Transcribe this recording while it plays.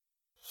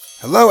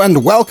Hello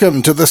and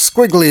welcome to the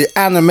Skwigly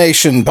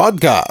Animation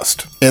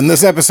Podcast. In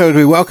this episode,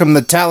 we welcome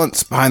the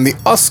talents behind the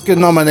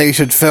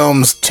Oscar-nominated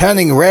films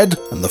Turning Red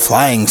and The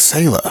Flying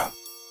Sailor.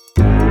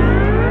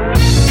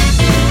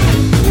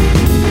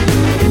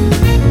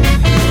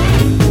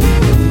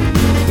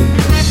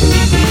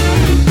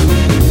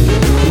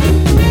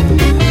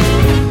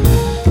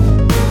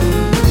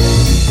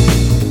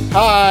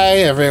 Hi,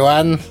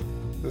 everyone.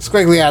 The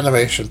Skwigly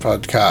Animation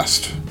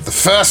Podcast. The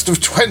first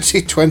of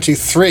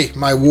 2023.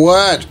 My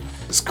word.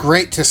 It's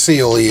great to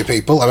see all of you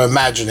people. I'm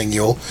imagining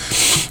you all.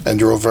 And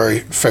you're all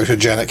very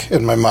photogenic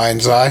in my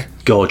mind's eye.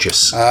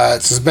 Gorgeous.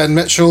 This is Ben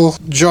Mitchell,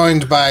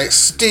 joined by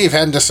Steve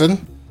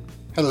Henderson.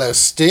 Hello,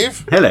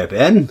 Steve. Hello,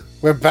 Ben.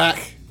 We're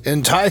back,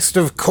 enticed,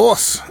 of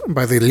course,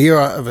 by the lure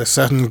of a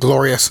certain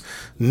glorious,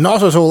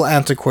 not at all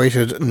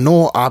antiquated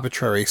nor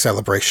arbitrary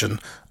celebration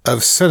of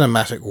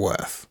cinematic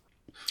worth.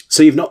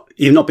 So you've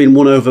not been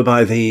won over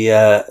by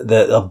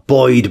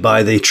buoyed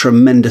by the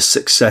tremendous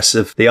success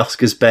of the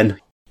Oscars, Ben?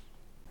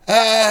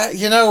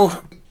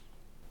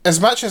 As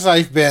much as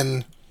I've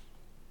been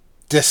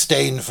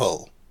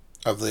disdainful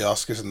of the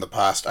Oscars in the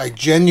past, I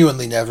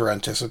genuinely never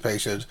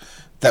anticipated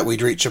that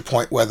we'd reach a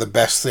point where the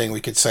best thing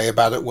we could say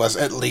about it was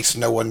at least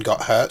no one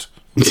got hurt.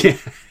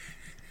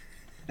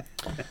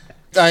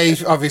 I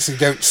obviously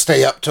don't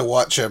stay up to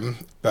watch them,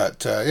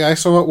 but I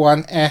saw it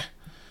one.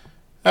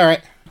 All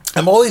right.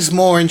 I'm always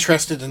more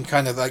interested in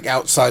kind of like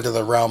outside of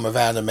the realm of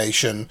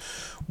animation,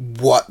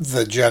 what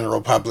the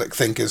general public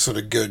think is sort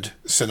of good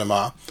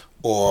cinema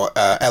or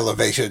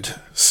elevated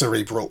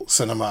cerebral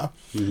cinema.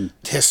 Mm-hmm.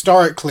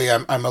 Historically,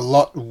 I'm a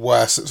lot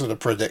worse at sort of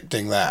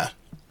predicting that.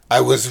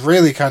 I was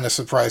really kind of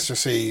surprised to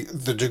see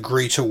the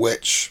degree to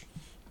which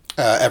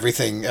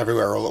Everything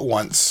Everywhere All at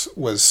Once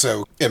was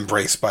so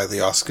embraced by the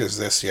Oscars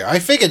this year. I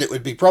figured it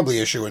would be probably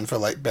issuing for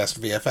like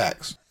best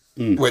VFX,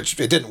 which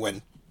it didn't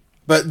win.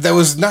 But there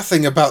was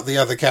nothing about the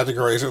other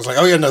categories. It was like,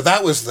 oh yeah, no,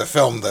 that was the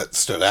film that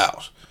stood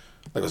out.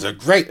 It was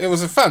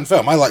a fun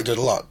film. I liked it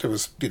a lot. It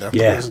was, It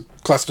was a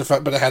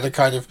clusterfuck, but it had a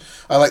kind of,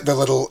 I like the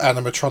little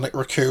animatronic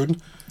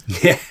raccoon.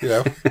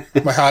 Yeah.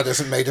 My heart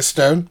isn't made of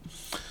stone.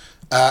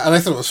 And I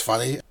thought it was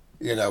funny,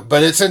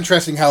 but it's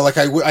interesting how, like,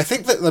 I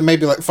think that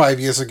maybe like 5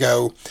 years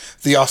ago,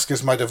 the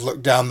Oscars might have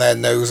looked down their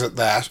nose at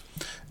that.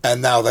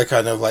 And now they're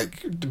kind of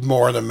like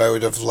more in a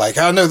mode of like,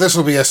 oh no, this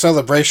will be a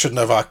celebration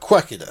of our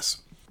quirkiness.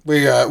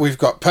 We've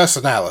got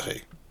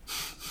personality.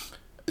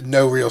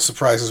 No real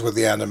surprises with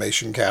the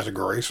animation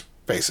categories.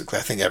 Basically,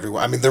 I think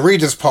everyone... I mean, the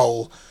readers'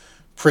 poll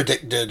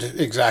predicted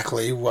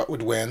exactly what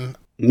would win.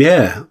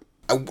 Yeah.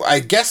 I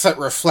guess that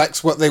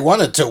reflects what they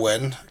wanted to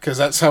win, because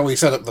that's how we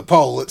set up the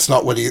poll. It's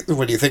not what do you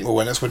think will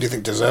win, it's what do you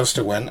think deserves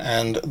to win.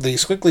 And the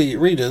Skwigly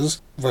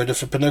readers voted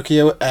for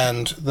Pinocchio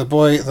and the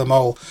boy, the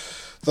mole,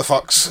 the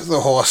fox, the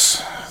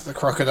horse, the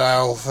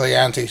crocodile, the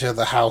anteater,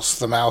 the house,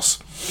 the mouse...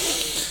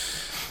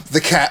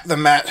 the cat, the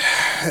mat,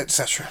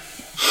 etc.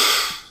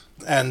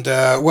 And,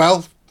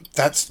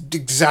 that's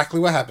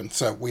exactly what happened.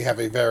 So we have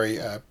a very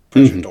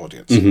prescient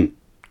audience.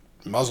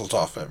 Mm-hmm. Mazel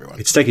tov, everyone.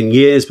 It's taken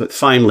years, but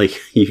finally,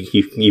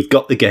 you've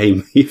got the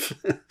game.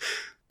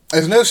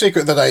 There's no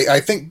secret that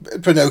I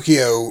think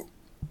Pinocchio,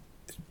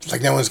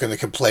 like, no one's going to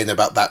complain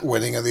about that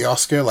winning of the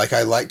Oscar. Like,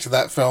 I liked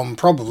that film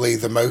probably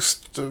the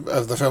most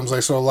of the films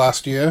I saw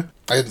last year.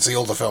 I didn't see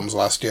all the films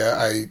last year.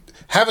 I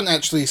haven't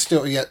actually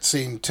still yet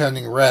seen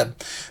Turning Red.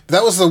 But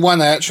that was the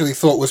one I actually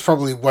thought was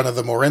probably one of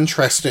the more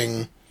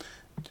interesting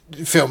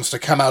films to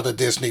come out of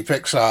Disney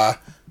Pixar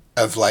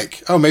of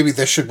like, oh, maybe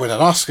this should win an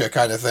Oscar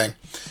kind of thing.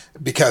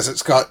 Because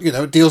it's got,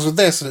 it deals with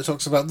this and it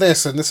talks about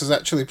this. And this is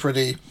actually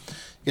pretty,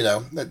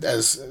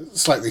 as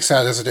slightly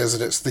sad as it is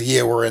that it's the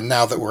year we're in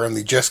now that we're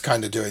only just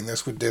kind of doing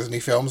this with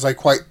Disney films. I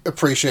quite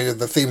appreciated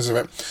the themes of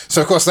it.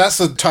 So, of course, that's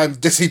the time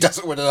Disney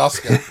doesn't win an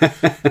Oscar.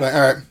 But,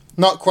 all right,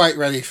 not quite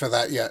ready for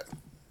that yet.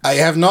 I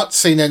have not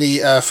seen any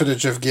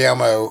footage of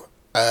Guillermo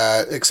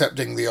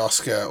accepting the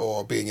Oscar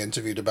or being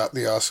interviewed about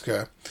the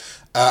Oscar.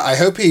 I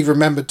hope he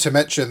remembered to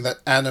mention that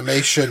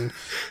animation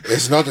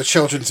is not a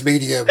children's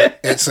medium.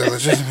 It's a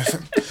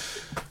legitimate...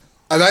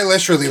 And I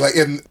literally, like,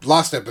 in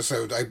last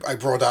episode, I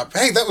brought up,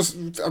 hey,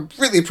 I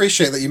really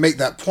appreciate that you make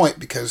that point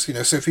because,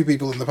 so few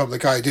people in the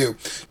public eye do.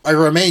 I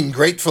remain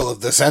grateful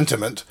of the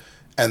sentiment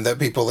and that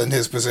people in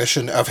his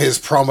position of his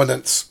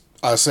prominence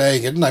are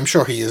saying it, and I'm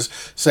sure he is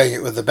saying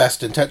it with the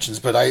best intentions,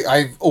 but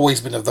I've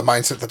always been of the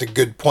mindset that a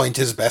good point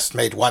is best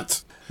made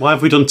once. Why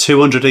have we done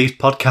 200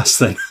 podcasts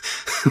then?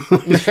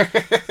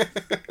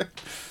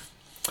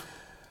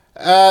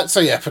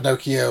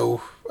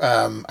 Pinocchio,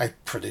 I'm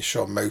pretty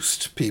sure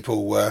most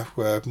people were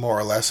more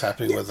or less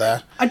happy with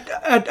that. I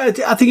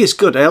think it's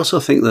good. I also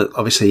think that,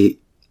 obviously,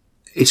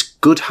 it's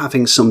good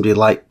having somebody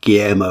like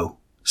Guillermo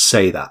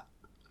say that.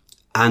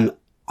 And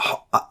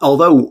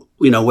although,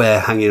 we're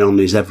hanging on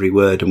his every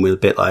word and we're a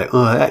bit like,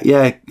 oh,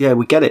 yeah,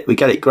 we get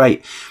it,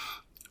 great.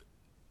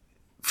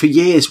 For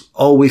years,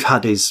 all we've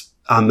had is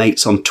our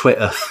mates on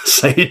Twitter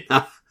saying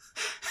that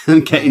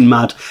and getting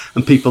mad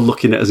and people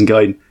looking at us and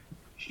going,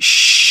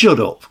 shut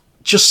up.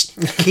 Just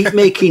keep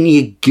making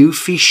your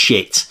goofy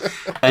shit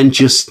and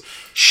just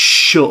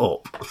shut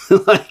up.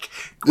 Like,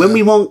 when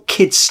we want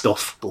kids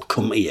stuff, we'll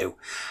come to you.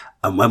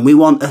 And when we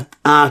want an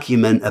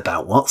argument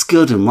about what's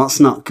good and what's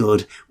not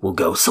good, we'll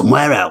go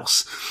somewhere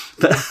else.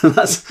 But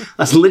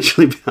that's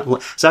literally...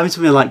 So having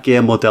something like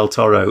Guillermo del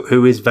Toro,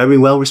 who is very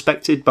well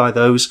respected by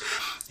those,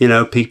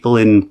 people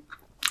in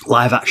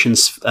live action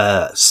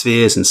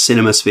spheres and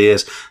cinema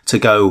spheres, to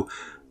go,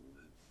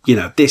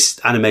 this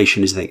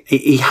animation is the thing.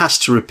 He has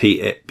to repeat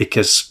it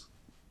because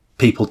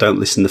people don't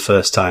listen the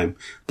first time,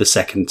 the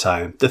second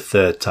time, the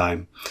third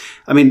time.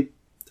 I mean,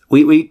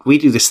 we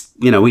do this,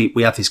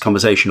 we have this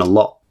conversation a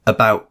lot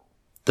about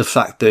the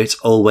fact that it's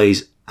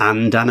always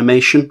and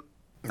animation.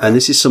 And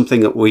this is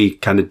something that we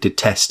kind of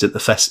detest at the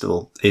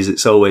festival, is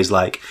it's always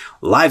like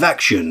live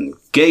action,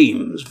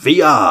 games,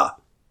 VR,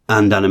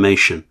 and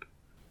animation.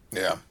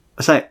 Yeah.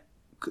 I say,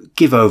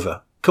 give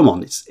over. Come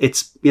on.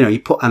 It's you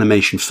put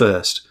animation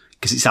first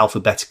because it's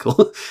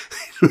alphabetical.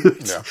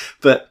 Yeah.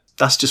 But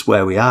that's just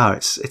where we are.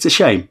 It's a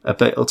shame.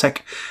 But it'll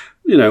take,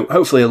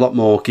 hopefully a lot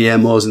more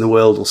Guillermos in the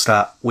world will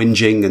start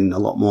whinging, and a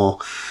lot more,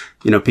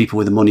 people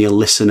with the money will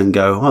listen and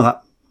go, oh,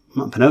 that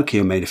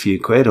Pinocchio made a few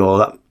quid, or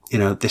that,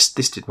 this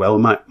did well.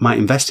 We might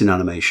invest in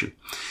animation.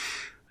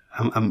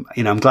 I'm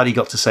glad he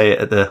got to say it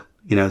at the,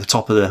 the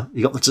top of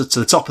he got to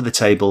the top of the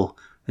table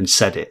and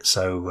said it.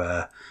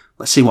 So,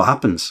 let's see what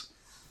happens.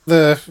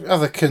 The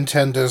other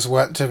contenders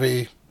weren't to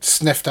be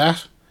sniffed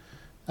at.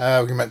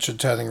 We mentioned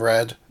Turning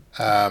Red,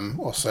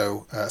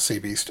 also Sea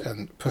Beast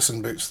and Puss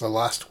in Boots: The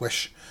Last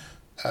Wish,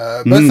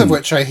 both of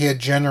which I hear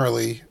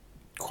generally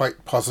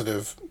quite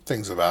positive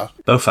things about.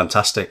 Both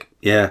fantastic,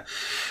 yeah.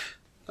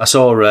 I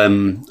saw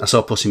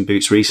Puss in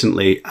Boots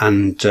recently,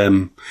 and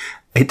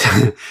I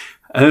turned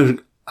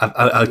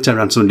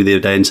around to somebody the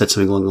other day and said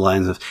something along the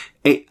lines of,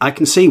 I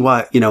can see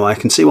why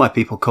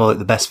people call it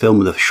the best film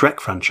of the Shrek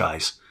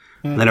franchise.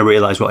 And then I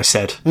realised what I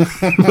said.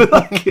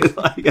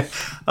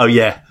 Oh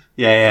yeah.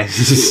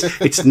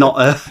 It's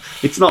not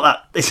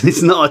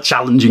a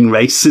challenging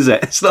race, is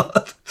it? It's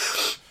not.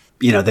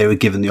 They were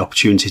given the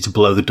opportunity to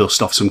blow the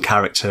dust off some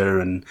character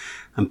and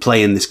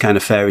play in this kind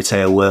of fairy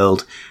tale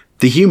world.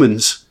 The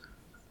humans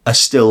are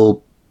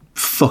still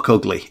fuck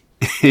ugly.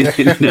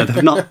 They've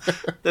not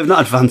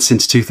advanced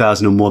since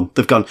 2001.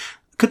 They've gone,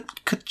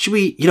 should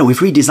we, we've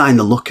redesigned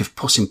the look of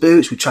Puss in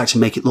Boots. We tried to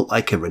make it look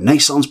like a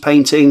Renaissance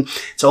painting.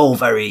 It's all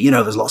very,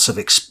 there's lots of,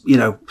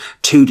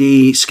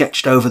 2D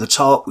sketched over the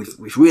top.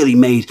 We've really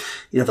made,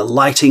 the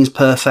lighting's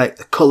perfect.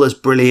 The colour's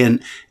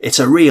brilliant. It's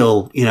a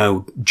real,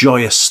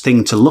 joyous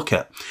thing to look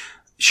at.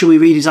 Should we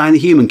redesign the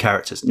human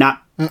characters? Nah.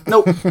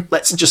 Nope.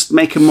 Let's just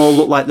make them all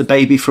look like the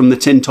baby from the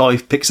Tin Toy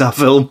Pixar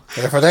film.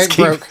 If it ain't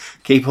broke.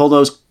 Keep all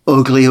those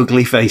ugly,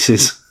 ugly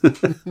faces.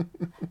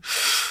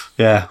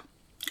 Yeah.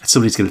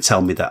 Somebody's going to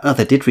tell me that,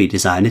 they did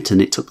redesign it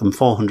and it took them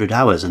 400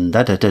 hours and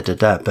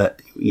da-da-da-da-da.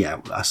 But, yeah,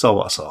 I saw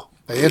what I saw.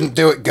 They didn't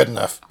do it good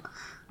enough.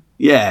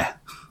 Yeah.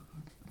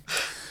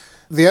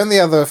 The only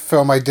other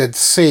film I did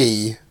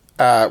see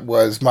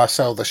was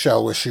Marcel the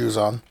Shell with Shoes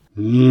On.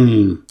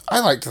 I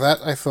liked that.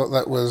 I thought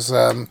that was...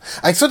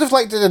 I sort of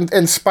liked it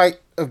in spite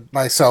of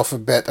myself a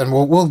bit, and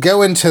we'll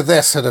go into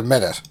this in a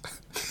minute.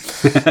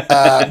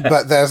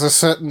 But there's a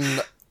certain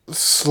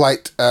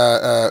slight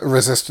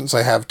resistance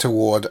I have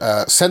toward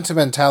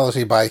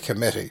sentimentality by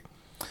committee.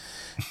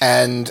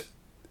 And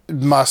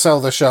Marcel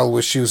the Shell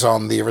with Shoes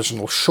On, the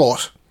original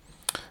short,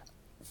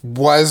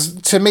 was,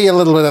 to me, a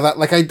little bit of that.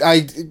 Like,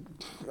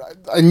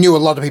 I knew a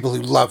lot of people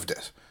who loved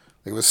it.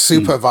 It was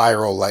super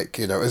viral,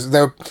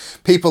 there were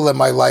people in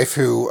my life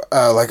who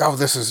are like, oh,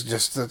 this is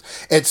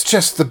it's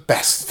just the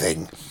best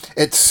thing.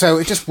 It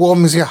just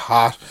warms your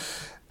heart.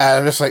 And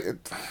I'm just like,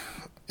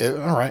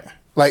 all right.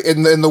 Like,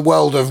 in the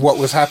world of what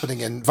was happening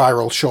in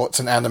viral shorts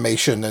and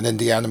animation and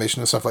indie animation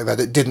and stuff like that,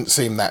 it didn't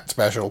seem that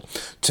special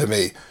to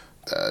me.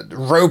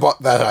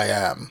 Robot that I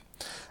am.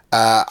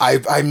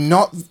 I'm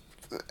not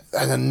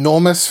an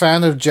enormous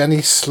fan of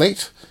Jenny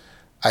Slate.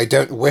 I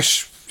don't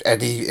wish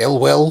any ill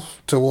will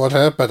toward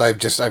her, but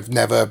I've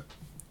never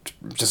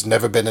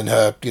been in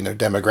her,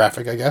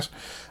 demographic, I guess.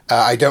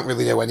 I don't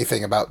really know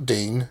anything about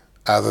Dean,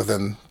 other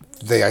than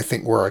they, I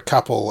think, were a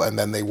couple, and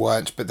then they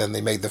weren't, but then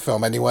they made the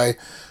film anyway.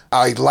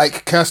 I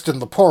like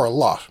Kirsten Lepore a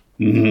lot.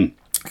 Mm-hmm.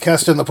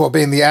 Kirsten Lepore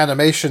being the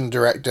animation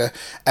director,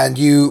 and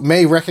you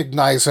may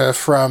recognize her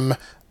from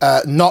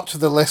not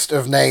the list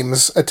of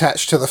names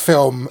attached to the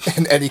film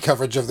in any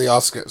coverage of the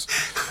Oscars,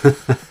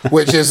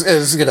 which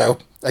is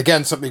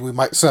again, something we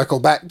might circle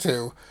back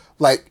to.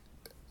 Like,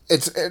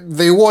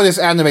 the award is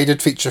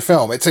animated feature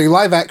film. It's a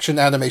live-action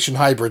animation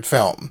hybrid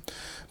film,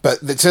 but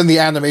it's in the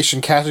animation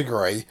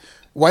category.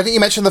 Why didn't you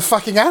mention the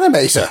fucking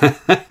animator?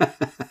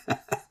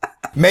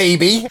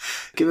 Maybe.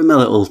 Give him a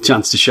little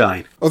chance to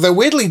shine. Although,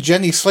 weirdly,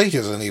 Jenny Slate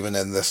isn't even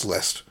in this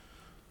list.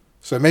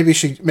 So maybe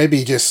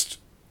just...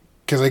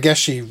 Because I guess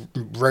she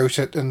wrote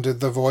it and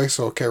did the voice,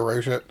 or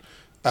co-wrote it.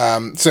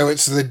 So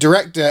it's the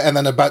director and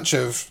then a bunch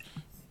of,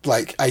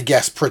 I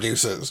guess,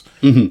 producers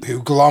who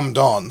glommed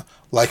on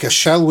like a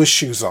shell with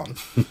shoes on.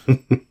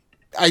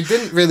 I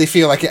didn't really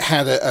feel like it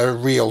had a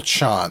real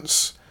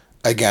chance.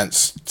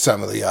 against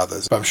some of the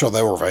others. But I'm sure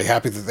they were very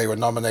happy that they were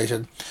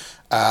nominated.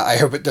 I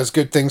hope it does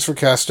good things for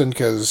Kirsten,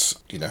 because,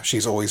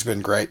 she's always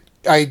been great.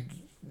 I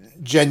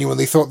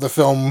genuinely thought the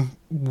film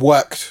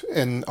worked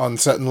on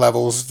certain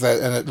levels,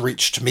 and it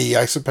reached me,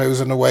 I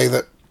suppose, in a way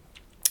that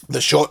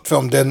the short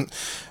film didn't.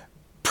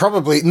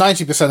 Probably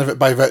 90% of it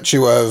by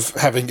virtue of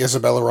having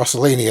Isabella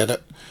Rossellini in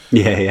it.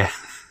 Yeah.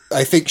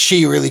 I think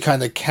she really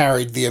kind of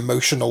carried the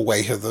emotional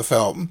weight of the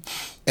film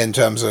in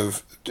terms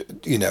of,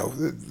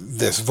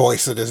 this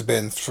voice that has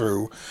been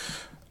through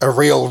a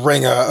real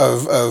ringer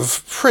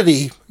of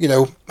pretty,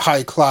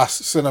 high-class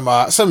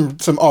cinema. Some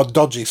odd,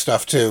 dodgy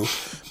stuff, too.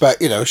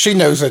 But, she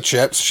knows her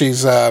chips.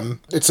 She's,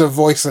 it's a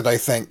voice that I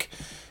think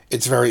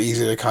it's very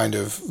easy to kind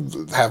of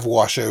have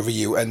wash over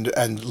you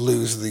and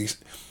lose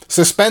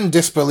suspend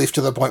disbelief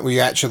to the point where you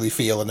actually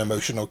feel an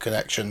emotional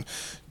connection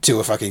to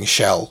a fucking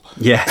shell.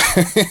 Yeah.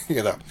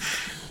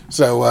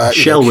 So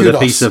shell with a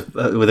piece of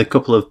with a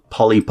couple of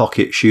Polly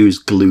Pocket shoes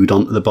glued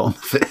onto the bottom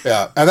of it.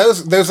 Yeah, and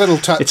those little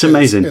touches it's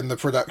amazing. In the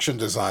production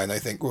design, I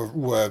think,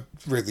 were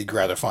really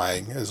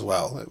gratifying as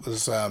well. It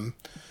was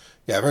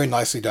very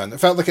nicely done. It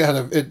felt like it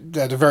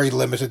had a very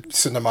limited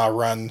cinema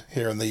run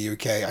here in the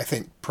UK. I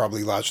think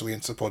probably largely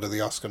in support of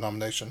the Oscar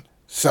nomination.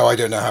 So I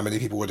don't know how many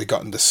people would have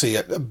gotten to see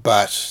it,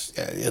 but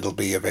it'll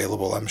be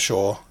available, I'm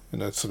sure,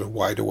 in a sort of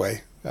wider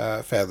way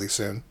fairly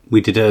soon. We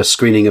did a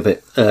screening of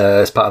it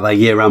as part of our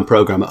year-round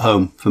programme at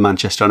home for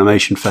Manchester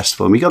Animation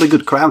Festival, and we got a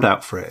good crowd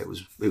out for it. It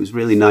was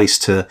really nice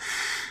to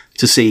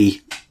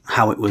see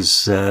how it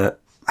was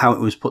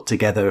put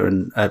together,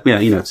 and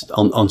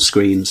on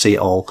screen, see it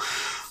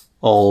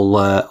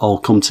all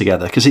come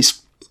together, because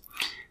it's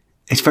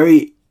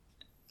very.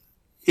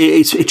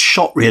 It's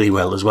shot really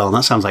well as well, and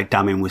that sounds like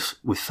damning with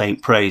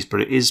faint praise,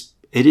 but it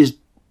is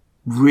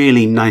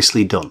really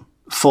nicely done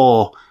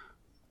for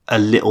a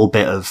little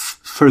bit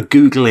for a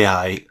googly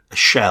eye, a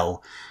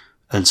shell,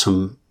 and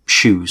some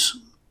shoes.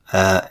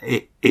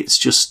 It's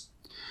just,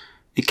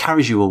 it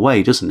carries you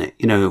away, doesn't it?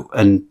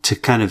 And to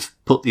kind of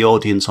put the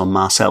audience on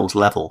Marcel's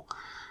level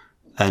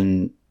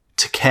and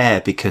to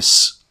care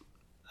because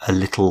a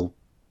little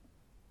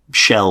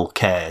shell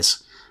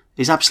cares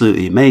is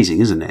absolutely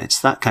amazing, isn't it?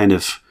 It's that kind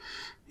of,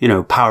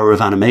 power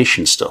of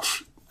animation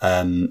stuff.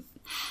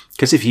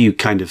 Because if you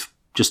kind of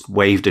just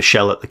waved a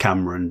shell at the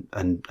camera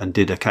and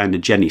did a kind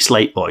of Jenny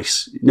Slate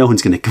voice, no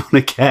one's going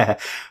to care.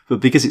 But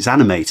because it's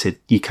animated,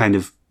 you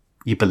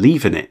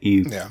believe in it.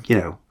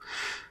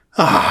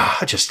 I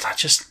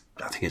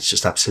think it's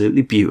just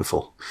absolutely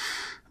beautiful.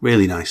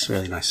 Really nice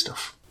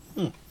stuff.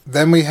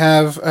 Then we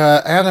have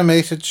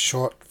animated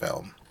short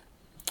film.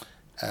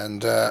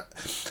 And,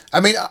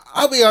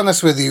 I'll be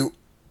honest with you,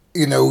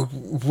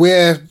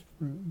 we're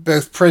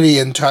both pretty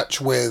in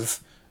touch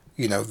with,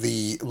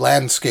 the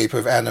landscape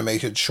of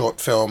animated short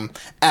film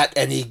at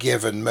any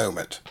given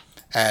moment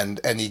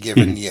and any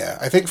given year.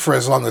 I think for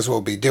as long as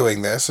we'll be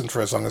doing this, and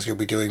for as long as you'll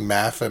be doing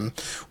math and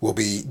we'll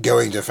be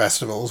going to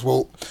festivals,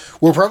 we'll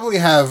probably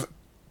have,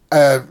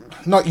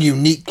 not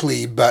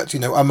uniquely, but,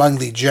 among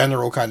the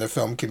general kind of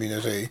film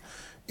community,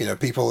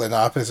 people in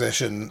our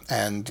position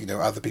and,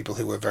 other people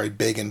who are very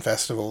big in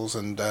festivals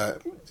and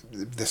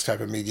this type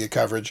of media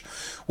coverage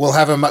will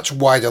have a much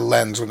wider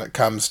lens when it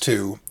comes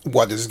to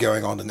what is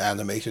going on in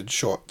animated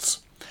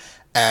shorts.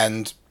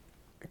 And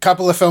a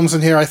couple of films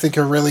in here I think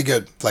are really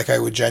good. Like, I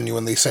would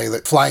genuinely say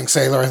that Flying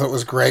Sailor I thought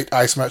was great,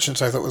 Ice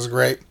Merchants I thought was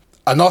great.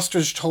 An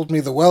Ostrich Told Me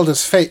the World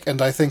is Fake,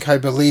 and I Think I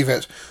Believe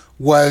It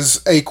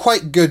was a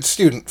quite good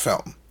student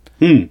film.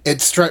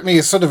 It struck me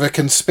as sort of a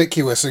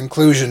conspicuous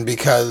inclusion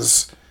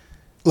because,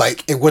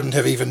 it wouldn't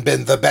have even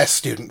been the best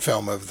student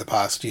film of the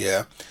past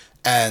year.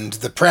 And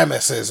the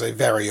premise is a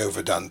very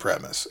overdone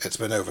premise. It's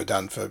been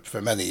overdone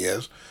for many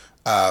years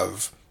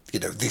of,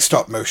 the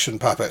stop-motion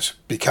puppet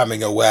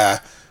becoming aware,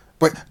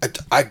 wait,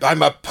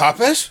 I'm a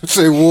puppet?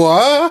 Say,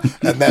 what?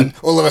 And then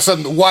all of a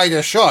sudden,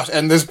 wider shot,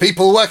 and there's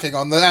people working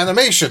on the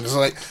animation. It's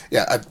like,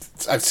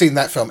 I've seen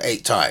that film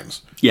 8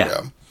 times.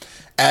 Yeah.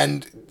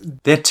 And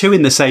they had 2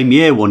 in the same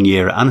year, one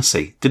year at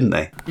Annecy, didn't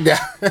they?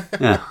 Yeah.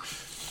 Yeah.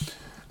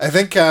 I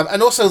think,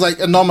 and also,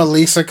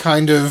 Anomalisa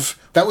kind of,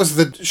 that was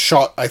the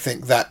shot, I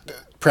think, that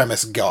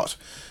premise got,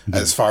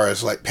 as far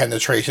as,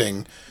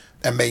 penetrating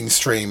a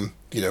mainstream,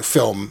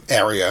 film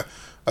area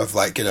of,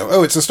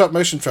 it's a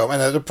stop-motion film,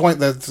 and at a point,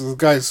 the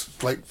guy's,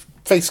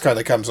 face kind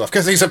of comes off,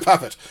 because he's a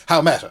puppet.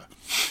 How meta.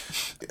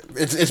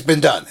 It's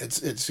been done.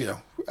 It's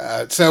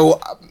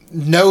so,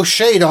 no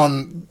shade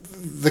on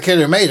the kid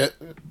who made it.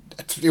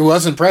 It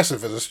was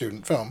impressive as a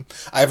student film.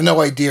 I have no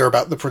idea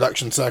about the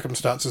production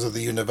circumstances of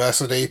the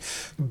university,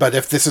 but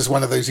if this is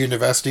one of those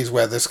universities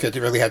where this kid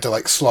really had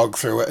to slog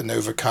through it and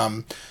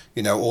overcome,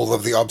 all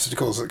of the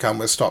obstacles that come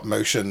with stop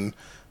motion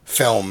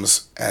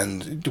films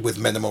and with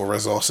minimal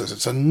resources,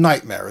 it's a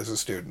nightmare as a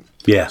student.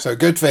 Yeah. So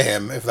good for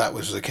him if that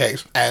was the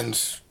case.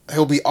 And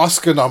he'll be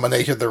Oscar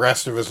nominated the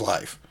rest of his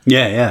life.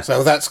 Yeah.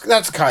 So that's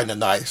kind of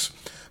nice.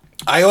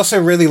 I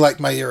also really like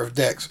My Year of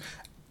Dicks.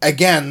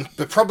 Again,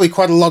 but probably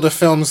quite a lot of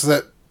films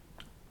that,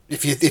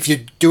 if you're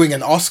doing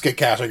an Oscar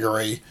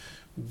category,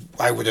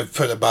 I would have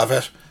put above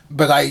it.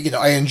 But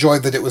I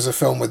enjoyed that it was a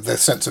film with the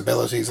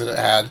sensibilities that it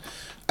had.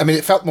 I mean,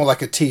 it felt more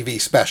like a TV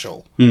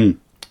special.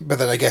 But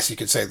then I guess you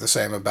could say the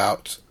same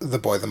about The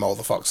Boy, the Mole,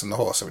 the Fox, and the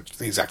Horse, which is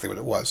exactly what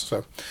it was.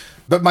 So,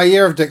 but my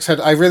Year of Dick's Head,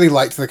 I really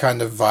liked the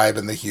kind of vibe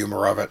and the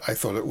humor of it. I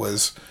thought it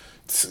was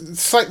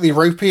slightly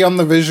ropey on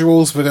the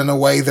visuals, but in a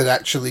way that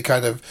actually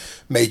kind of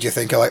made you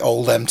think of like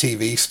old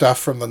MTV stuff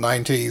from the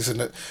 90s,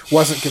 and it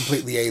wasn't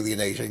completely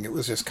alienating. It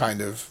was just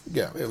kind of,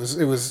 it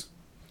was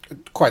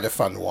quite a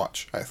fun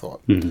watch, I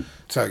thought.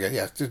 So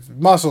again,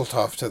 mazel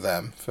tov to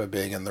them for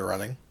being in the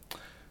running.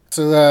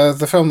 So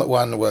the film that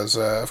won was,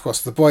 of course,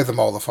 The Boy, the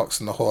Mole, the Fox,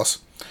 and the Horse.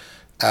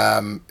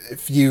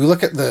 If you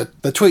look at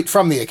the tweet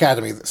from the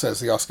Academy that says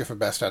the Oscar for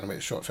Best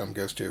Animated Short Film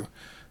goes to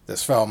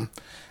this film,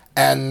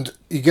 and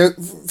you go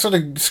sort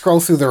of scroll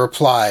through the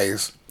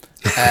replies,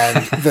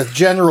 and the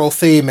general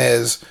theme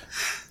is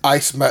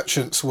Ice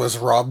Merchants was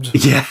robbed.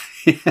 Yeah.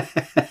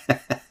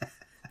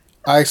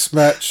 Ice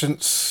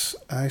Merchants.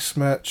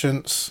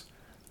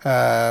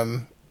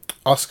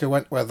 Oscar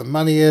went where the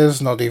money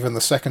is, not even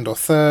the second or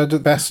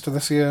third best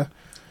this year.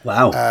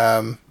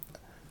 Wow.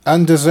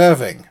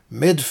 Undeserving,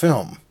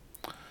 mid-film.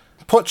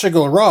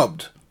 Portugal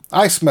robbed.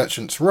 Ice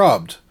Merchants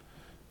robbed.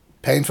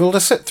 Painful to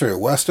sit through,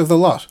 worst of the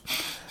lot.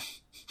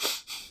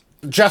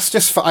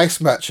 Justice for Ice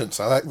Merchants.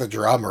 I like the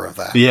drama of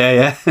that.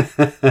 Yeah.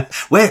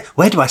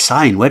 Where do I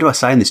sign? Where do I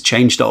sign this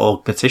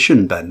change.org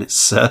petition, Ben?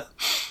 It's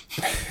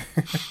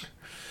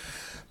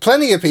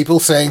plenty of people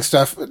saying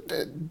stuff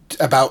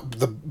about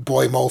The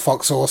Boy, Mole,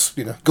 Fox, Horse.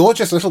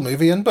 Gorgeous little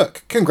movie and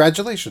book.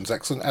 Congratulations,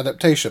 excellent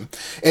adaptation.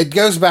 It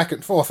goes back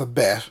and forth a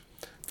bit.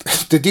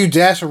 Did you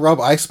dare to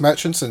rob Ice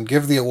Merchants and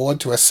give the award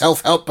to a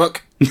self-help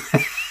book?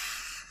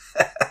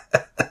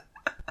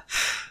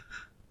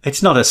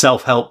 It's not a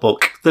self-help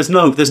book. There's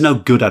no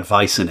good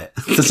advice in it.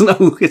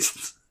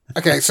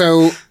 Okay,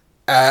 so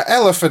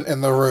elephant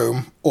in the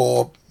room,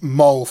 or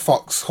mole,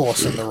 fox,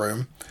 horse in the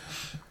room.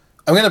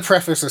 I'm going to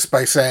preface this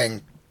by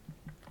saying,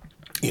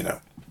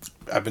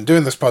 I've been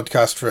doing this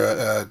podcast for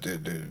a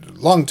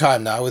long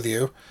time now with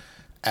you,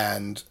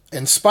 and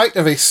in spite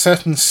of a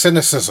certain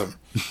cynicism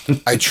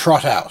I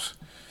trot out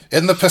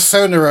in the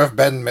persona of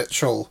Ben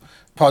Mitchell,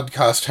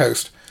 podcast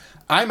host,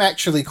 I'm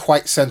actually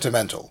quite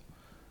sentimental.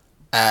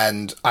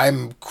 And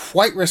I'm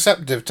quite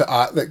receptive to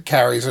art that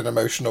carries an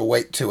emotional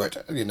weight to it.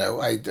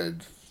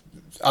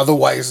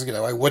 Otherwise,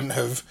 I wouldn't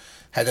have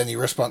had any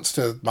response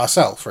to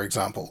Marcel, for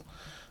example.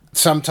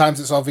 Sometimes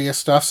it's obvious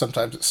stuff.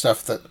 Sometimes it's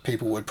stuff that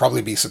people would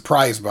probably be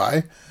surprised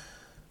by.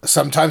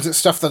 Sometimes it's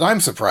stuff that I'm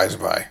surprised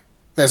by.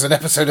 There's an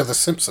episode of The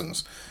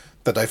Simpsons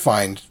that I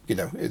find,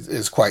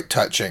 is quite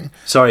touching.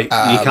 Sorry, you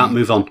can't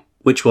move on.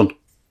 Which one?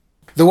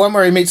 The one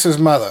where he meets his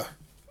mother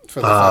for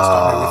the first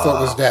time, who we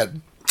thought was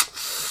dead.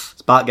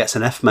 Bart gets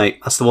an F, mate.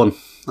 That's the one.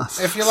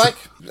 If you like.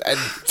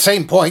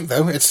 Same point,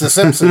 though. It's The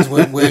Simpsons.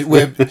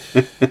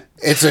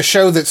 It's a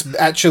show that's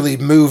actually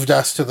moved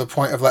us to the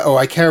point of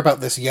I care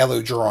about this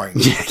yellow drawing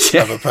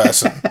of a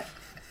person.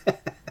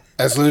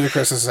 As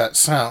ludicrous as that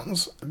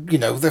sounds.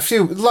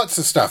 Lots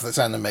of stuff that's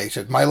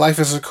animated. My Life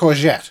is a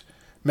Courgette.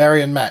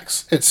 Mary and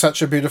Max. It's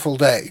Such a Beautiful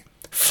Day.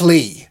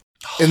 Flea.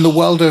 In the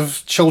world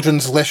of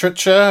children's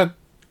literature,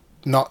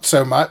 not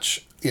so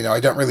much. I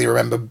don't really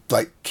remember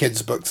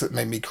kids' books that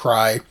made me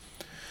cry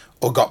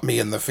or got me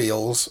in the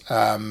feels.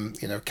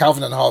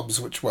 Calvin and Hobbes,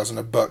 which wasn't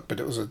a book, but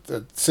it was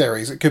a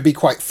series. It could be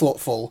quite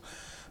thoughtful,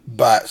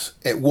 but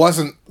it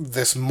wasn't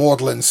this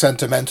maudlin,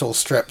 sentimental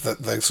strip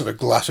that the sort of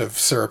glut of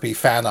syrupy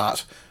fan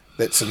art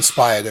that's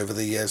inspired over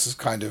the years has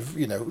kind of,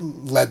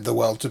 led the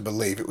world to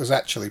believe. It was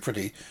actually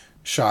pretty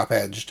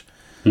sharp-edged.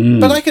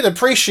 But I can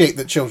appreciate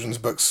that children's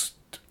books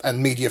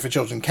and media for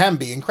children can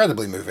be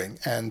incredibly moving,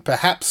 and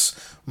perhaps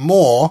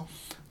more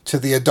to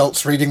the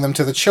adults reading them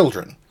to the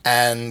children.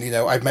 And,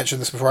 I've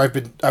mentioned this before,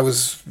 I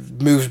was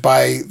moved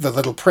by The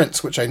Little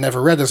Prince, which I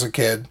never read as a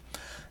kid,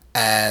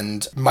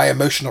 and my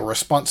emotional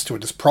response to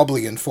it is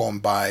probably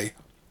informed by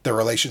the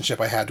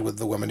relationship I had with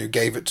the woman who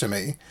gave it to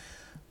me.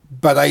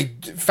 But I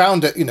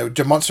found it,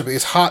 demonstrably,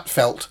 it's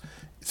heartfelt,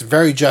 it's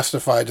very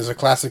justified as a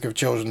classic of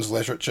children's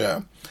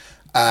literature,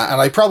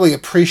 and I probably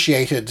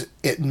appreciated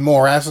it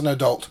more as an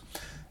adult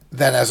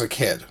than as a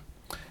kid.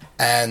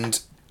 And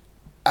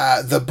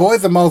The Boy,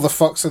 the Mole, the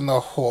Fox, and the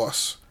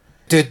Horse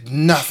did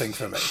nothing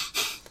for me.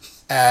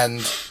 And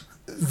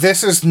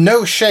this is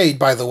no shade,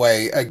 by the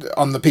way,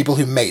 on the people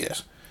who made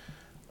it,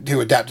 who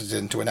adapted it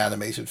into an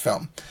animated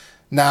film.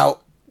 Now,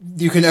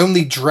 you can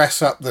only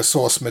dress up the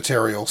source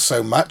material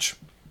so much,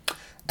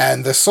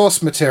 and the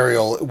source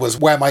material was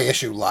where my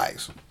issue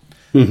lies.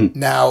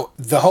 Now,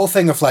 the whole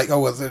thing of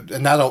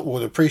an adult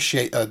would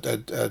appreciate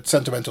a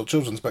sentimental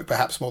children's book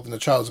perhaps more than a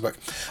child's book.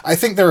 I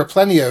think there are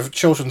plenty of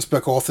children's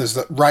book authors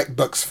that write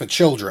books for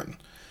children.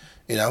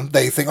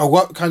 They think,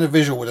 what kind of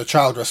visual would a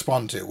child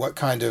respond to? What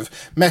kind of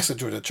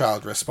message would a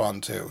child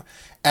respond to?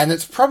 And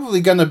it's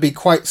probably going to be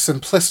quite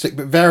simplistic,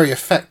 but very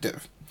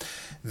effective.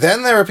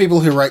 Then there are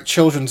people who write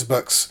children's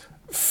books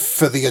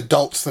for the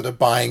adults that are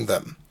buying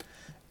them.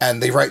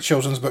 And they write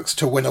children's books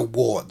to win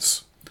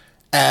awards.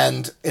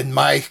 And in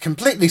my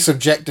completely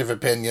subjective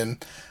opinion,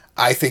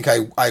 I think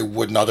I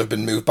would not have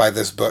been moved by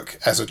this book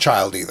as a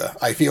child either.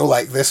 I feel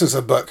like this is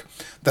a book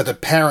that a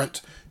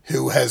parent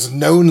who has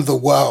known the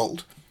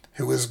world,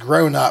 who has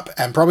grown up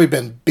and probably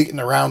been beaten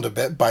around a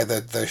bit by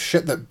the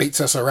shit that beats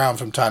us around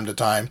from time to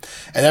time,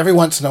 and every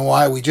once in a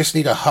while we just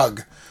need a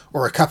hug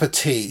or a cup of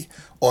tea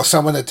or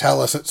someone to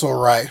tell us it's all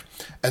right.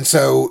 And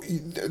so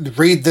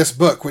read this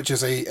book, which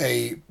is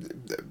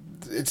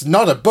it's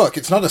not a book,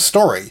 it's not a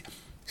story.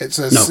 It's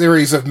a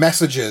series of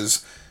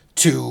messages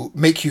to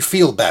make you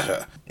feel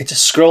better. It's a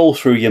scroll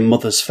through your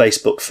mother's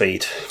Facebook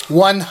feed.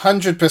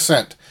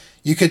 100%.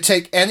 You could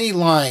take any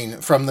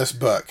line from this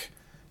book,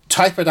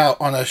 type it out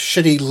on a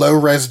shitty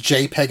low-res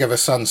JPEG of a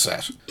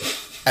sunset,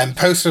 and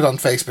post it on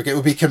Facebook. It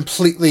would be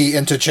completely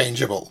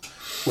interchangeable.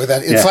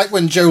 It's like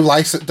when Joe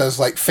Lycett does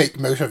like fake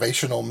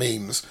motivational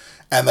memes,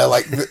 and they're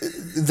like,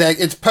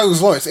 it's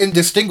Poe's law. It's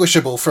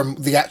indistinguishable from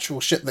the actual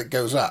shit that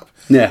goes up.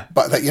 Yeah.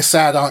 But that your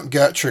sad Aunt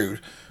Gertrude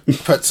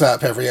puts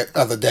up every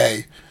other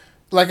day.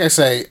 Like I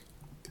say,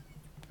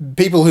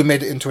 people who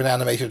made it into an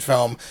animated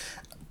film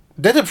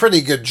did a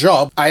pretty good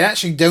job. I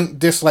actually don't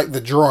dislike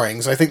the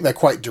drawings. I think they're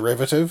quite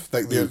derivative,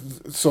 like the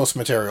source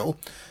material.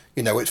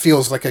 You know, it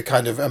feels like a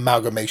kind of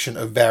amalgamation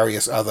of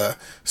various other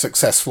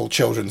successful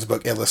children's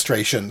book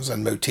illustrations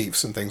and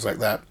motifs and things like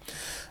that,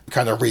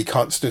 kind of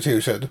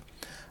reconstituted.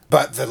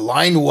 But the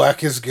line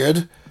work is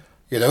good.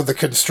 You know, the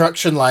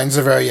construction lines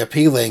are very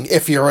appealing.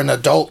 If you're an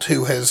adult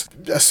who has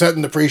a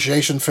certain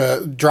appreciation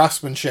for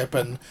draftsmanship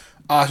and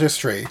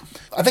artistry,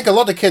 I think a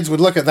lot of kids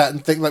would look at that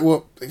and think, like,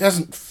 well, it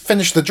hasn't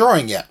finished the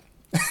drawing yet.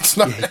 It's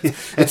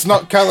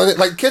not colored.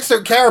 Like, kids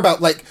don't care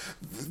about, like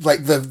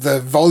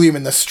the volume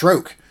and the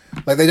stroke.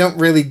 Like, they don't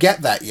really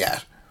get that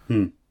yet.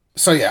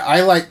 So, yeah,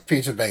 I like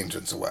Peter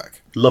Bainton's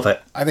work. Love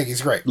it. I think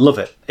he's great. Love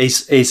it.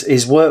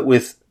 His work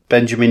with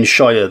Benjamin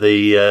Scheuer,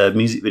 the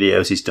music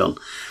videos he's done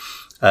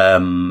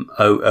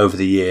over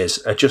the years,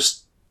 are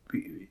just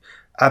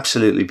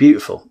absolutely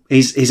beautiful.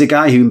 He's a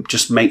guy who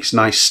just makes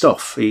nice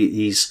stuff.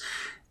 He's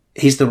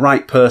the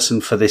right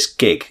person for this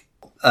gig.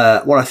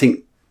 What I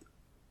think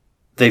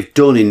they've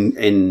done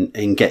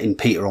in getting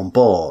Peter on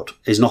board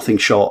is nothing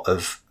short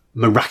of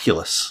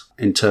miraculous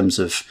in terms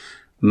of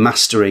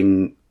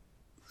mastering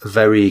a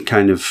very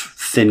kind of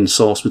thin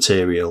source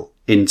material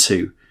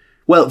into,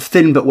 well,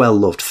 thin but well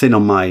loved, thin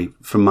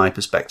from my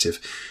perspective,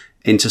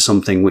 into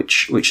something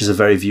which is a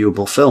very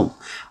viewable film.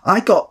 I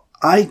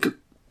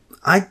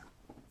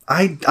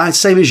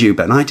same as you,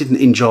 Ben. I didn't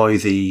enjoy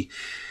the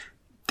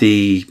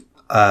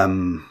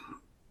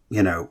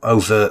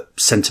overt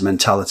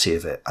sentimentality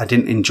of it. I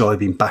didn't enjoy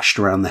being bashed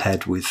around the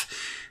head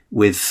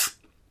with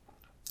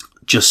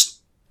just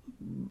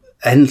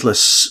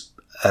endless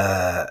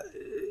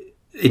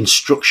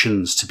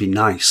instructions to be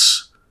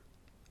nice.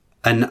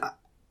 And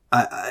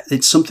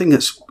it's something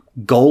that's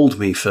galled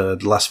me for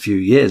the last few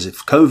years.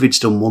 If COVID's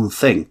done one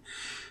thing,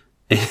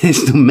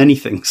 it's done many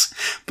things.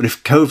 But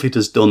if COVID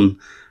has done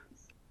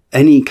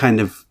any kind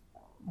of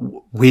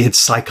weird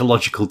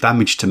psychological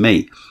damage to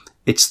me,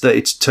 it's that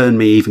it's turned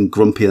me even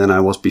grumpier than I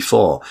was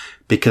before,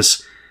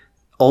 because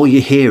all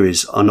you hear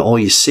and all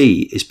you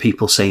see is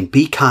people saying,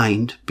 be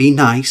kind, be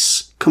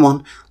nice, come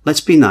on,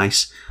 let's be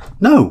nice.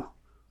 No,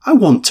 I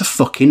want to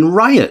fucking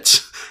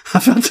riot.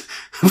 I've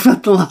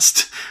had the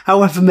last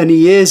however many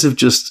years of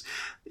just,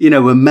 a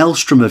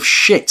maelstrom of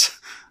shit.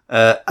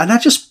 And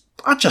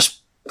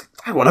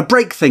I want to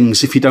break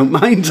things, if you don't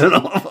mind.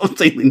 I'm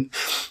thinking,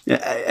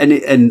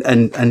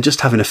 and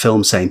just having a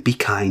film saying, be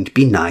kind,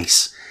 be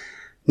nice.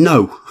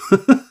 No,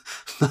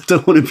 I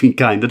don't want to be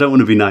kind. I don't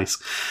want to be nice.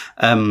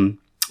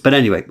 But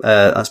anyway,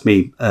 that's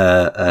me.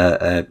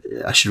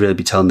 I should really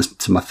be telling this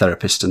to my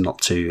therapist and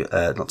not to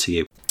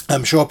you.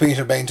 I'm sure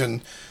Peter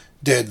Bainton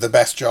did the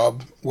best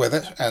job with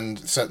it, and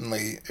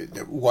certainly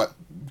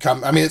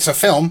it's a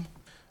film.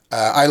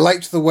 I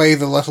liked the way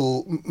the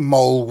little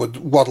mole would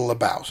waddle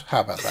about.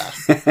 How about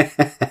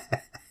that?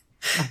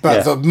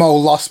 But the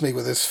mole lost me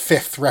with his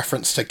fifth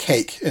reference to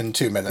cake in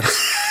 2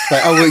 minutes.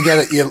 Like, oh, we get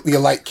it, you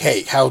like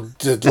cake. How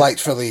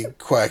delightfully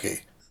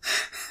quirky.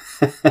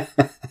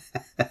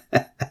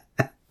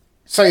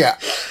 So yeah,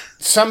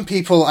 some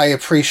people I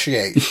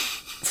appreciate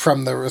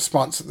from the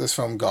response that this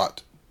film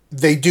got.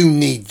 They do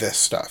need this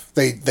stuff.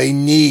 They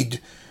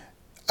need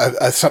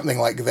something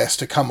like this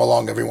to come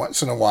along every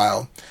once in a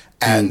while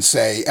and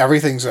say,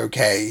 everything's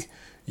okay,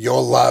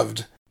 you're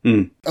loved.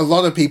 A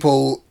lot of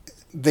people,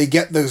 they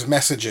get those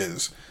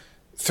messages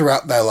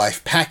throughout their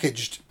life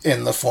packaged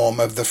in the form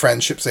of the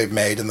friendships they've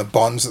made and the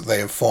bonds that they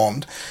have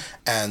formed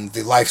and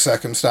the life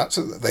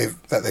circumstances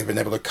that they've been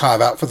able to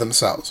carve out for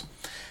themselves.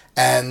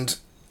 And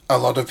a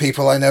lot of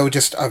people I know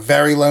just are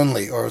very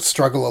lonely or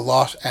struggle a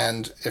lot,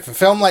 and if a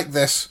film like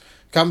this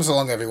comes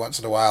along every once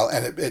in a while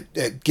and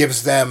it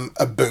gives them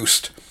a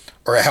boost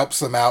or it helps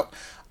them out,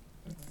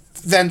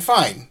 then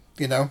fine.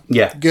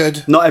 Yeah,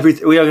 good. Not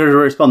everything. We are going to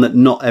respond that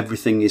not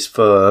everything is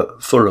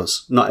for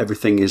us. Not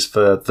everything is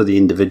for the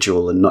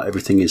individual, and not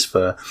everything is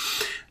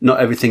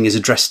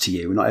addressed to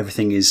you. Not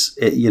everything is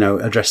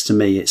addressed to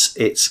me.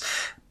 It's.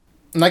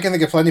 And I can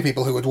think of plenty of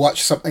people who would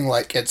watch something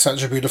like It's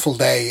Such a Beautiful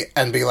Day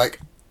and be like,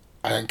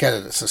 I don't get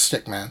it. It's a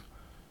stick man.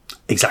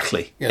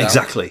 Exactly. You know?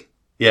 Exactly.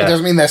 Yeah. It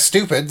doesn't mean they're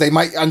stupid. They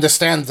might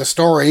understand the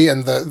story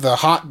and the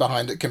heart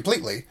behind it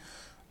completely.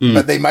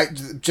 But they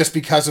might, just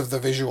because of the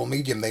visual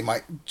medium, they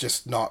might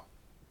just not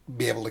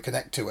be able to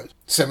connect to it.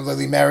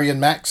 Similarly, Mary and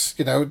Max,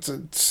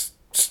 it's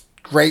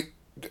great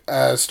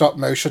stop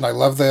motion. I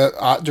love the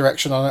art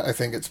direction on it. I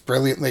think it's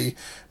brilliantly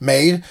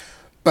made.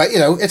 But,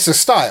 it's a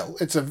style.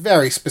 It's a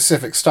very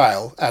specific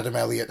style Adam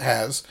Elliott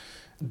has,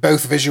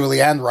 both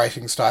visually and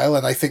writing style.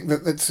 And I think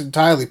that it's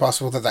entirely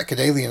possible that could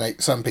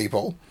alienate some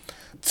people.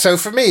 So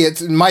for me,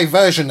 my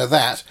version of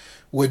that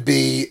would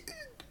be...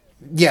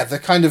 yeah, the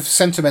kind of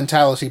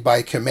sentimentality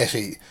by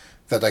committee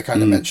that I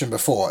kind of mentioned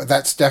before.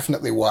 That's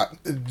definitely what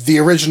the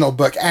original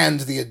book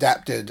and the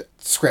adapted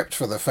script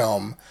for the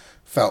film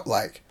felt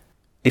like.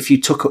 If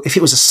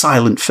it was a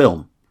silent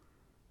film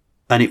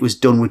and it was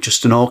done with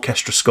just an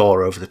orchestra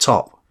score over the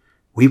top,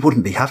 we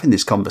wouldn't be having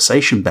this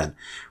conversation, Ben.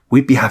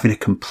 We'd be having a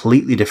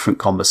completely different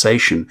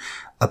conversation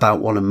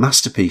about what a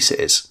masterpiece it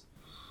is.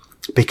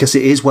 Because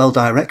it is well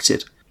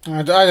directed.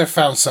 I'd have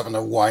found something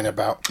to whine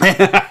about.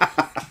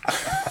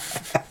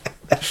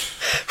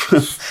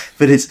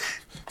 But it's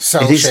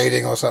cell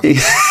shading or something.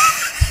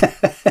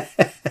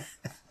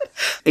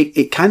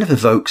 It kind of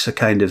evokes a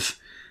kind of,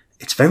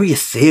 it's very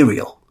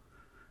ethereal.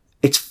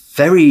 It's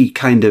very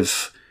kind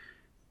of,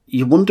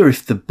 you wonder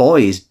if the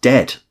boy is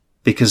dead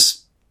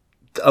because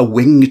a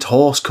winged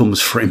horse comes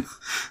for him,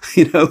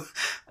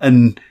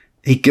 and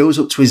he goes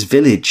up to his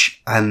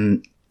village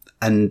and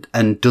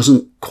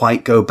doesn't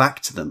quite go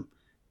back to them.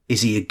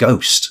 Is he a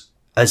ghost?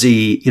 As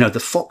he, the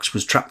fox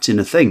was trapped in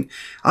a thing.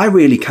 I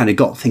really kind of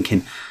got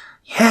thinking,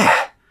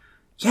 yeah,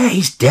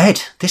 he's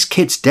dead. This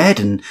kid's dead.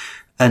 And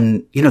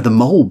the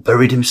mole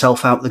buried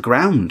himself out the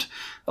ground.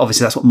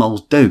 Obviously that's what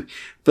moles do.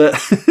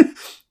 But,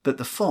 but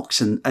the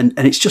fox and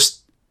it's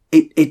just,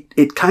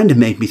 it kind of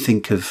made me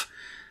think of,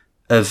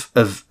 I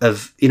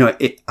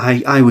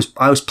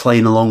was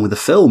playing along with the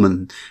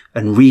film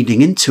and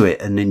reading into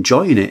it and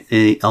enjoying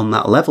it on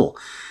that level.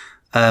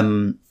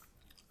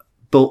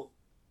 But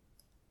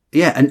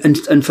yeah,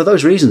 and for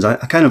those reasons, I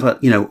kind of,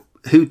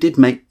 who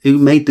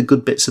made the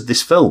good bits of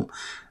this film?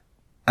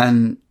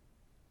 And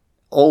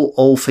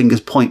all fingers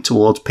point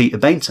towards Peter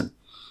Bainton,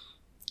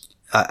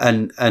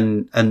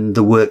 and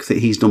the work that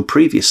he's done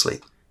previously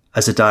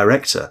as a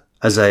director,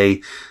 as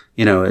an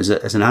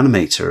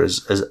animator,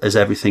 as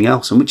everything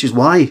else. And which is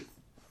why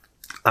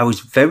I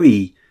was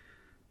very,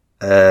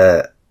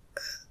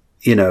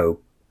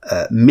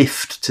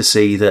 miffed to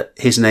see that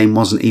his name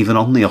wasn't even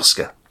on the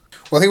Oscar.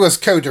 Well, he was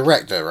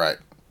co-director, right?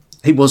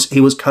 He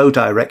was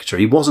co-director.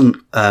 He wasn't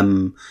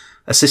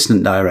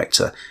assistant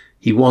director.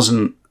 He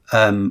wasn't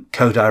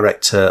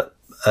co-director.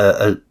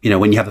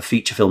 When you have a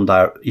feature film,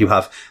 you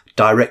have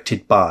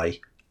directed by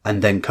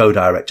and then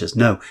co-directors.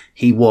 No,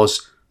 he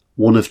was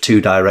one of two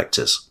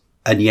directors,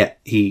 and yet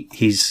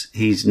his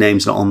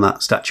name's not on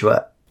that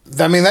statuette.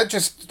 I mean, that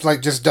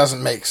just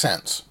doesn't make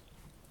sense.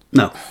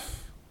 No.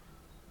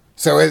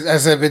 So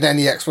has there been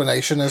any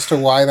explanation as to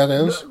why that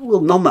is? Well,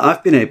 none that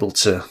I've been able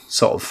to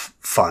sort of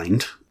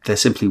find. There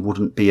simply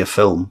wouldn't be a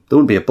film. There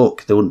wouldn't be a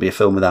book. There wouldn't be a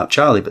film without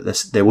Charlie, but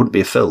there wouldn't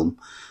be a film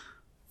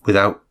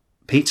without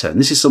Peter. And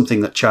this is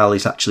something that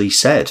Charlie's actually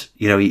said.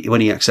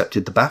 When he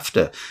accepted the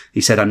BAFTA,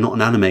 he said, "I'm not an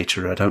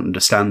animator. I don't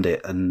understand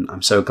it. And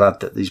I'm so glad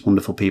that these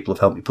wonderful people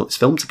have helped me put this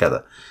film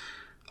together."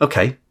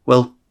 Okay,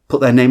 well, put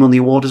their name on the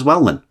award as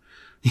well then.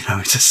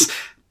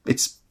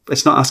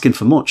 It's not asking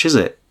for much, is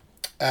it?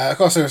 Of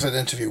course, there was an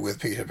interview with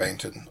Peter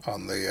Bainton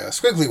on the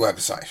Skwigly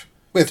website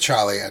with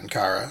Charlie and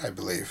Cara, I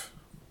believe.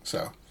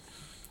 So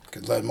you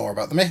could learn more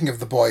about the making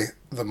of The Boy,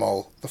 the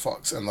Mole, the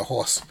Fox, and the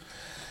Horse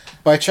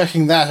by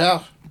checking that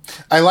out.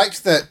 I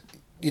liked that,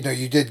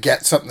 you did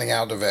get something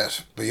out of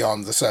it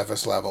beyond the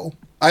surface level.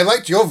 I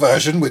liked your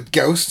version with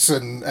ghosts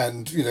and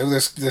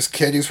this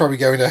kid who's probably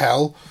going to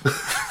hell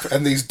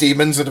and these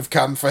demons that have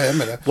come for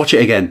him. Watch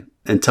it again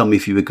and tell me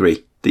if you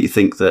agree, that you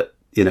think that,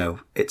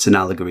 it's an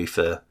allegory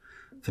for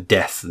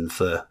death and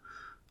for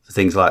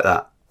things like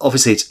that.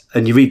 Obviously,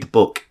 and you read the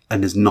book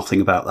and there's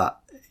nothing about that,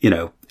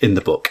 in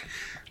the book.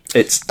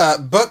 It's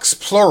books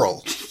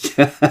plural.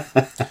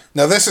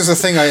 Now, this is the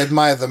thing I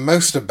admire the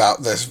most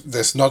about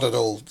this not at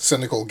all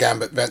cynical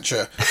Gambit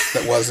venture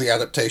that was the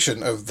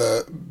adaptation of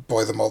The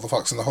Boy, the Mole, the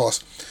Fox, and the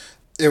Horse.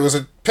 It was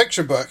a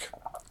picture book,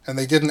 and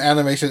they did an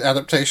animated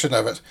adaptation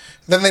of it.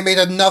 Then they made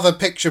another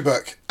picture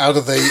book out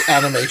of the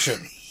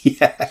animation.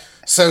 Yeah.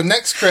 So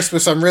next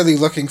Christmas, I'm really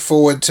looking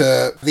forward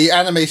to the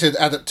animated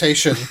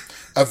adaptation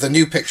of the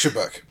new picture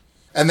book.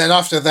 And then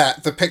after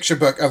that, the picture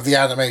book of the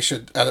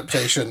animation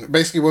adaptation.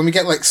 Basically, when we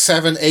get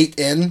 7, 8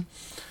 in,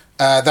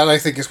 that I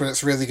think is when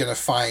it's really going to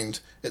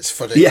find its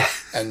footing. Yeah.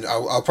 And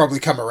I'll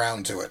probably come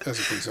around to it as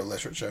a piece of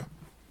literature.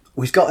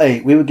 We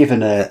were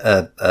given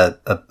a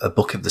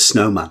book of the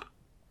Snowman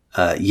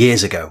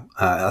years ago.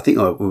 I think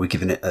we were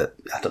given it. I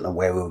don't know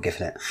where we were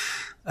given it.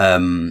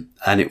 And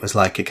it was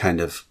like a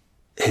kind of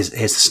here's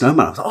the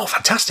Snowman. I was like, oh,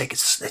 fantastic!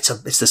 It's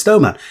the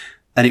Snowman.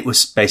 And it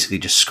was basically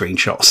just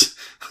screenshots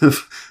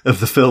of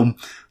the film.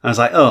 And I was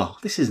like, oh,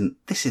 this isn't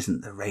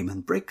the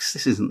Raymond Briggs.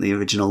 This isn't the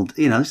original, this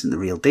isn't the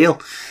real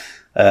deal.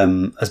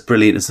 As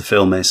brilliant as the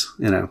film is,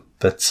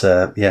 But,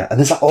 yeah. And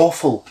there's that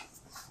awful...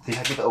 Did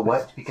we give it away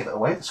at the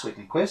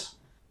Skwigly quiz?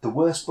 The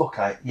worst book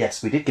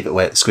Yes, we did give it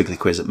away at the Skwigly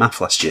quiz at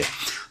math last year.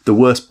 The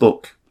worst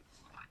book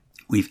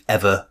we've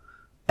ever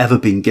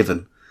been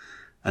given.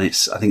 And I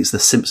think it's The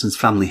Simpsons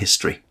Family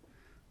History.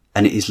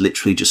 And it is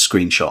literally just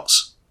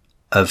screenshots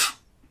of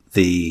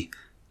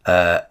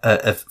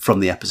from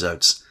the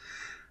episodes,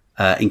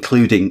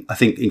 including,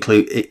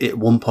 at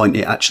one point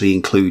it actually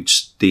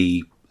includes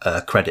the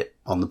credit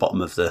on the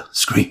bottom of the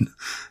screen.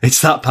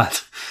 It's that bad.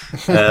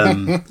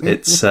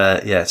 It's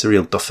a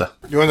real duffer.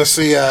 You want to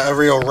see a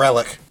real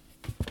relic?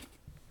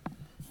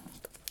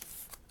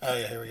 Oh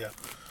yeah, here we go.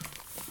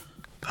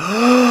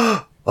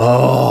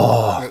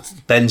 Oh,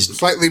 Ben's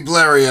slightly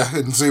blurrier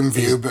in zoom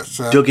view, but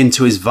dug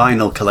into his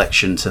vinyl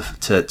collection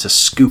to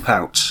scoop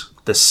out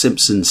The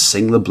Simpsons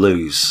Sing the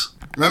Blues.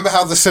 Remember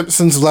how The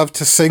Simpsons loved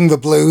to sing the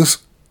blues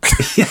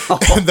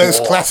in those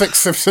classic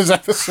Simpsons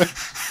episodes?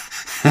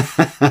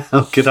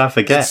 How could I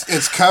forget?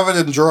 It's covered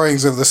in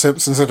drawings of The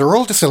Simpsons that are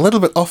all just a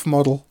little bit off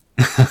model.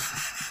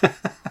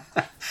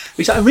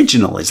 Is that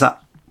original? Is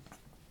that?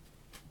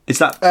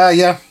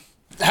 Yeah.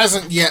 It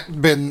hasn't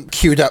yet been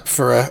queued up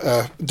for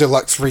a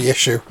deluxe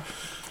reissue.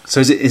 So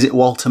is it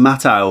Walter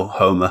Matthau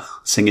Homer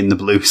singing the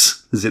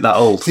blues? Is it that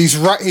old? He's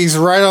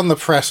right on the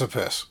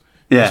precipice.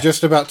 Yeah. He's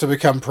just about to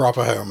become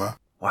proper Homer.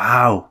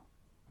 Wow.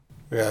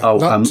 Yeah. Oh,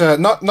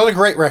 not a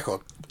great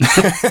record.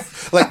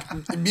 Like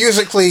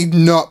musically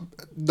not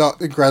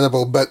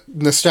incredible, but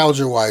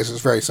nostalgia wise it's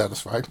very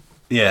satisfying.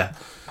 Yeah.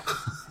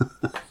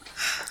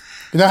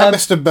 You know how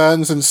Mr.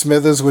 Burns and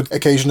Smithers would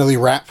occasionally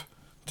rap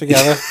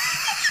together?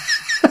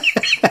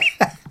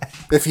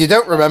 If you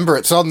don't remember,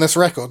 it's on this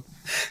record.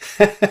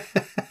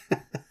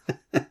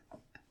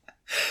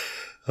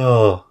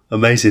 Oh,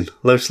 amazing.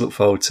 Loads to look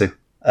forward to.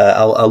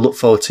 I'll look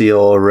forward to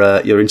your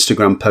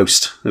Instagram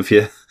post of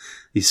your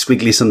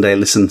Skwigly Sunday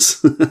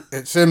listens.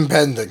 It's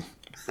impending.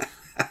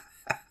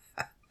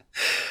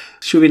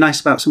 Should we be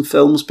nice about some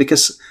films?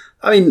 Because,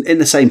 in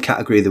the same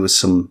category, there was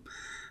some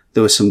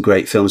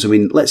great films.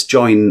 Let's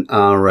join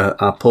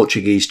our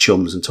Portuguese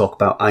chums and talk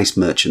about Ice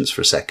Merchants for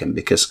a second,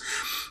 because,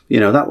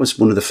 that was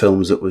one of the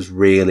films that was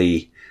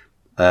really,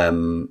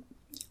 that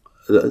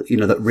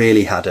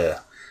really had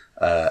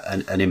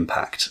an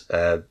impact.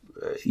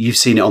 You've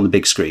seen it on the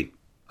big screen,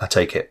 I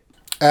take it.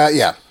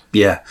 Yeah.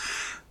 Yeah.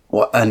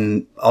 Well,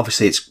 and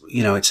obviously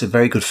it's a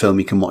very good film.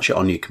 You can watch it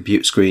on your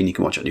computer screen. You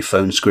can watch it on your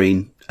phone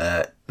screen.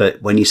 But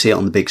when you see it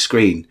on the big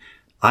screen,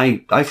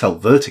 I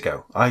felt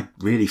vertigo. I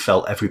really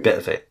felt every bit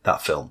of it,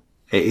 that film.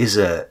 It is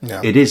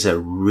a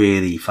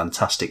really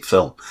fantastic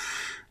film.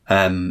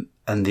 And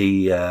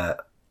the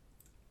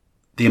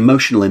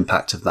emotional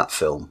impact of that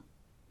film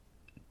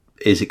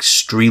is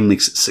extremely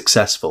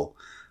successful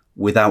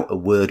without a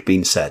word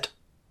being said.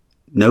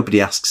 Nobody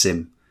asks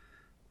him,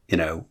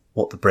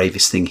 what the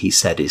bravest thing he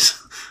said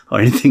is or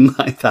anything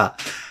like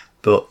that.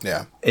 But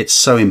It's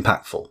so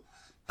impactful.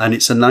 And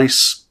it's a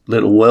nice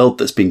little world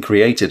that's been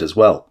created as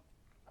well.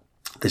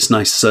 This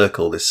nice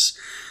circle, this,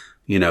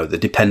 the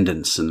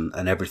dependence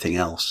and everything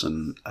else.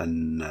 And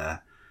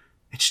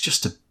it's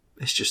just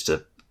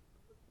a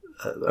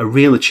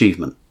real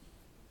achievement.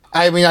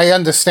 I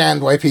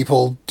understand why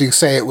people do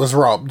say it was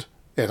robbed.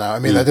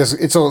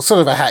 It's all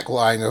sort of a hack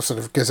line of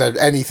because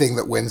anything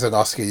that wins an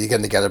Oscar, you're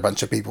going to get a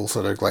bunch of people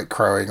sort of like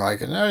crowing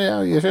like, "Oh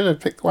yeah, you should have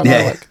picked one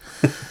I like."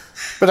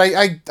 But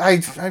I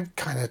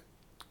kind of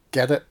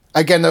get it.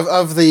 Again,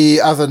 of the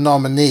other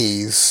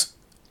nominees,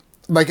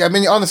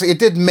 honestly, it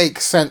did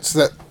make sense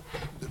that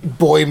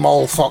Boy,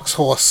 Mole, Fox,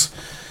 Horse,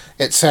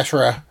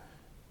 etc.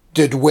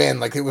 did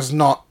win. It was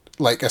not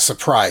like a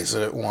surprise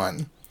that it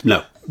won.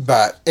 No.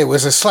 But it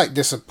was a slight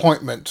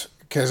disappointment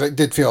because it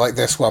did feel like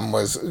this one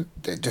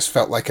it just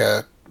felt like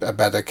a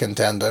better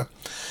contender.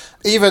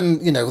 Even,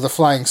 The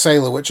Flying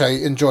Sailor, which I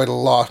enjoyed a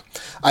lot,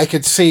 I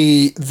could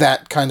see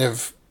that kind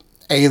of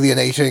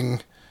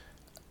alienating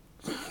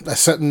a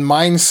certain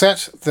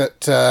mindset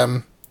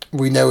that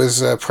we know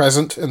is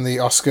present in the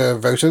Oscar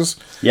voters.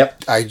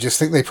 Yep. I just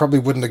think they probably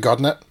wouldn't have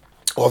gotten it.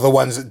 Or the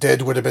ones that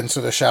did would have been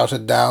sort of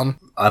shouted down.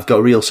 I've got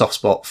a real soft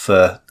spot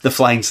for The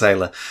Flying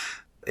Sailor.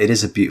 It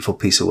is a beautiful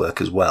piece of work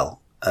as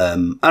well.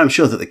 And I'm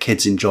sure that the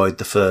kids enjoyed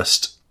the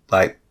first,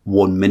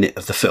 1 minute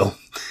of the film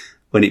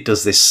when it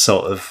does this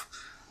sort of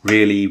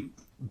really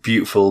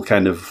beautiful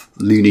kind of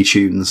Looney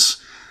Tunes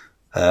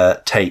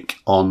take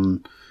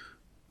on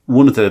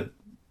one of the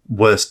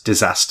worst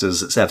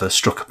disasters that's ever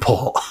struck a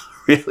port,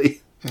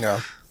 really. Yeah.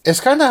 It's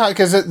kind of hard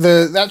because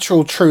the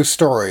actual true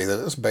story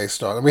that it's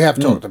based on, and we have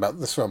talked about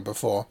this one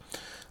before,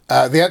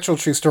 the actual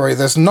true story,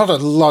 there's not a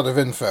lot of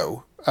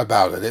info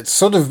about it.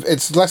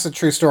 It's less a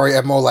true story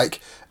and more like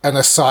an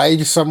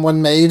aside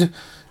someone made.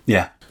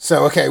 Yeah.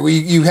 So, okay,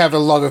 you have a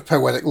lot of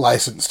poetic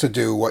license to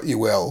do what you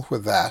will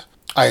with that.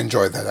 I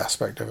enjoyed that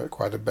aspect of it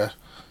quite a bit.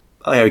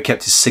 Oh, yeah, he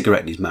kept his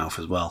cigarette in his mouth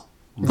as well.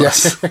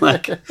 almost.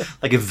 like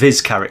a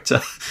Viz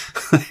character.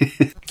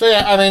 So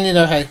yeah, I mean,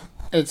 hey,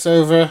 it's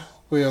over.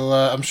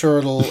 I'm sure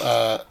it'll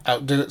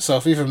outdo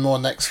itself even more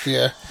next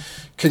year.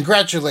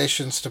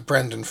 Congratulations to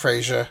Brendan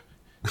Fraser.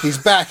 He's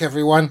back,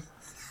 everyone.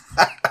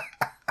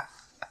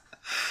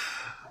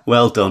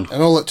 Well done.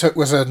 And all it took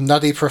was a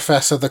nutty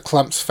professor that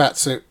clumps fat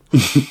suit.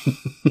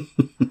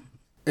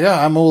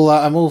 Yeah, I'm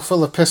all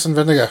full of piss and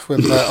vinegar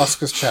with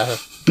Oscar's chatter.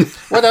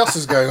 What else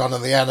is going on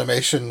in the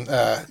animation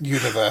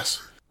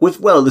universe?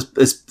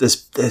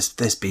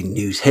 There's been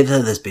news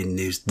hither, there's been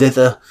news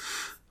thither.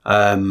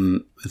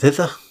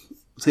 Thither?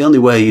 It's the only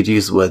way you'd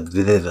use the word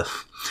thither.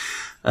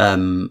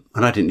 And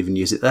I didn't even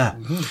use it there.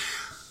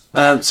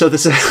 Mm-hmm. So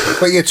there's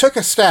But you took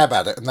a stab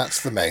at it, and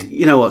that's the main.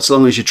 You know what? As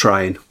long as you're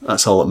trying,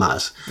 that's all that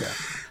matters. Yeah.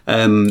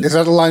 Is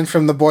that a line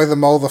from The Boy, the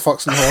Mole, the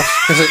Fox and Horse?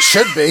 Because it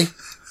should be.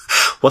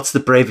 What's the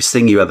bravest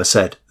thing you ever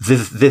said?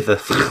 Thither.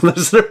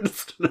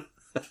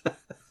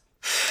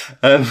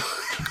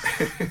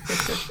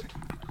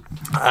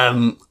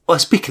 Well,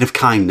 speaking of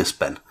kindness,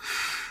 Ben,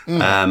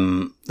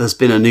 there's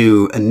been a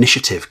new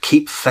initiative,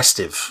 Keep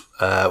Festive,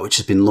 which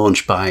has been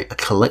launched by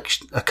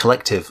a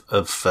collective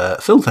of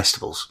film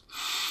festivals.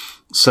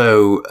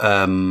 So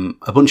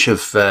a bunch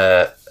of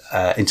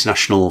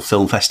international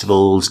film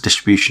festivals,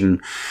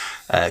 distribution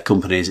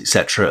companies,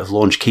 etc., have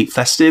launched Keep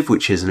Festive,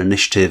 which is an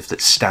initiative that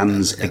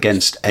stands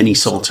against any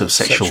sort of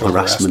sexual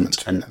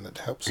harassment. And it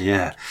helps.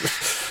 Yeah.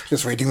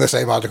 Just reading the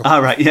same article.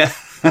 All right, yeah.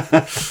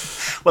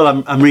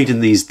 Well, I'm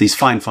reading these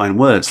fine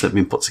words that have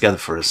been put together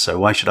for us, so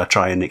why should I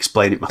try and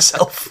explain it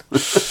myself?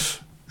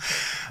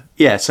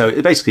 Yeah,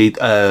 so basically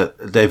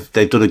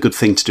they've done a good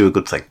thing to do a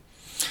good thing.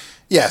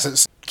 Yes,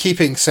 it's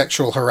keeping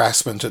sexual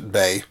harassment at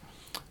bay.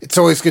 It's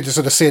always good to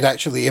sort of see it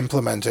actually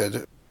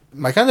implemented.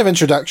 My kind of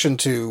introduction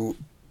to,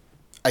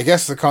 I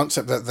guess, the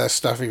concept that this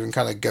stuff even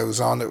kind of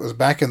goes on, it was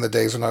back in the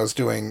days when I was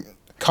doing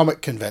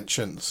comic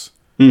conventions,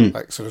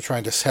 like sort of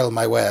trying to sell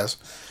my wares,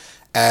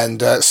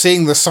 and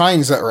seeing the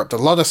signs that were up, a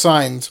lot of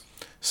signs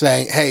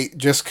saying, hey,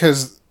 just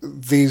because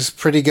these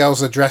pretty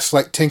girls are dressed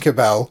like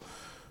Tinkerbell,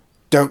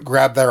 don't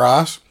grab their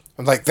ass.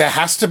 I'm like, there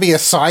has to be a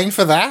sign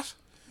for that?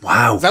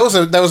 Wow. That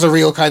was a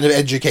real kind of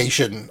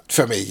education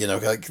for me,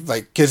 like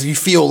because you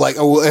feel like,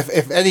 oh, well,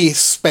 if any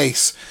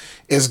space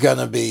is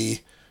gonna be,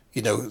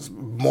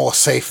 more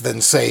safe than,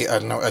 say, I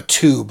don't know, a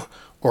tube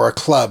or a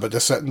club at a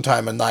certain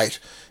time of night,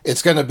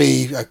 it's gonna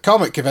be a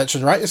comic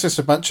convention, right? It's just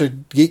a bunch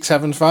of geeks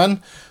having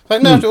fun.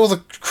 Like, no, all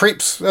the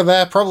creeps are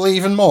there, probably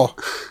even more.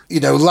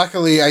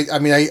 Luckily,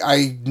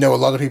 I know a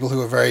lot of people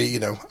who are very,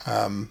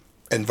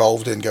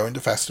 involved in going to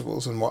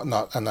festivals and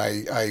whatnot, and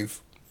I've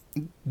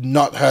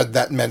not heard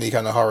that many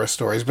kind of horror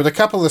stories, but a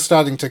couple are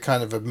starting to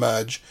kind of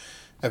emerge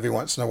every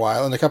once in a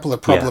while, and a couple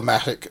of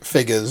problematic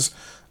figures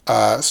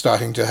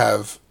starting to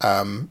have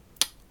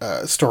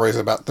stories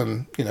about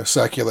them,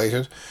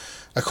 circulated.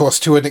 Of course,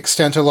 to an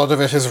extent, a lot of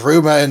it is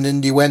rumor and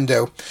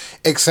innuendo,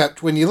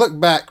 except when you look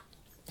back,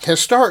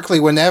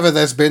 historically, whenever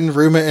there's been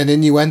rumor and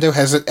innuendo,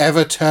 has it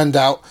ever turned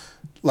out,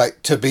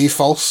 to be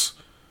false?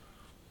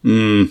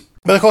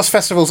 But of course,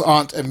 festivals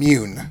aren't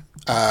immune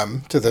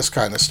to this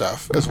kind of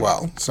stuff as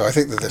well. So I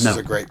think that this is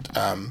a great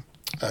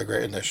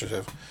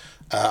initiative.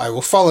 I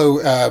will follow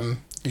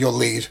your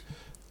lead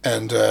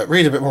and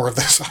read a bit more of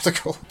this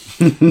article.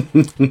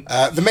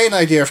 The main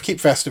idea of Keep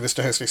Festive is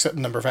to host a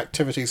certain number of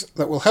activities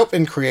that will help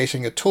in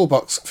creating a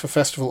toolbox for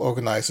festival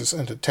organisers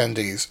and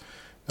attendees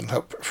and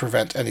help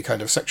prevent any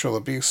kind of sexual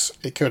abuse,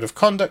 a code of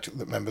conduct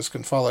that members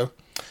can follow,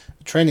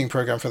 a training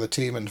program for the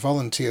team, and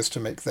volunteers to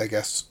make their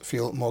guests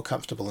feel more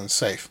comfortable and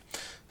safe.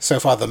 So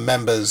far, the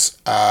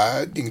members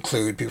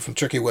include people from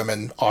Tricky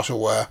Women,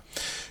 Ottawa,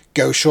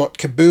 Go Short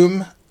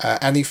Kaboom,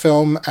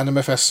 Anifilm,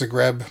 Animefest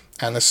Zagreb,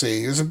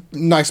 Annecy. There's a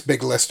nice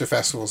big list of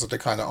festivals that are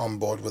kind of on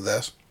board with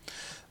this.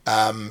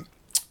 I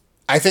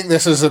think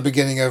this is the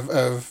beginning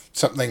of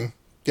something,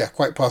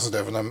 quite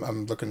positive, and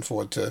I'm looking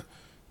forward to,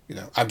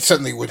 I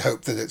certainly would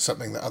hope that it's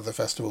something that other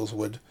festivals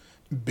would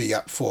be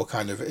up for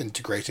kind of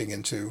integrating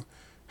into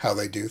how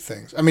they do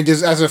things. I mean,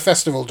 as a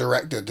festival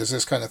director, does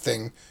this kind of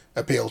thing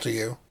appeal to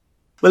you?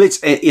 Well,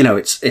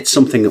 it's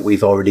something that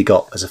we've already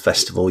got as a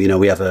festival.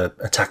 We have a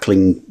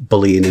tackling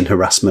bullying and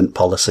harassment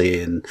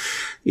policy, and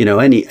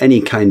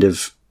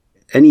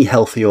any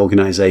healthy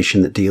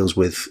organisation that deals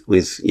with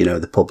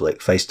the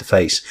public face to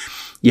face,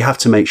 you have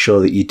to make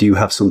sure that you do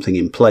have something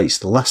in place.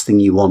 The last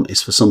thing you want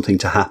is for something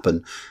to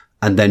happen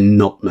and then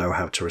not know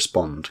how to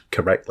respond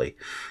correctly,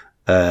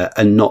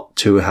 and not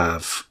to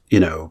have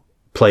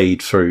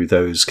played through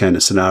those kind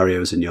of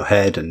scenarios in your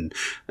head, and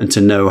to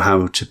know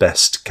how to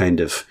best kind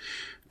of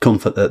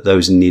comfort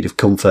those in need of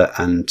comfort,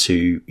 and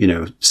to,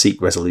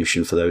 seek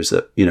resolution for those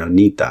that,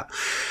 need that.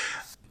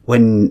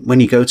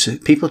 When you go to,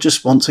 people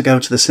just want to go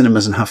to the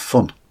cinemas and have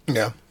fun.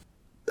 Yeah.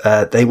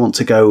 They want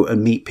to go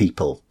and meet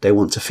people. They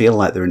want to feel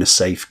like they're in a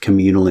safe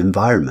communal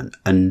environment.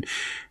 And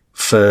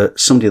for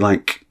somebody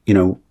like,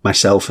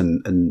 myself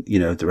and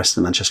the rest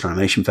of the Manchester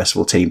Animation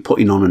Festival team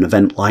putting on an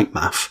event like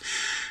MAF,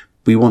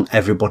 we want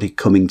everybody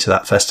coming to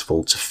that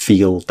festival to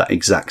feel that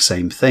exact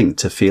same thing,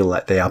 to feel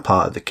like they are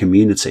part of the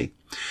community.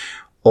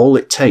 all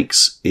it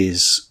takes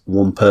is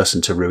one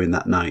person to ruin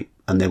that night,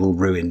 and they will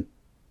ruin,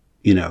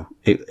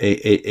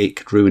 it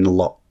could ruin a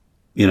lot,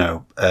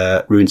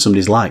 ruin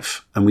somebody's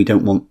life. And we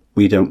don't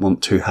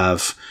want to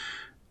have,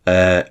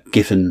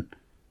 given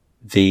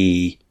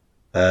the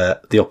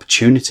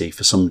opportunity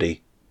for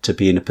somebody to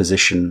be in a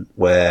position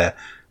where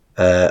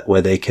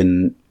they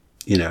can,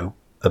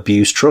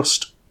 abuse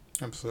trust.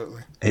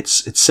 Absolutely.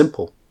 It's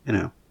simple,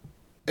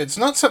 It's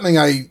not something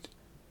I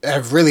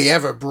have really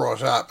ever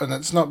brought up, and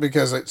it's not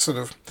because it's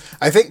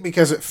I think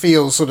because it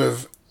feels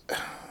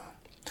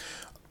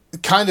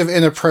kind of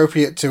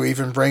inappropriate to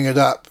even bring it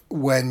up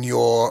when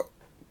you're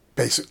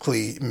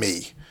basically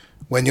me.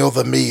 When you're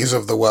the me's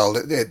of the world,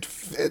 it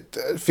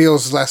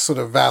feels less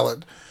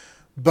valid.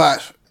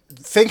 But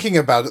thinking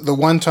about it, the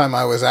one time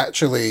I was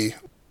actually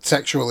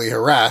sexually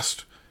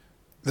harassed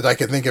that I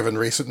can think of in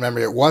recent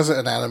memory, it was at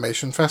an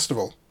animation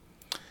festival.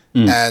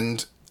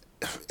 And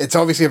it's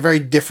obviously a very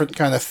different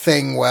kind of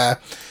thing where,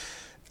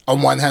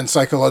 on one hand,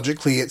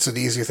 psychologically, it's an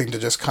easier thing to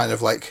just kind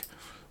of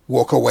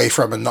walk away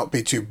from and not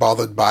be too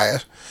bothered by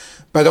it.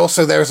 But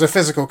also there's a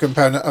physical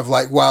component of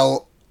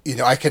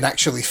I can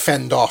actually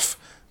fend off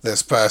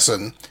this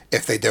person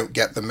if they don't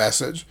get the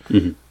message.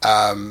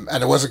 Mm-hmm.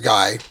 And it was a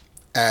guy,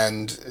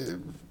 and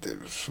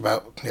it was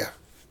about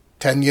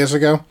 10 years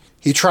ago.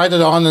 He tried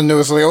it on, and it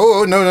was like,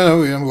 oh no,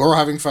 we're all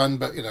having fun,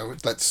 but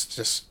let's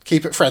just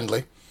keep it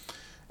friendly.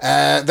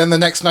 Then the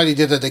next night he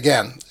did it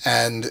again,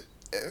 and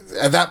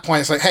at that point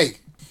it's like, hey.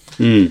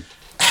 And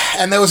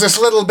there was this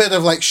little bit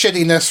of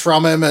shittiness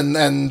from him,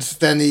 and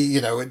then he,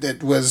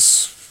 it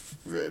was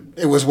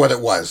what it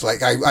was.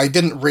 I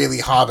didn't really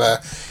harbor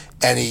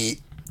any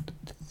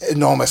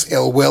enormous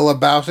ill will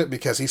about it,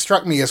 because he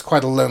struck me as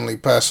quite a lonely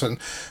person.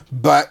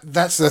 But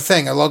that's the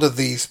thing, a lot of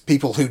these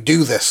people who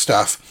do this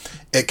stuff,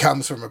 it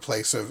comes from a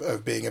place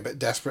of being a bit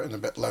desperate and a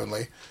bit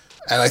lonely.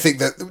 And I think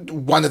that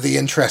one of the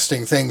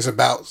interesting things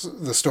about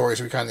the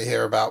stories we kind of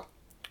hear about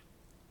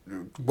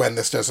when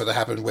this does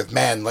happen with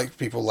men,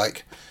 people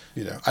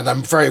and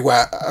I'm very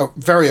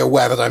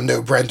aware that I'm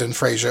no Brendan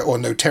Fraser or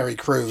no Terry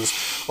Crews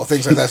or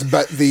things like that,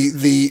 but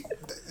the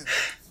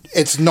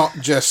it's not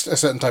just a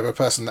certain type of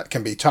person that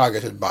can be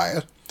targeted by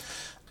it.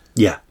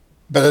 Yeah.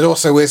 But it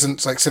also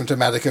isn't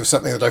symptomatic of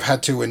something that I've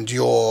had to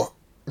endure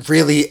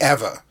really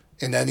ever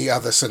in any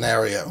other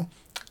scenario,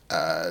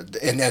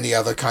 in any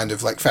other kind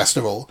of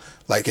festival.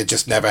 It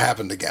just never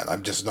happened again.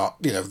 I'm just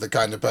not, the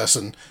kind of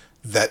person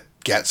that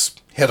gets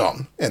hit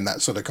on in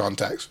that sort of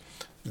context.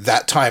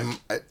 That time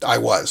I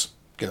was,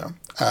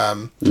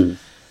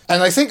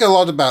 And I think a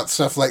lot about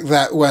stuff like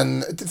that,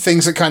 when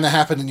things that kind of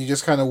happen and you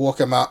just kind of walk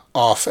them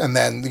off, and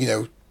then,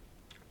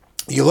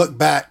 you look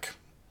back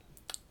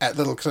at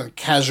little kind of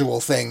casual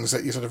things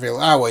that you feel,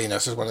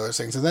 this is one of those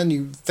things. And then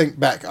you think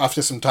back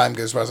after some time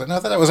goes by, I was like, no,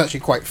 that was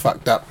actually quite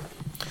fucked up.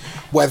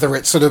 Whether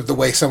it's the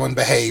way someone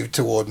behaved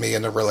toward me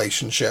in a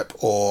relationship,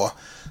 or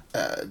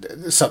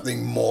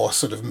something more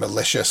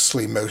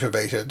maliciously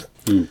motivated.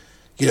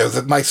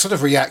 My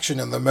reaction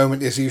in the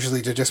moment is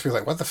usually to just be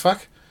like, what the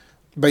fuck?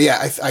 But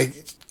yeah, I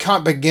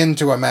can't begin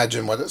to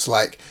imagine what it's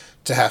like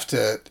to have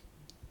to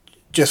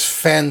just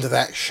fend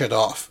that shit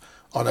off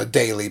on a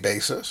daily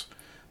basis.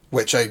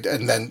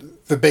 And then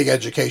the big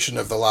education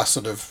of the last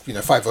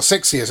 5 or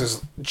 6 years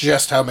is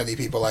just how many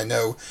people I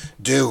know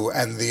do.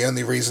 And the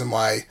only reason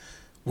why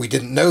we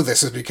didn't know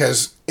this is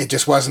because it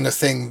just wasn't a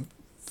thing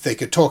they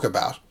could talk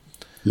about.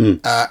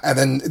 And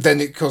then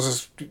it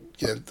causes,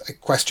 I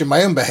question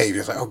my own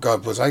behavior. It's like, oh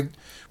God,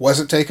 was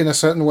it taken a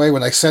certain way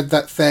when I said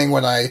that thing,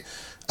 when I,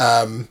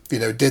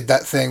 did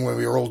that thing when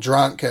we were all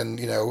drunk and,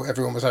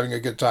 everyone was having a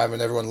good time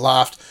and everyone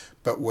laughed,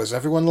 but was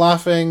everyone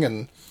laughing?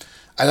 And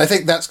I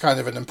think that's kind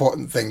of an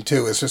important thing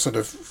too, is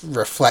to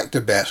reflect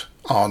a bit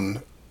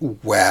on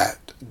where,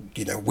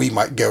 we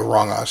might go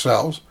wrong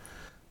ourselves.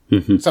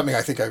 Mm-hmm. Something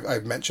I think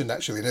I've mentioned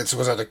actually, and this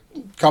was at a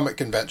comic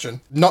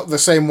convention. Not the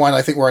same one,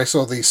 I think, where I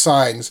saw these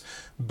signs,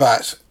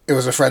 but it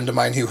was a friend of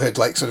mine who had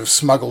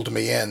smuggled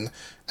me in,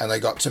 and I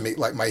got to meet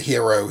my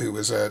hero, who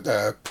was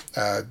a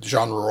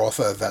genre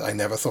author that I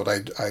never thought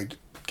I'd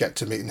get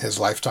to meet in his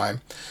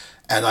lifetime.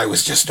 And I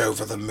was just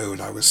over the moon.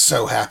 I was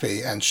so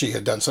happy, and she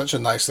had done such a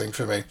nice thing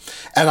for me.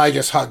 And I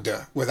just hugged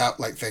her without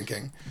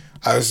thinking.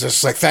 I was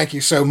just like, thank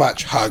you so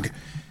much, hug.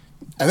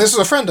 And this is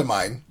a friend of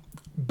mine,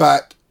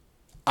 but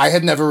I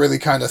had never really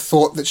kind of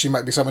thought that she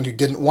might be someone who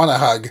didn't want to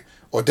hug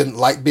or didn't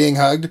like being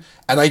hugged.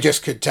 And I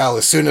just could tell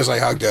as soon as I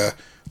hugged her,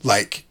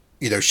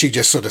 she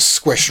just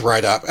squished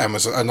right up and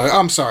was, and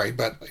I'm sorry,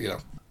 but,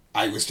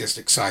 I was just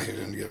excited.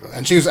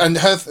 And she was, and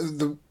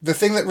the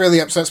thing that really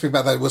upsets me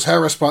about that was her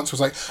response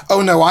was like,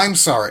 oh no, I'm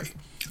sorry.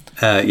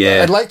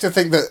 Yeah. I'd like to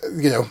think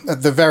that,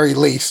 at the very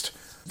least,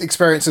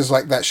 experiences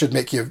like that should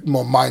make you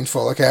more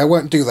mindful. Okay, I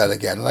won't do that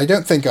again. And I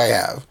don't think I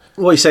have.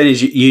 What you're saying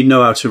is you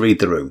know how to read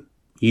the room.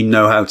 You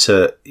know how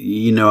to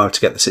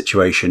get the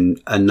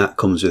situation, and that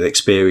comes with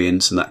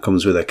experience, and that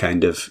comes with a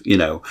kind of,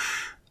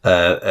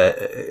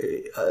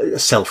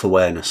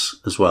 self-awareness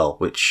as well,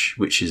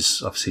 which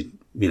is obviously,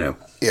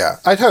 Yeah,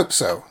 I'd hope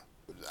so.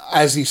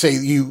 As you say,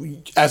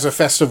 you, as a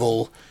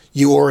festival,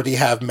 you already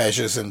have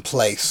measures in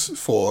place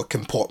for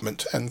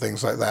comportment and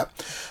things like that.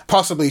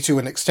 Possibly to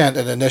an extent,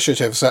 an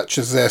initiative such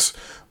as this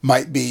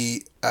might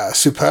be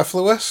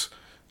superfluous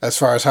as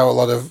far as how a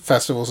lot of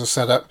festivals are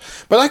set up.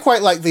 But I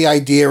quite like the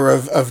idea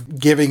of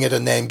giving it a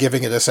name,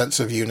 giving it a sense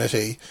of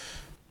unity.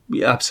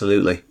 Yeah,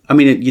 absolutely. I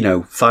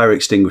mean, fire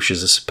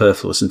extinguishers are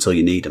superfluous until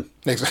you need them.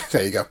 Exactly.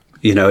 There you go.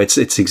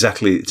 It's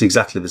exactly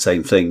the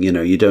same thing.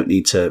 You don't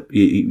need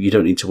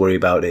to worry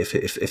about it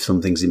if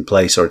something's in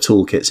place, or a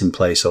toolkit's in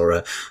place, or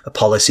a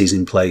policy's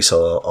in place,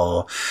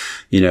 or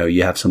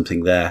you have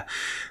something there.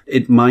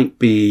 It might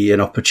be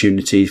an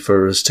opportunity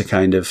for us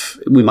to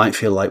we might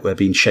feel like we're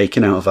being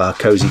shaken out of our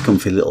cozy,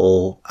 comfy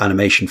little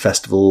animation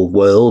festival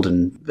world,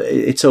 and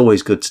it's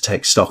always good to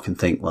take stock and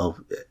think, well,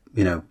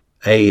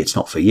 A, it's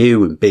not for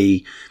you, and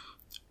B,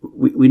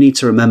 we need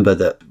to remember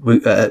that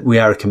we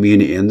are a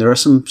community, and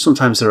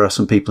sometimes there are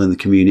some people in the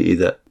community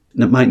that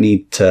might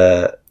need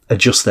to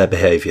adjust their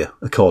behaviour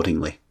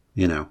accordingly.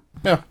 Yeah,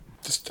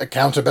 just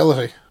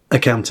accountability.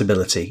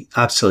 Accountability,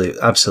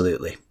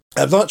 absolutely.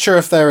 I'm not sure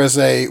if there is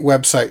a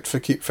website for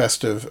Keep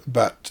Festive,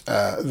 but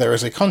there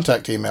is a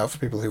contact email for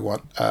people who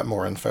want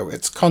more info.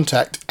 It's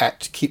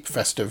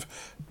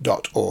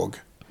contact@keepfestive.org.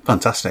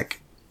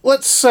 Fantastic.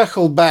 Let's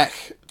circle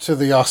back to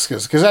the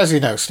Oscars, because as you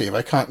know, Steve,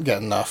 I can't get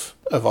enough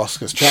of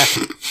Oscars chat.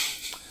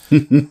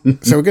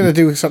 So we're going to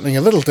do something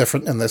a little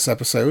different in this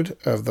episode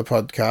of the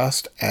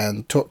podcast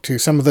and talk to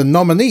some of the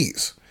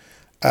nominees.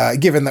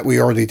 Given that we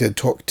already did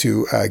talk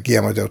to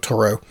Guillermo del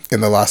Toro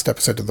in the last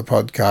episode of the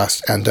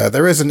podcast, and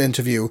there is an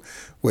interview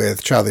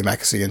with Charlie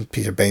Mackesy and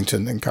Peter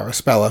Bainton and Cara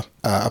Spella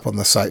up on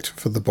the site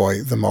for The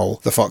Boy, the Mole,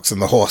 the Fox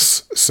and the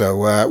Horse.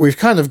 So we've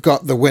kind of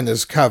got the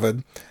winners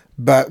covered,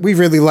 but we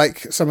really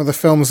like some of the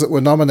films that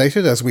were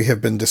nominated, as we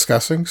have been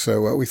discussing,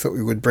 so we thought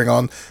we would bring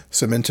on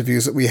some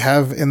interviews that we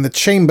have in the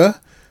chamber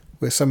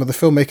with some of the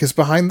filmmakers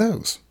behind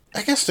those.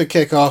 I guess to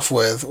kick off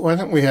with, why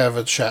don't we have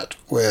a chat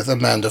with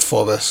Amanda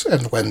Forbis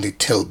and Wendy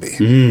Tilby,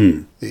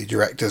 the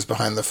directors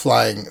behind The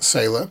Flying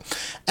Sailor.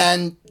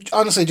 And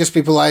honestly, just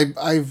people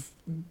I've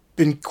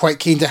been quite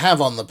keen to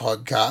have on the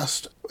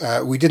podcast.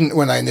 We didn't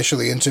when I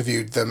initially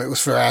interviewed them. It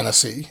was for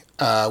Annecy,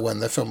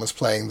 when the film was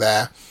playing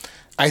there.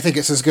 I think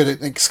it's as good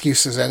an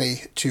excuse as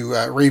any to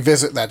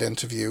revisit that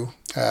interview,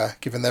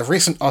 given their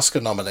recent Oscar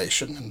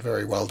nomination, and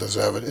very well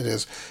deserved it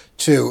is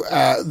too.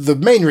 The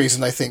main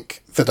reason I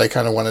think that I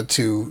kind of wanted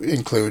to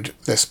include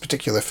this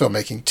particular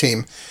filmmaking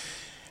team,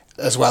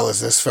 as well as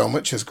this film,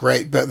 which is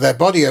great, but their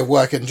body of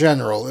work in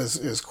general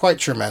is quite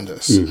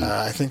tremendous.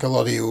 I think a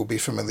lot of you will be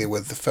familiar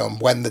with the film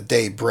When the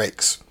Day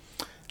Breaks.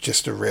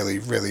 Just a really,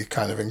 really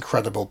kind of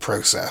incredible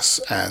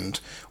process. And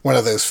one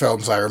of those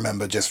films I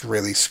remember just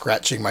really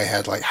scratching my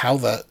head, like, how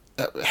the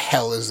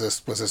hell was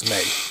this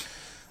made?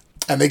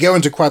 And they go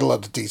into quite a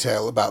lot of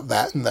detail about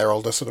that and their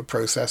older sort of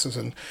processes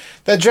and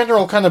their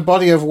general kind of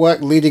body of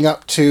work leading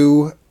up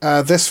to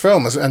this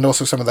film, and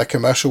also some of their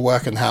commercial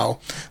work and how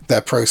their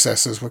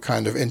processes were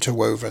kind of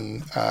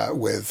interwoven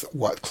with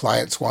what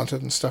clients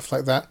wanted and stuff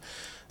like that.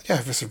 Yeah,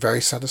 it was a very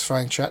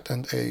satisfying chat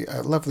and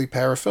a lovely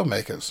pair of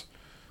filmmakers.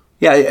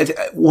 Yeah,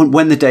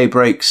 When the Day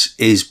Breaks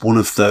is one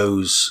of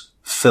those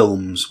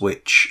films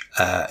which,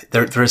 there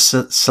are a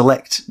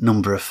select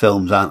number of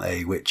films, aren't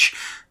they, which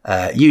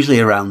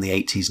usually around the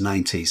 80s,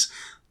 90s,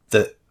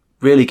 that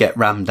really get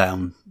rammed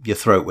down your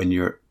throat when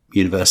you're at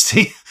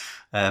university.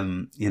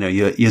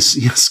 You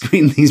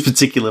screen these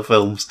particular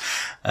films,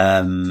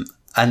 and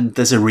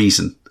there's a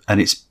reason,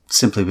 and it's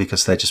simply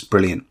because they're just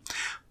brilliant.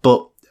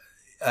 But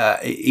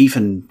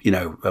even,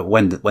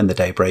 When the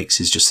Day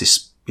Breaks is just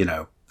this,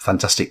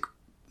 fantastic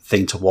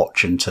thing to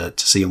watch and to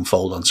see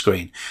unfold on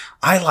screen.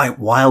 I like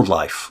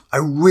Wildlife. I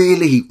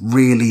really,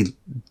 really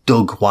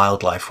dug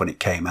Wildlife when it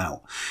came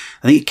out.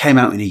 I think it came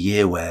out in a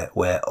year where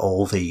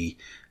all the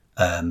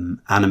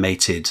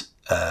animated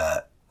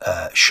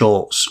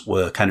shorts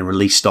were kind of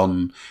released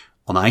on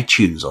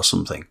iTunes or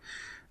something,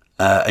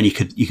 and you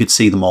could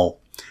see them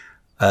all.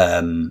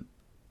 Again,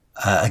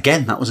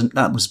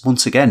 that was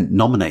once again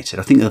nominated.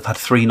 I think they've had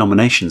 3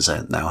 nominations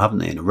now, haven't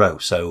they, in a row?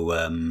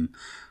 So.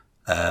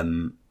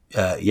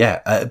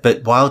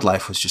 But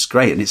Wildlife was just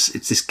great, and it's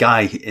this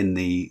guy in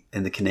the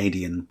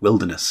Canadian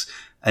wilderness,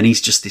 and he's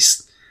just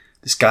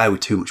this guy with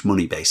too much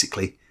money,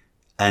 basically,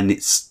 and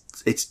it's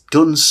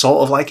done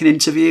sort of like an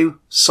interview,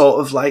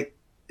 sort of like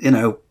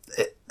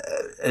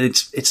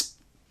it's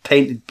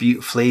painted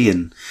beautifully,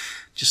 and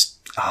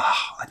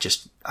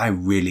I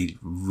really,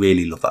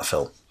 really love that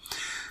film.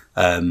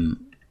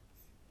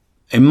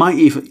 It might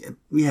even,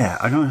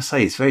 I don't want to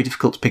say it's very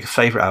difficult to pick a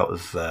favourite out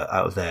of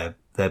their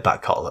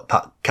back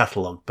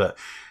catalogue, but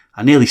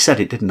I nearly said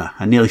it, didn't I?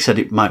 I nearly said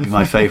it might be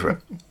my favourite.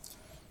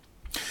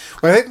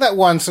 Well, I think that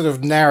one sort of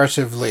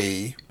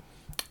narratively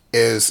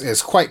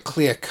is quite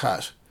clear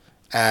cut,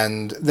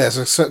 and there's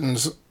a certain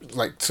sort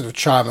of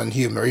charm and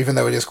humour, even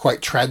though it is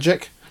quite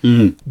tragic.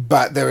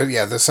 But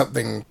there's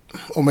something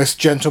almost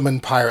gentleman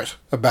pirate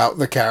about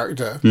the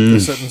character.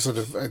 There's certain sort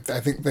of,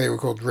 I think they were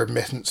called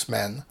remittance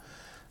men,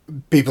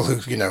 people who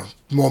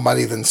more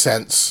money than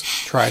sense,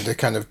 trying to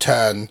kind of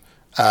turn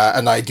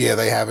an idea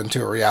they have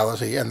into a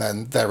reality, and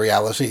then their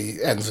reality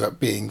ends up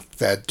being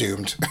they're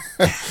doomed.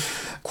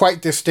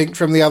 Quite distinct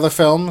from the other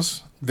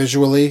films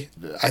visually.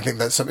 I think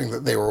that's something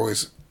that they were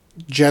always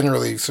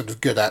generally sort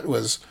of good at,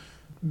 was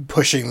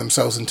pushing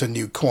themselves into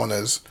new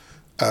corners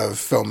of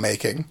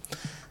filmmaking.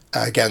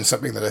 Again,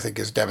 something that I think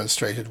is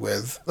demonstrated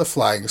with The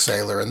Flying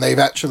Sailor, and they've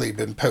actually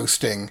been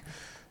posting,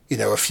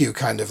 a few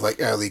kind of like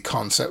early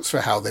concepts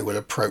for how they would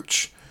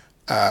approach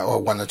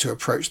or wanted to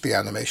approach the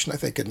animation. I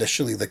think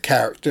initially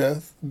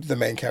the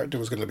main character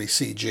was going to be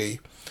CG.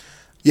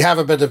 You have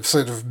a bit of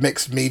sort of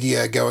mixed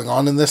media going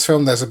on in this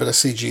film. There's a bit of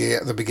CG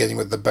at the beginning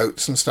with the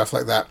boats and stuff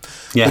like that.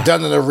 Yeah. But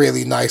done in a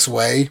really nice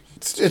way.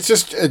 It's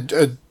just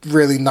a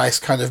really nice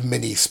kind of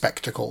mini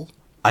spectacle.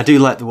 I do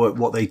like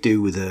what they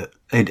do with it.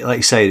 Like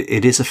you say,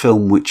 it is a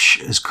film which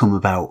has come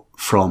about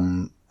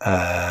from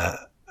a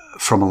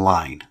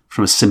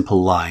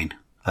simple line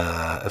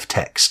of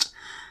text.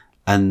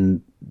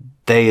 And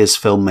they, as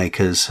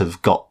filmmakers,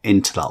 have got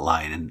into that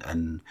line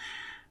and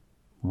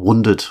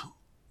wondered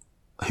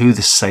who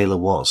this sailor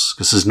was,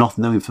 because there's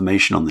no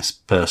information on this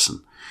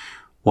person,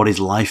 what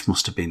his life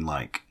must have been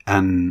like.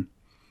 And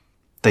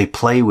they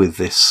play with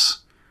this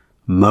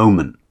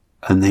moment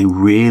and they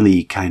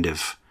really kind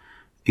of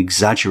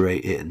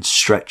exaggerate it and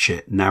stretch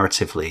it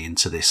narratively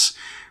into this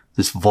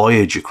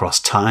voyage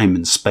across time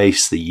and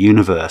space, the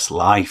universe,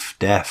 life,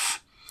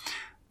 death,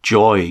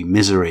 joy,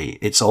 misery.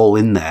 It's all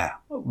in there,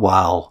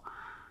 while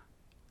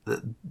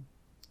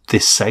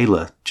this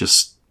sailor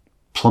just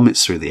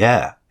plummets through the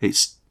air.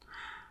 It's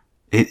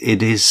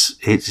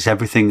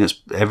everything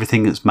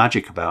that's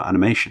magic about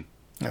animation.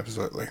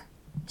 Absolutely.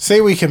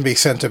 See, we can be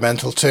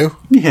sentimental too.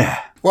 Yeah.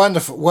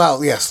 Wonderful.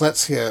 Well, yes,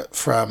 let's hear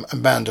from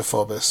Amanda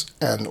Forbis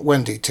and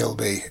Wendy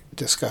Tilby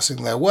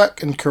discussing their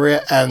work and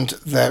career and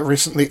their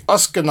recently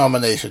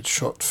Oscar-nominated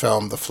short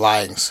film, The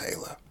Flying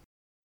Sailor.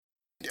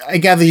 I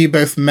gather you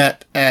both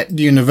met at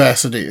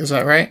university, is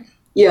that right?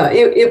 Yeah,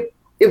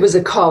 it was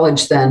a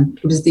college then.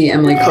 It was the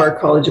Emily Carr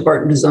College of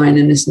Art and Design,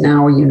 and is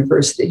now a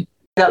university.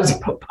 That was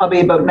probably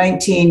about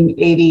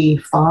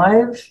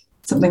 1985,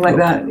 something like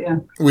that, yeah.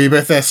 Were you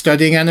both there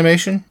studying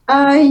animation?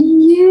 Yeah.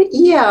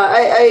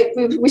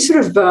 We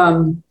sort of,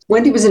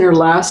 Wendy was in her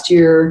last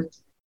year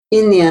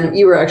in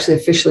you were actually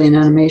officially in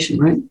animation,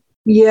 right?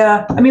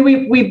 Yeah. I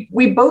mean,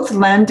 we both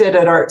landed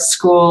at art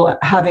school,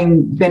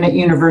 having been at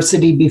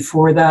university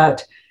before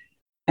that.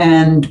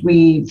 And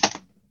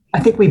I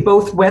think we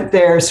both went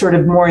there sort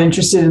of more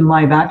interested in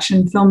live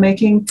action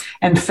filmmaking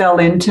and fell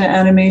into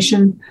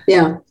animation.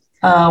 Yeah.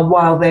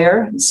 While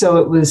there. So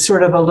it was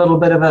sort of a little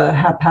bit of a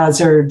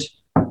haphazard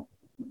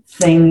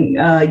thing.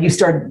 You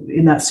started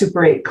in that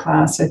Super 8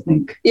 class, I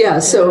think. Yeah.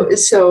 So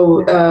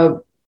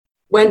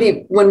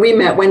Wendy, when we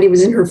met, Wendy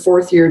was in her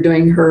fourth year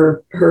doing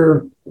her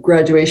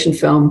graduation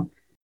film,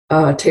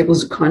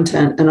 Tables of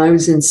Content. And I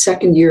was in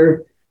second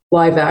year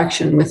live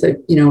action with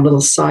a,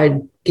 little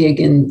side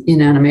gig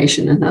in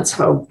animation. And that's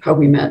how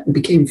we met and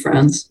became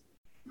friends.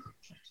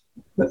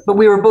 But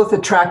we were both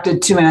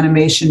attracted to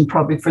animation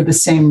probably for the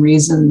same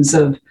reasons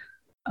of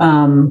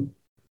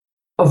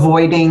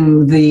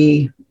avoiding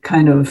the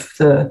kind of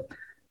the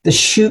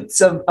shoots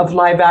of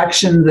live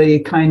action, the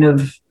kind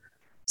of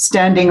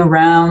standing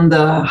around,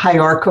 the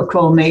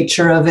hierarchical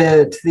nature of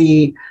it,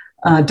 the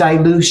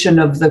dilution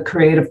of the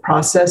creative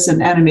process,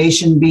 and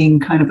animation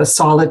being kind of a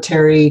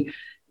solitary,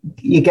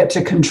 you get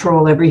to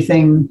control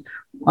everything,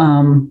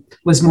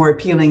 was more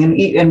appealing.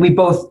 And we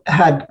both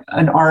had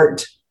an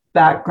art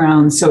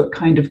background, so it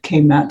kind of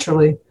came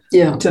naturally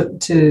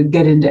to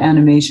get into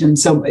animation.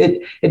 So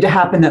it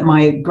happened that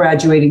my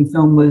graduating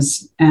film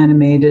was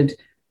animated,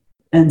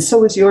 and so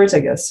was yours, I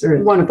guess, or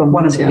one of them.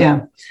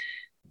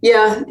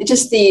 Yeah.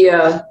 Just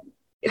the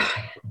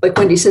like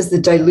Wendy says, the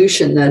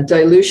dilution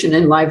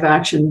in live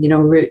action.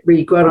 Where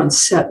you go out on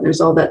set and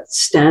there's all that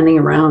standing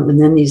around,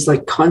 and then these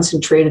like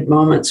concentrated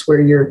moments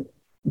where you're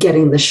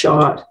getting the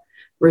shot.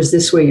 Whereas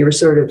this way, you're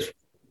sort of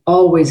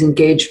always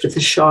engaged with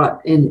the shot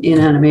in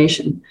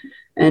animation,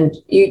 and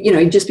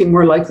you'd just be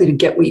more likely to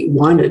get what you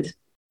wanted.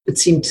 It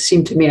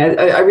seemed to me.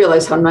 I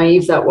realized how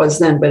naive that was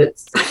then, but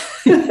it's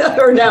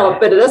or now,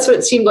 but that's what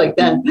it seemed like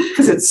then,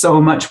 because it's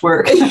so much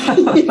work.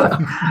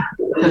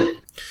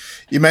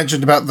 You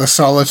mentioned about the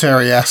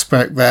solitary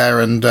aspect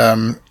there, and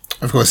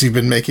of course you've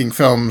been making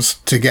films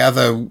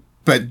together,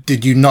 but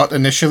did you not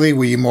initially?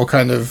 Were you more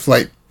kind of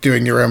like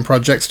doing your own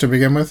projects to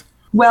begin with?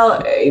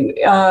 Well,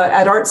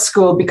 at art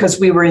school, because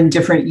we were in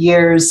different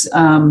years,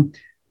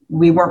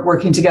 we weren't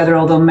working together,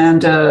 although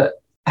Amanda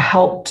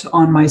helped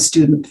on my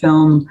student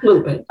film a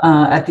little bit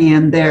at the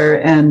end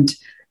there.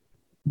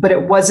 But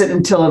it wasn't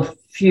until a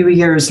few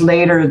years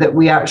later that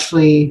we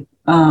actually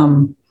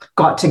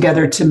got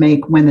together to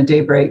make When the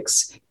Day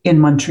Breaks in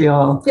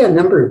Montreal. Yeah,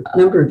 number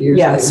of years.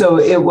 Yeah, later. so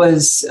it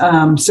was,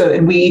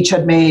 and we each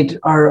had made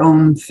our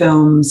own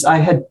films. I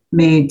had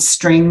made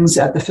Strings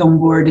at the Film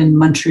Board in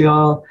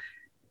Montreal,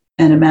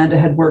 and Amanda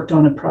had worked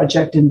on a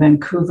project in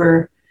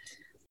Vancouver.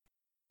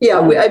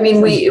 Yeah,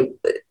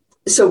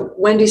 so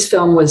Wendy's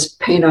film was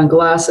paint on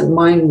glass, and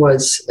mine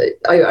was,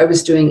 I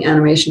was doing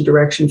animation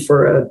direction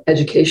for an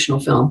educational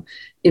film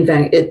in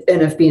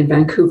NFB in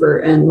Vancouver,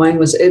 and mine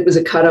was, it was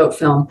a cutout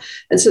film.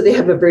 And so they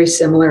have a very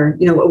similar,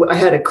 I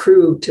had a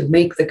crew to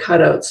make the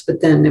cutouts,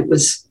 but then it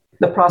was,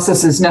 the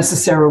process is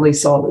necessarily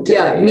solid.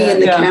 Yeah, me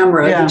and the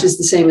camera, which is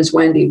the same as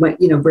Wendy, where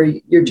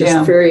you're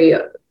just very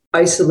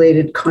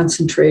isolated,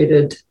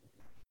 concentrated,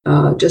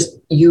 just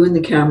you and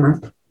the camera.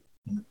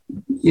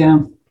 Yeah.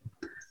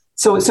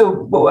 So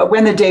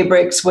When the Day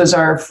Breaks was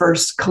our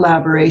first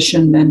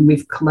collaboration, and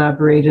we've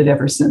collaborated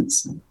ever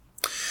since.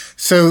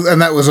 So,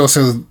 and that was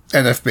also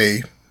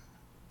NFB.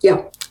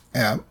 Yeah.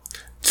 Yeah.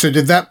 So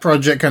did that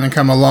project kind of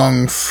come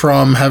along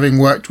from having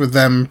worked with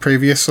them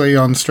previously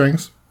on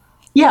strings?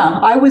 Yeah,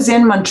 I was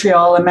in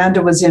Montreal.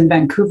 Amanda was in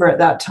Vancouver at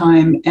that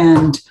time,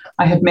 and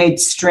I had made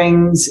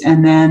strings.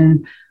 And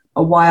then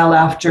a while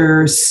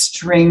after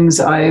strings,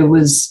 I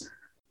was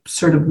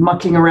sort of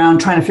mucking around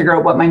trying to figure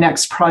out what my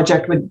next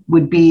project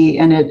would be.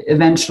 And it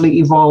eventually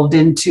evolved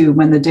into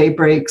When the Day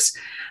Breaks.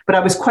 But I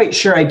was quite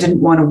sure I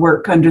didn't want to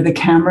work under the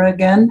camera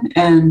again.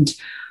 And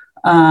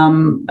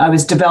I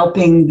was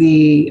developing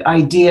the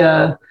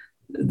idea.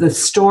 The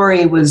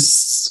story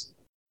was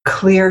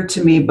clear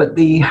to me, but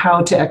the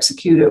how to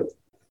execute it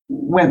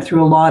went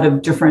through a lot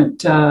of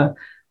different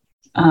agony.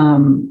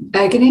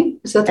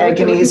 Is that the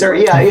agonies or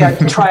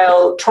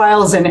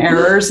trials and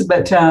errors?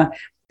 But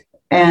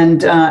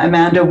and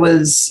Amanda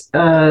was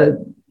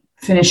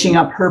finishing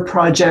up her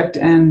project,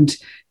 and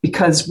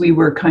because we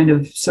were kind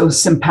of so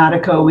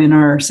simpatico in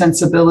our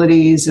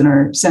sensibilities and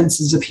our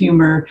senses of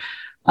humor,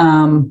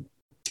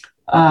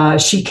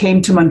 she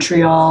came to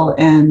Montreal,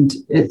 and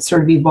it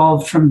sort of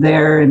evolved from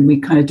there. And we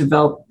kind of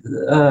developed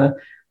the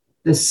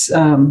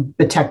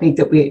technique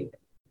that we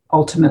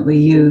ultimately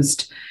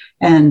used.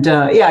 And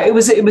it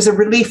was a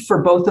relief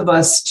for both of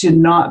us to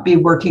not be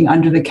working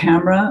under the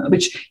camera,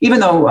 which, even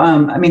though,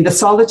 the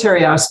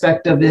solitary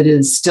aspect of it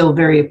is still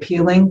very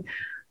appealing.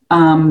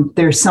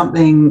 There's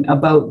something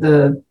about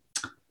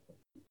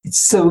it's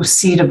so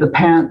seat of the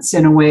pants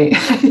in a way.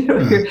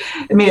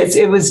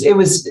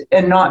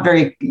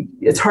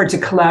 It's hard to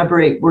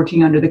collaborate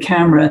working under the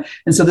camera.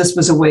 And so this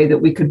was a way that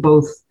we could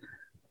both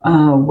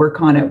work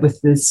on it with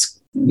this,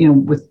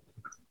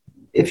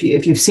 if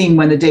you've seen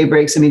When the Day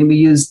Breaks, we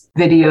use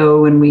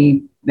video,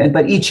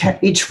 but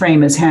each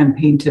frame is hand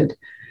painted,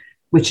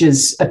 which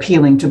is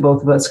appealing to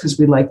both of us because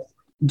we like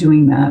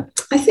doing that.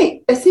 I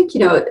think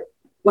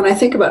when I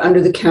think about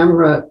under the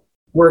camera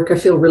work, I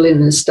feel really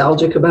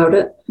nostalgic about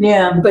it.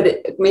 Yeah, but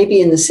it maybe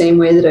in the same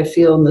way that I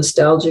feel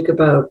nostalgic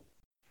about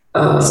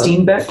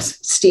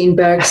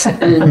Steenbeck's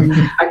and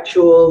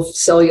actual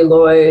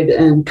celluloid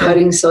and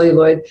cutting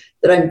celluloid,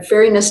 that I'm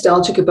very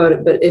nostalgic about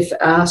it. But if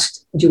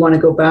asked, do you want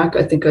to go back?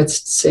 I think I'd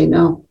say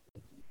no.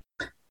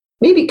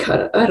 Maybe cut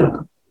it. I don't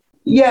know.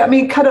 Yeah,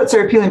 cutouts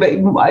are appealing, but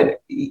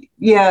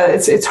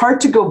it's hard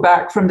to go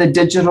back from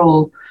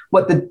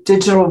what the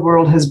digital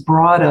world has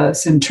brought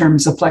us in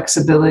terms of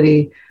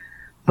flexibility.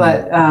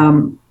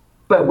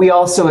 But we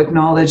also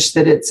acknowledge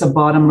that it's a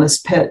bottomless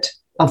pit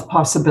of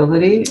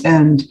possibility.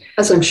 And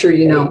as I'm sure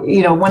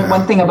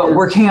one thing about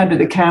working under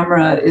the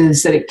camera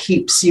is that it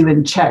keeps you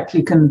in check.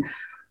 You can,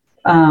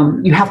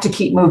 you have to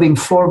keep moving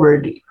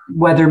forward,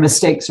 whether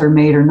mistakes are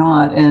made or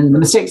not. And the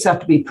mistakes have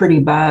to be pretty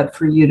bad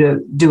for you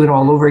to do it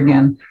all over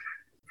again.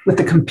 With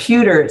the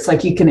computer, it's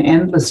like you can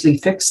endlessly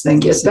fix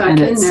things. Get back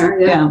in there.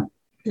 Yeah.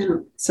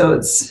 So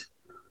it's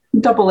a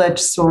double-edged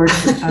sword,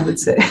 I would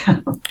say.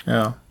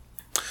 Yeah.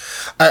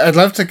 I'd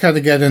love to kind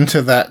of get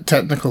into that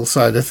technical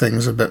side of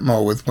things a bit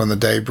more with When the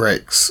Day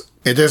Breaks.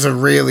 It is a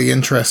really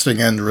interesting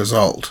end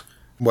result,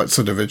 what's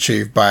sort of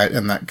achieved by it,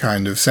 and that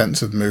kind of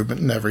sense of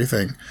movement and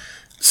everything.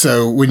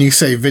 So when you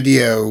say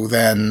video,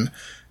 then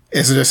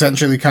is it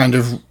essentially kind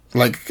of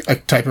like a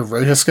type of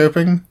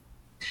rotoscoping?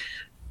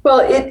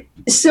 Well,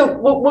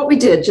 what we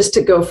did, just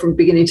to go from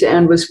beginning to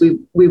end, was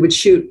we would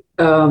shoot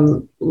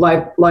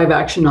live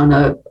action on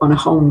a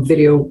home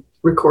video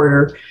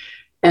recorder.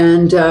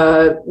 And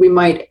we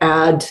might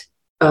add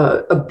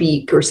a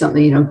beak or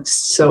something,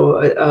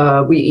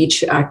 So we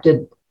each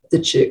acted the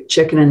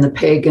chicken and the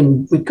pig,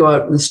 and we'd go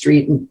out in the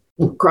street and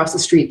cross the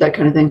street, that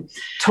kind of thing.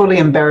 Totally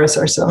embarrass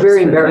ourselves.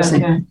 Very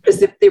embarrassing,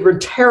 because they were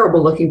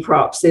terrible looking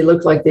props. They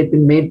looked like they'd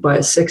been made by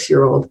a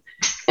 6-year-old,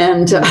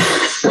 and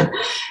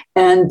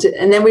and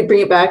then we'd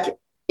bring it back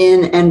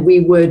in, and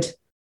we would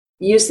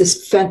use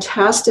this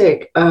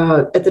fantastic,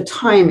 at the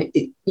time,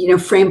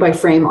 frame by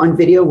frame on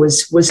video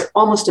was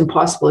almost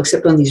impossible,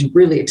 except on these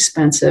really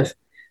expensive,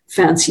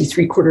 fancy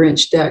 3/4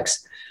 inch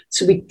decks.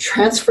 So we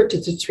transferred to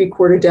the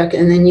 3/4 deck,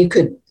 and then you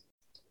could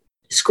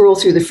scroll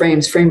through the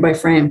frames frame by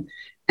frame,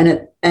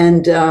 and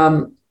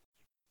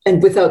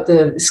without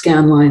the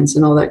scan lines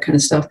and all that kind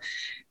of stuff.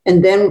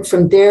 And then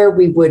from there,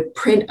 we would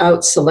print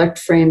out select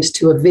frames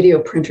to a video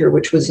printer,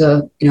 which was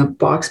a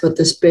box about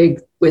this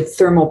big with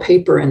thermal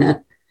paper in it.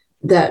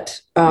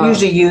 That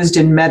usually used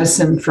in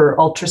medicine for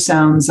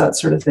ultrasounds, that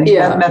sort of thing.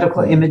 Yeah,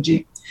 medical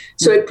imaging.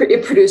 So it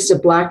produced a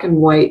black and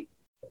white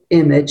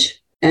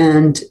image,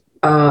 and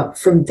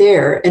from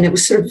there, and it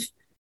was sort of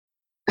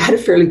had a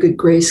fairly good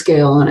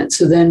grayscale on it.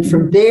 So then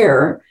from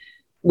there,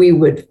 we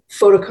would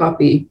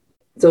photocopy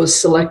those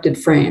selected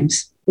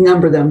frames,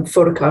 number them,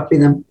 photocopy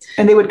them.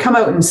 And they would come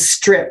out in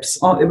strips.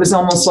 It was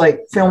almost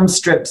like film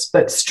strips,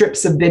 but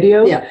strips of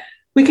video. Yeah.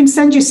 We can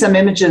send you some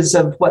images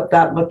of what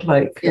that looked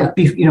like,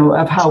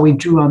 of how we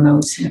drew on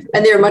those.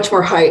 And they were much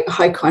more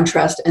high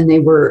contrast, and they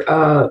were,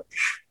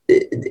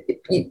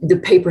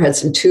 the paper had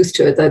some tooth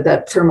to it.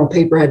 That thermal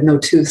paper had no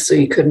tooth, so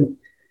you couldn't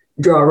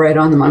draw right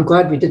on them. I'm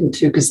glad we didn't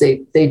too, because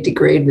they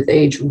degrade with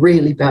age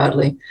really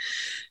badly.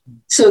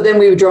 So then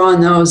we would draw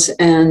on those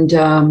and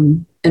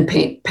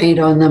paint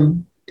on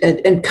them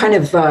and kind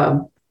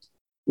of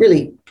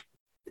really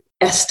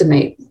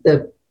estimate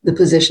the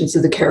positions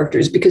of the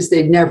characters, because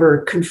they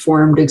never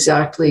conformed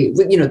exactly.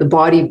 The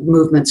body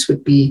movements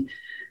would be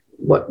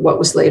what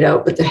was laid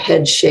out, but the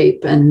head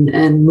shape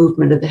and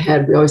movement of the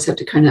head, we always have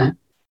to kind of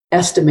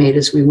estimate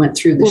as we went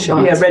through the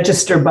shots. Yeah,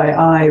 register by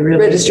eye,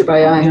 really. Register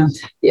by eye,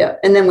 yeah.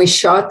 And then we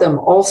shot them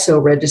also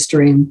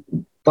registering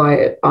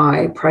by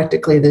eye.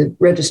 Practically, the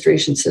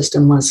registration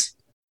system was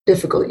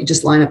difficult. You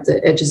just line up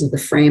the edges of the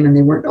frame, and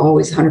they weren't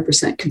always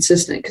 100%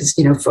 consistent because,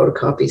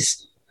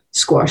 photocopies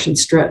squash and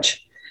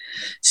stretch.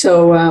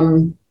 So,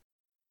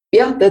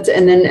 that's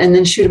and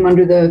then shoot them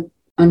under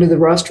the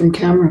rostrum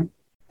camera.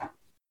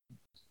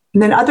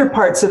 And then other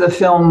parts of the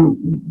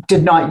film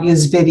did not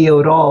use video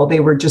at all. They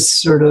were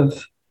just sort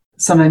of,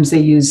 sometimes they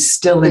used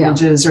still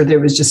images, or there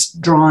was just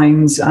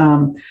drawings,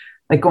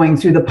 like going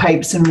through the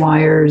pipes and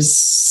wires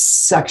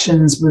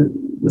sections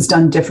was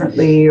done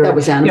differently. Or, that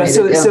was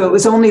animated. So it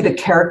was only the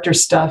character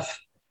stuff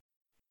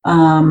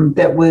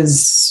that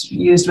was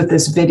used with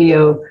this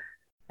video.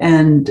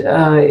 And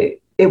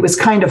it was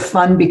kind of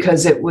fun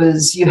because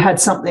you had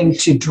something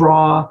to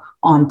draw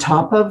on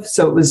top of.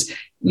 So it was,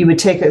 you would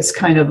take this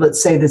kind of,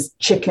 let's say this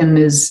chicken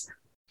is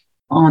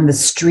on the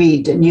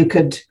street, and you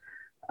could,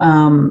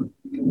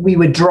 we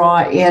would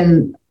draw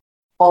in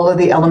all of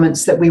the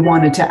elements that we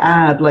wanted to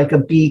add, like a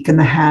beak and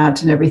the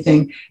hat and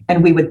everything.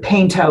 And we would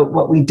paint out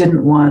what we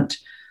didn't want.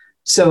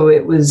 So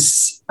it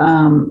was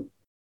sort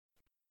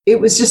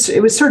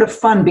of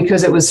fun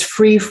because it was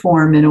free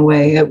form in a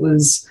way. It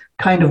was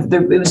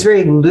it was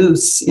very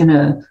loose in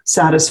a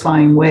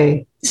satisfying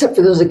way. Except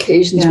for those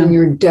occasions when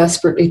you're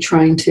desperately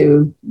trying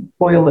to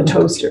boil a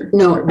toaster.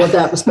 No, well,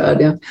 that was bad,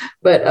 yeah.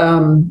 But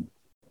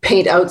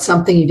paint out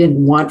something you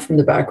didn't want from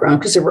the background,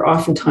 because there were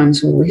often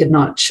times when we had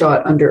not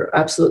shot under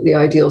absolutely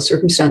ideal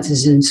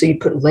circumstances, and so you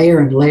put layer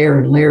and layer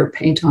and layer of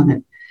paint on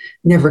it,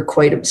 never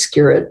quite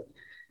obscure it.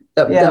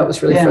 That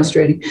was really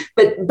frustrating.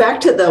 But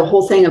back to the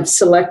whole thing of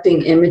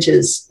selecting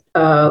images,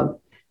 we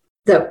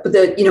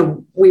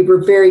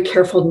were very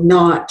careful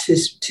not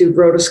to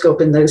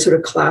rotoscope in the sort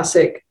of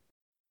classic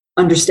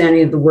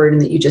understanding of the word,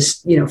 and that you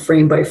just,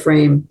 frame by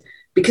frame,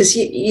 because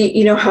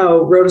you know how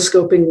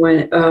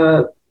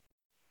rotoscoping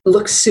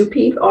looks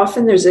soupy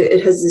often.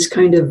 It has this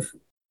kind of,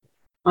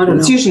 I don't know.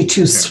 It's usually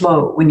too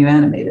slow when you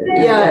animate it.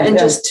 Yeah,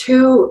 just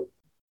too,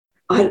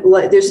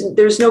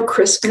 there's no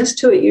crispness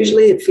to it.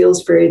 Usually it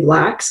feels very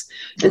lax.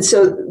 And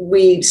so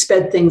we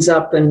sped things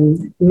up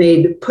and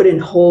put in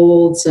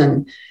holds,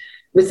 and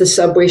with the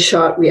subway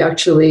shot, we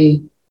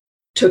actually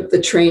took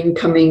the train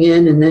coming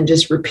in and then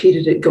just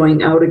repeated it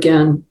going out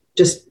again,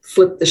 just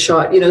flipped the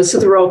shot,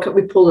 so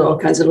we pulled all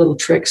kinds of little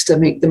tricks to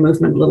make the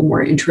movement a little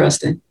more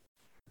interesting.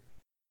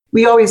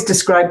 We always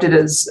described it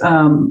as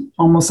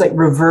almost like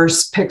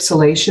reverse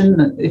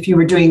pixelation. If you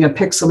were doing a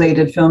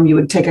pixelated film, you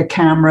would take a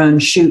camera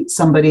and shoot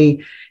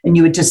somebody, and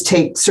you would just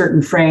take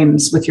certain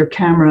frames with your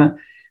camera.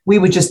 We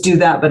would just do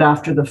that, but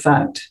after the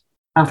fact,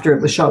 after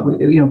it was shot,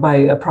 by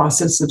a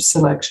process of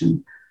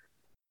selection.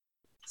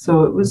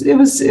 So it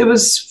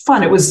was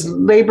fun. It was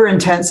labor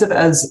intensive,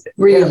 as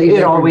really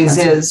it always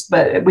is,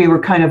 but we were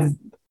kind of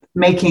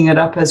making it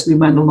up as we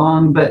went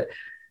along. But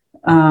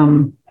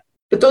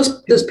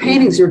those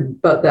paintings are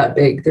about that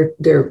big.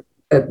 They're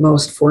at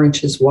most 4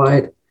 inches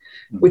wide,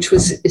 which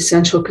was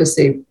essential because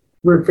they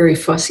were very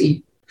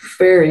fussy,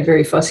 very,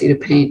 very fussy to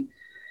paint.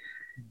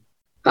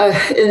 I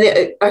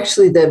think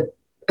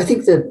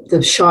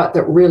the shot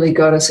that really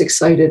got us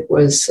excited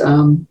was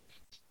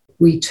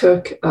we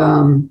took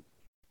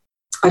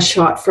a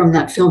shot from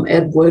that film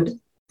Ed Wood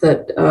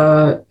that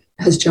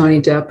has Johnny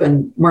Depp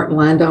and Martin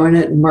Landau in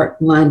it, and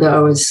Martin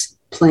Landau is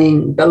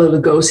playing Bela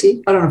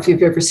Lugosi. I don't know if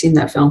you've ever seen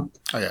that film.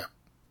 Oh yeah.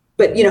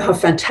 But you know how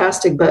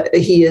fantastic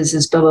he is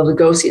as Bela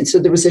Lugosi. And so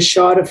there was a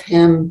shot of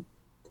him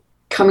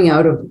coming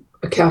out of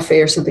a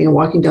cafe or something and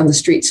walking down the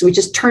street. So we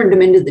just turned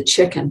him into the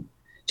chicken,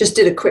 just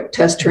did a quick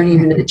test turning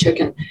him into the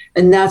chicken.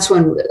 And that's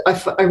when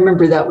I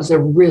remember that was a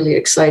really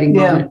exciting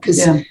moment,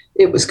 because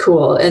it was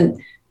cool.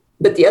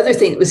 But the other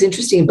thing that was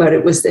interesting about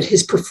it was that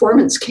his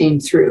performance came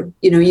through.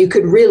 You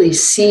could really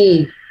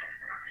see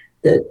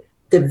the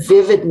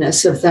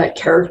vividness of that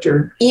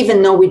character,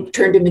 even though we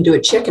turned him into a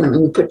chicken. I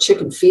mean, we put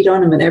chicken feet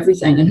on him and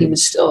everything, and he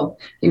was still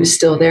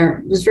there.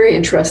 It was very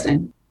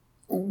interesting.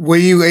 Were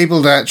you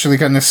able to actually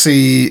kind of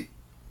see,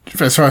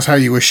 as far as how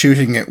you were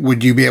shooting it,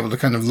 would you be able to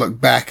kind of look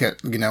back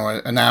at,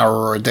 an hour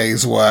or a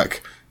day's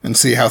work and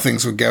see how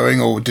things were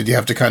going, or did you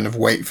have to kind of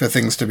wait for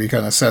things to be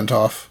kind of sent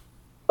off?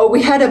 Oh,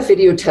 we had a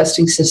video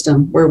testing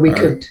system where we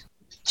could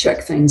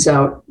check things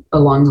out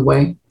along the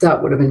way.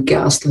 That would have been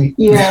ghastly.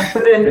 Yeah,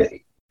 but then,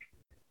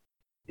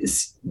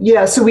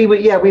 so we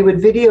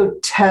would video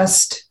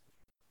test.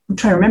 I'm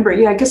trying to remember.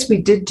 Yeah, I guess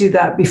we did do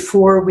that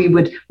before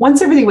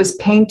once everything was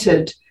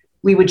painted,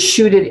 we would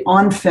shoot it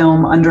on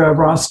film under a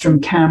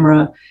rostrum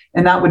camera,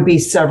 and that would be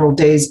several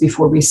days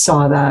before we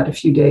saw that, a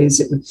few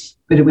days.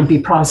 But it would be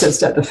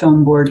processed at the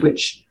film board,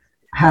 which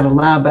had a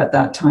lab at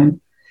that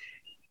time.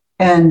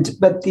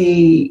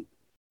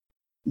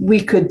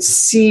 We could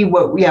see we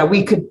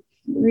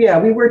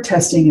were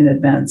testing in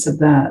advance of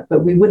that, but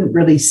we wouldn't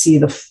really see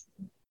the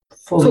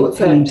fully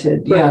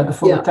painted, the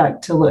full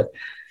effect till it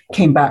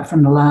came back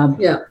from the lab.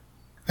 Yeah.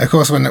 Of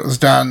course, when it was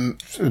done,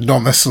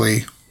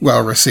 enormously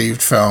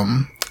well-received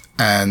film,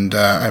 and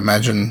I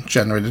imagine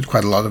generated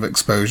quite a lot of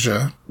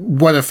exposure.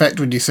 What effect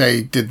would you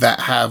say did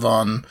that have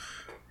on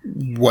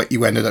what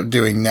you ended up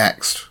doing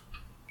next?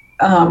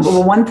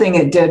 Well, one thing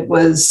it did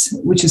was,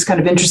 which is kind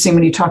of interesting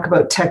when you talk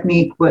about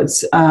technique,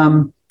 was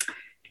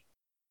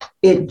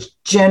it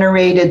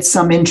generated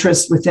some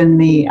interest within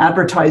the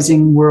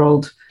advertising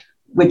world,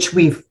 which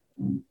we've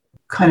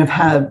kind of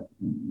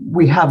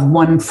we have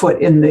one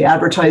foot in the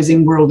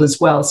advertising world as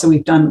well. So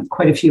we've done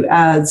quite a few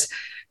ads.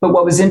 But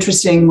what was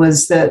interesting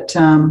was that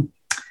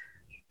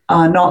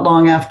not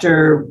long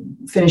after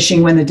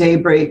finishing When the Day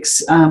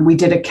Breaks, we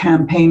did a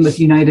campaign with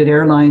United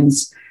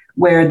Airlines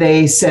where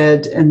they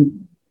said,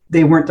 and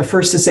they weren't the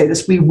first to say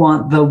this, we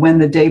want the When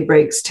the Day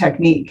Breaks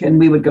technique. And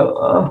we would go,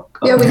 oh,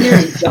 God. Yeah, we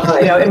nearly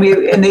died.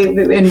 And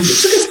it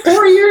took us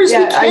 4 years.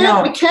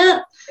 Yeah, we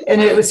can't.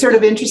 And it was sort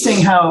of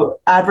interesting how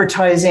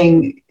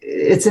advertising,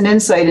 it's an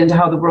insight into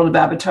how the world of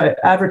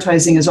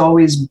advertising is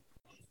always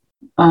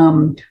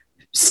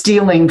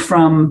stealing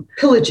from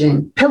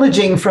pillaging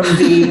from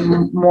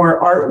the more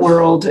art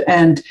world.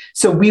 And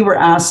so we were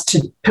asked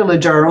to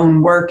pillage our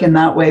own work in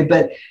that way.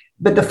 But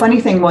the funny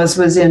thing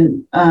was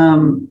in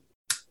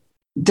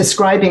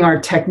describing our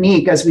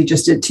technique, as we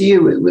just did to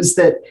you, it was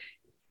that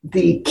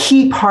the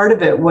key part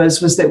of it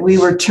was that we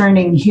were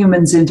turning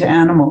humans into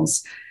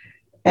animals.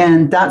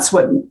 And that's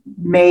what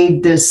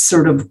made this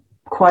sort of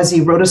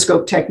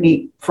quasi-rotoscope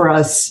technique for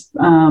us.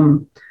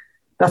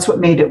 That's what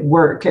made it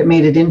work. It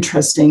made it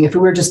interesting. If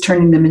we were just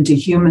turning them into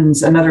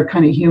humans, another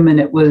kind of human,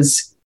 it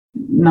was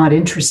not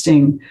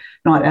interesting,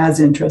 not as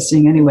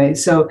interesting anyway.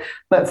 So,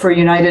 but for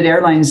United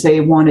Airlines, they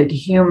wanted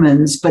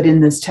humans, but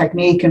in this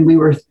technique, and we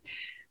were,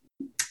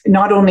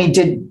 not only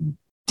did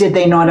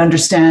they not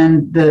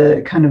understand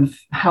the kind of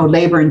how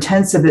labor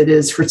intensive it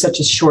is for such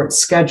a short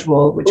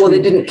schedule, they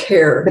didn't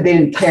care. But they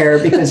didn't care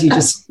because you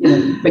just,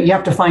 but you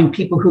have to find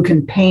people who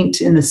can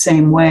paint in the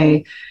same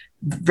way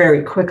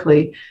very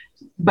quickly.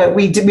 But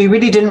we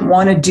really didn't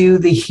want to do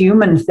the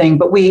human thing,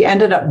 but we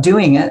ended up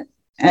doing it.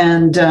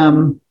 And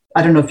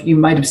I don't know if you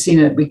might have seen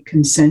it. We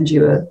can send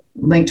you a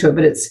link to it,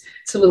 but it's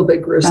a little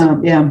bit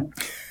gruesome. Yeah.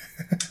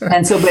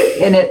 And so,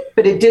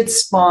 but it did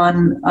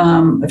spawn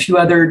a few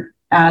other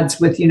ads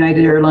with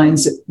United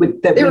Airlines.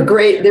 They were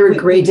great. They were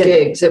great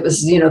gigs. It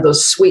was,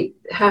 those sweet,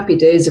 happy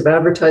days of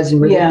advertising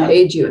where they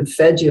paid you and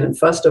fed you and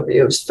fussed over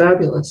you. It was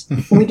fabulous.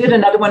 We did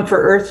another one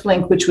for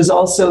Earthlink, which was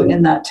also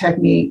in that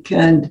technique.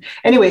 And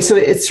anyway, so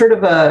it's sort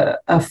of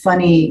a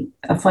funny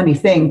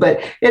thing. But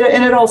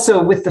it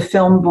also, with the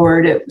film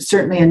board, it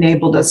certainly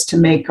enabled us to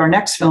make our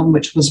next film,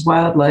 which was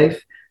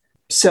Wildlife.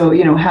 So,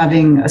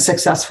 having a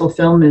successful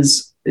film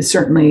is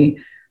certainly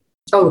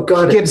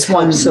gives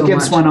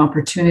one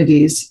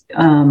opportunities.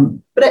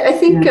 But I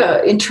think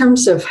in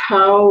terms of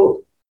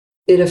how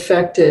it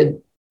affected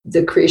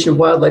the creation of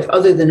Wildlife,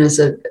 other than as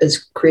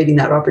creating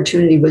that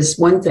opportunity, was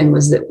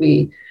that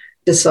we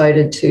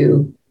decided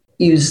to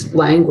use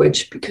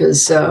language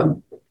because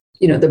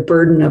the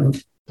burden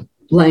of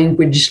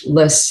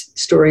language-less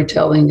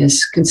storytelling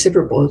is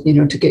considerable.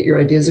 To get your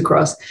ideas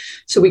across.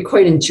 So we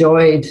quite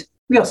enjoyed.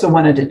 We also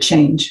wanted to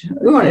change.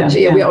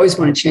 We always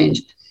want to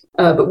change.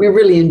 But we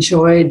really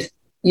enjoyed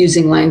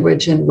using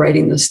language and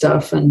writing the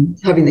stuff and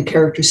having the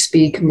characters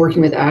speak and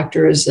working with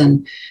actors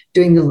and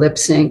doing the lip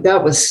sync.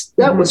 That was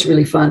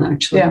really fun,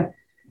 actually. Yeah.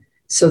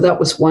 So that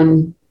was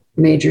one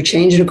major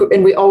change.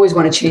 And we always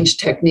want to change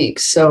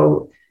techniques.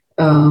 So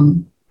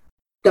that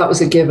was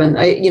a given.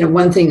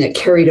 One thing that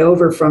carried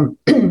over from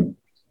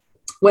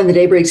When the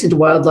Day Breaks into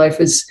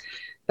Wildlife is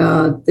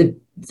the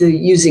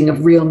using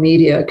of real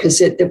media, because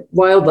the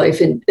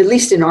Wildlife, at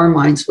least in our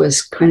minds,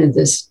 was kind of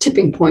this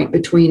tipping point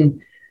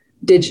between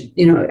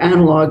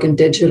analog and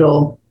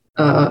digital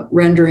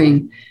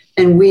rendering.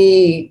 And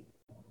we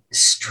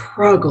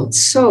struggled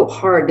so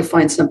hard to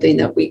find something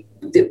that we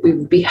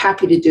would be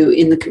happy to do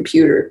in the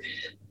computer.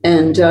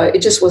 And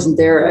it just wasn't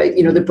there.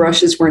 The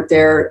brushes weren't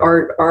there.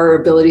 Our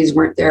abilities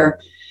weren't there.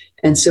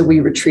 And so we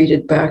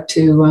retreated back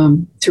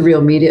to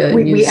real media.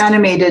 We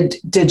animated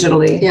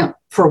digitally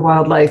for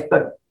Wildlife,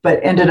 but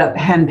ended up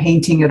hand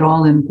painting it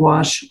all in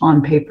gouache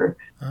on paper.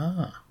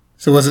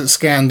 So was it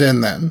scanned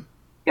in then?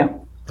 Yeah.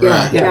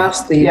 Right.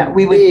 Ghastly. Yeah.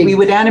 We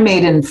would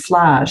animate in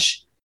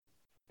Flash,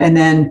 and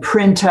then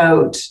print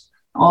out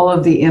all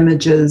of the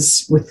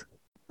images with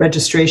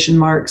registration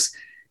marks,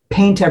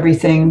 paint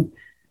everything,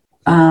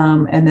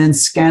 and then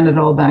scan it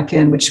all back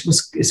in, which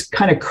is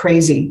kind of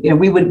crazy.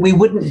 We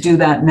wouldn't do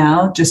that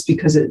now just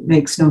because it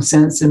makes no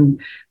sense, and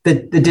the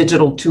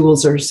digital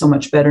tools are so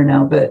much better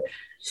now. But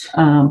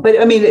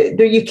I mean,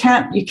 you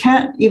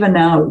can't even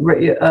now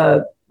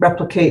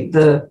replicate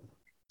the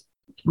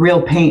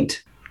real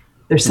paint.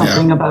 There's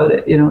something about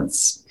it,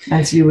 it's,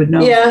 as you would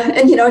know. Yeah.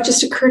 And, it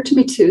just occurred to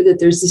me too, that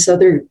there's this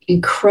other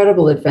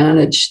incredible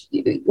advantage.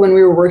 When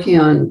we were working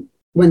on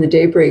When the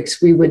Day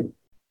Breaks, we would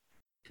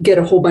get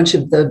a whole bunch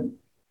of the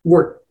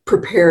work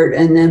prepared,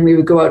 and then we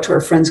would go out to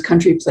our friend's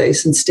country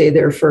place and stay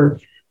there for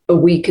a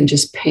week and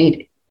just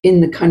paint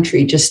in the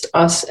country, just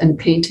us and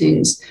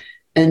paintings,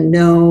 and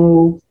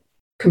no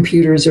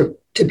computers are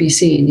to be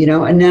seen,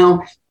 And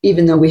now,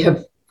 even though we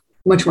have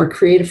much more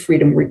creative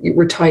freedom,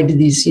 we're tied to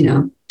these,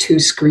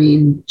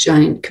 2-screen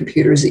giant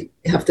computers that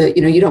you have to,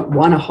 you don't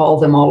want to haul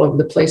them all over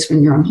the place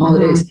when you're on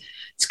holidays.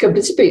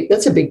 Mm-hmm.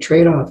 That's a big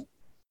trade-off.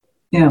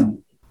 Yeah.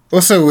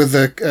 Also, with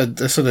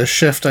the sort of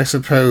shift, I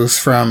suppose,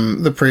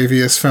 from the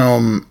previous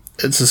film,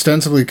 it's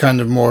ostensibly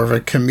kind of more of a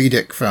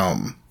comedic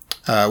film,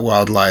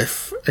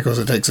 Wildlife, because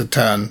it takes a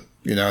turn,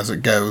 as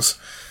it goes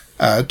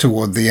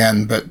toward the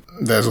end. But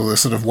there's all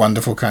this sort of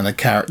wonderful kind of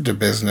character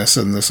business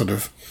and the sort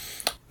of,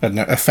 I don't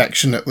know,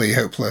 affectionately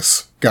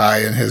hopeless guy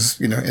and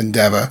his,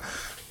 endeavor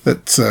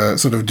that's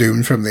sort of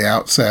doomed from the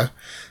outset.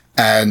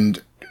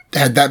 And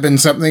had that been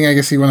something, I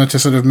guess, he wanted to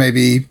sort of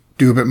maybe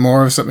do a bit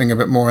more of, something a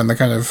bit more in the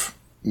kind of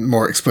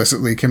more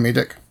explicitly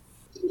comedic?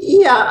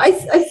 Yeah, I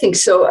think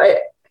so. I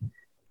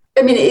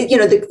mean,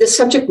 the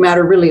subject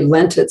matter really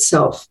lent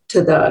itself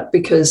to that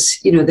because,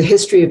 the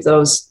history of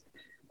those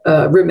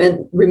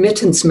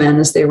remittance men,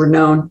 as they were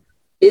known,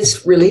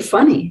 is really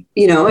funny,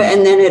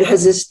 and then it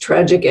has this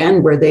tragic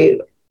end where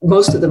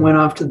most of them went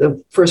off to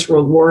the First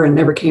World War and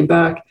never came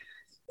back.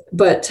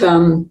 But,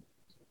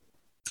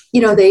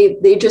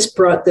 they just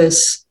brought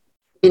this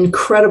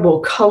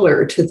incredible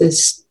color to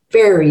this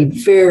very,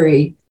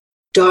 very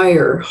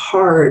dire,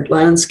 hard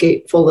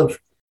landscape full of,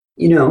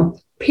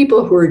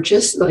 people who are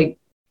just like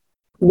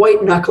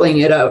white knuckling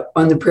it out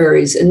on the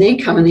prairies. And they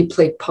come and they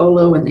play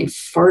polo and they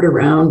fart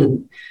around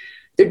and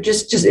they're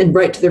just in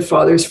right to their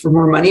fathers for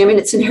more money. I mean,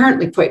 it's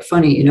inherently quite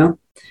funny,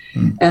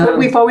 But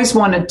we've always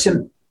wanted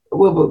to,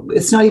 well,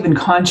 it's not even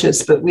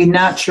conscious, but we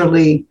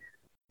naturally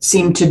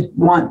seem to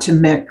want to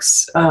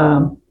mix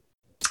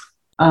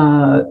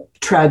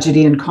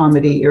tragedy and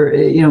comedy, or,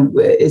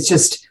 it's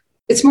just,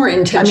 it's more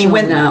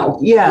intentional now.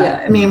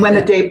 Yeah. I mean, When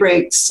the Day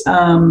Breaks,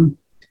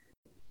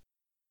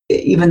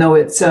 even though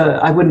it's,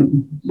 I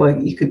wouldn't,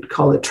 you could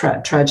call it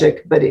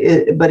tragic, but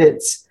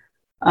it's,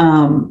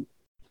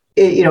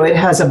 it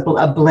has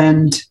a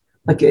blend,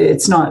 like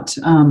it's not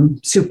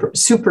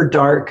super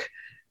dark.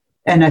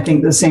 And I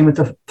think the same with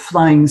The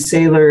Flying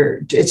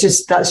Sailor.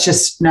 That's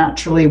just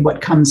naturally what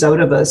comes out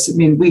of us. I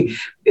mean,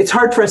 it's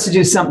hard for us to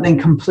do something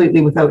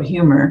completely without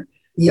humor.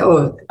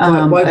 Yeah,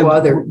 why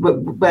bother?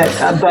 But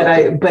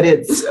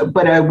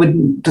I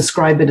wouldn't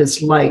describe it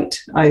as light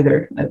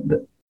either.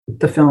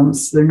 The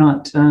films, they're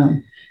not.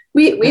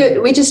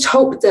 We just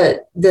hope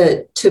that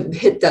to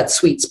hit that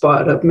sweet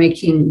spot of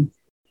making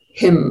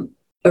him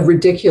a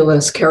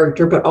ridiculous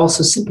character, but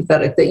also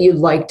sympathetic, that you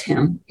liked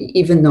him,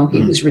 even though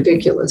he was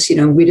ridiculous.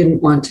 We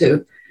didn't want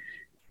to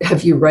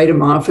have you write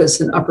him off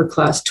as an upper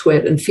class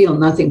twit and feel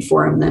nothing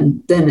for him.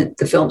 Then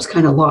the film's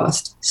kind of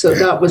lost. So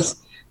that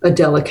was a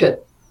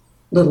delicate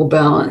little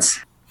balance.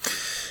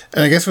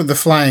 And I guess with The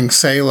Flying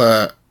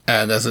Sailor,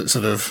 and as it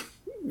sort of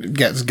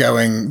gets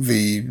going,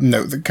 the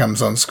note that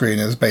comes on screen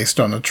is based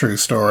on a true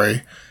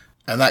story.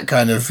 And that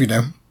kind of,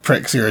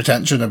 pricks your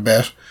attention a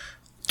bit.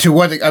 To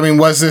what, I mean,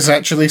 was this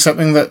actually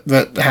something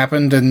that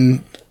happened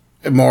and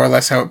more or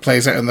less how it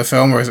plays out in the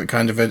film, or is it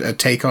kind of a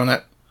take on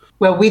it?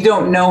 Well, we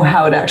don't know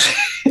how it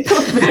actually,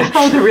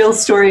 how the real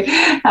story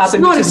happened.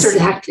 It's not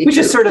exactly which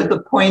is sort of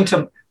the point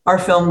of our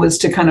film, was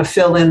to kind of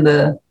fill in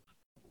the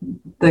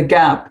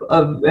gap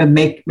of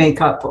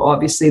make up,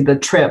 obviously, the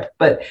trip,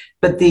 but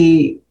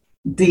the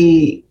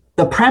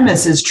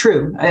premise is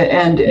true.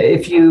 And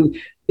if you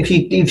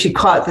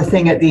caught the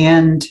thing at the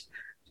end,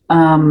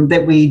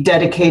 that we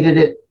dedicated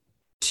it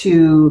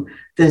to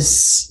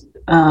this,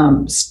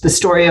 the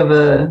story of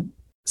a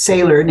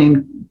sailor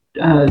named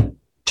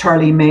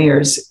Charlie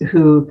Mayers,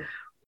 who,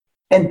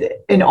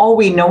 and all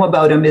we know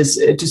about him is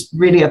just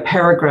really a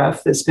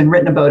paragraph that's been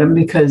written about him,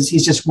 because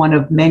he's just one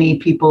of many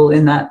people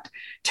in that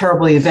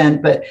terrible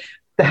event. But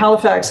the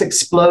Halifax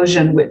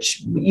explosion,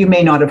 which you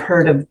may not have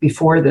heard of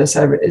before this,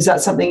 is that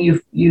something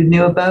you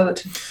knew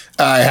about?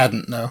 I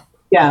hadn't, no.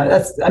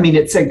 Yeah,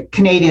 it's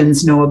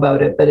Canadians know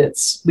about it, but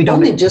we don't.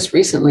 Only just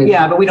recently.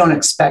 Yeah, but we don't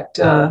expect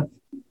the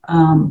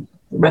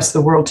rest of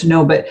the world to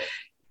know. But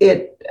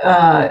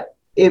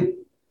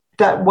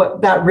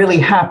that really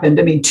happened.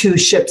 I mean, 2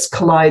 ships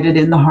collided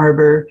in the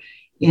harbor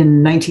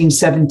in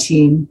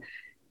 1917,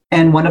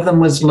 and one of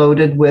them was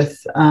loaded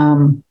with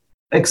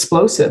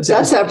explosives.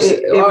 That's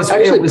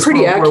actually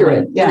pretty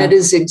accurate. Yeah. And it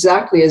is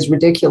exactly as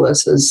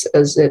ridiculous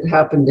as it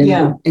happened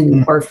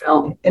in our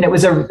film. And it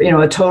was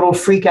a total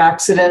freak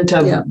accident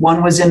of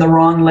one was in the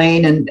wrong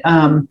lane. And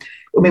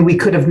we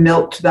could have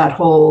milked that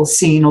whole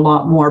scene a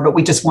lot more, but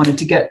we just wanted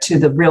to get to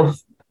the real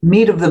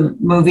meat of the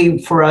movie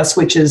for us,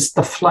 which is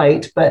the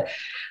flight. But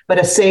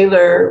a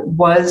sailor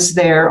was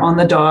there on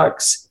the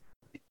docks,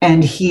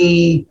 and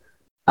he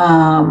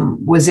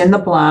was in the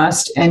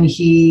blast, and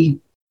he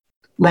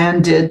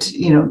landed,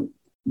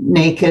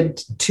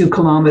 naked 2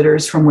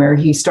 kilometers from where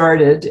he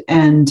started,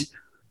 and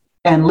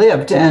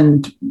lived,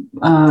 and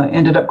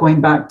ended up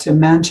going back to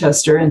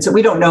Manchester. And so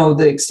we don't know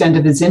the extent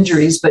of his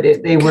injuries, but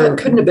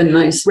couldn't have been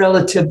nice,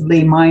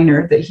 relatively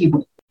minor.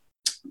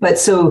 But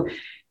so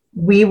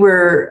we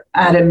were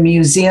at a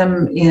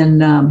museum in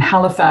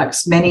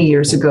Halifax many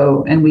years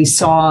ago, and we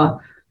saw,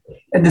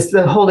 and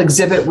the whole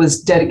exhibit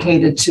was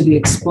dedicated to the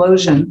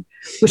explosion,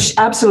 which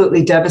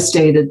absolutely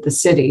devastated the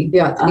city.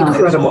 Yeah,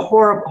 incredible.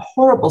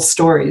 Horrible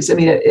stories. I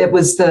mean, it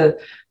was the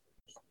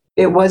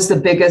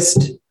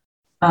biggest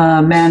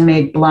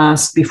man-made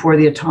blast before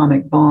the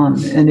atomic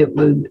bomb, and it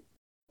would.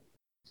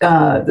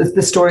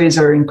 The stories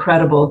are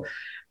incredible.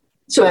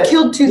 So it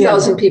killed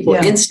 2,000 people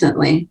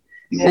instantly,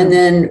 and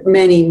then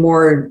many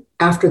more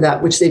after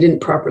that, which they didn't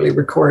properly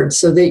record.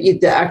 So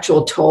the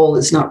actual toll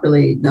is not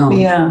really known.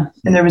 Yeah,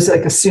 and there was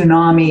like a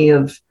tsunami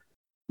of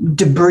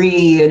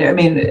debris, and I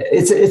mean,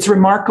 it's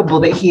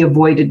remarkable that he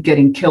avoided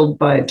getting killed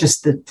by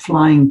just the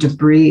flying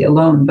debris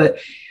alone. But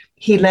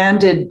he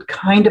landed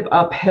kind of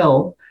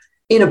uphill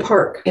in a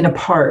park, and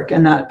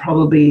that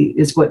probably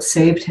is what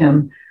saved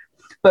him.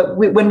 But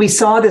when we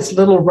saw this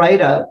little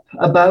write-up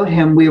about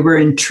him, we were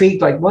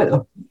intrigued, like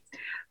what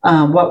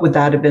would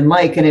that have been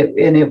like? And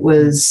it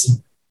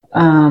was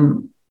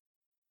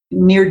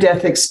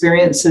near-death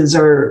experiences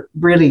are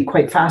really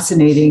quite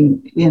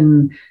fascinating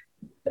in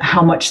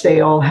how much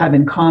they all have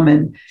in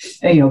common,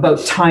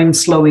 about time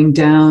slowing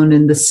down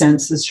and the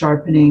senses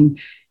sharpening,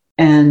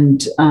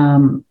 and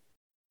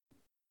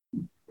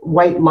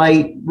white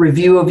light,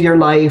 review of your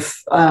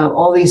life,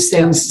 all these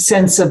things,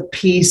 sense of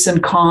peace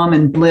and calm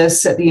and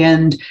bliss at the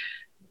end,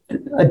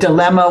 a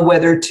dilemma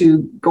whether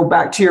to go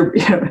back to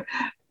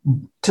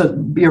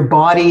your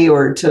body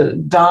or to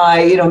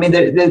die.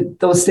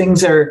 Those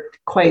things are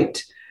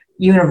quite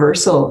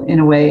universal in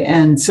a way.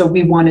 And so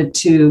we wanted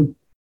to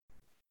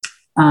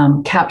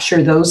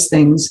capture those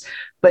things,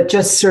 but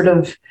just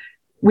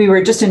we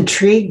were just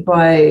intrigued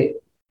by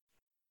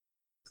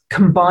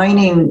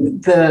combining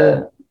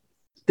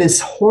this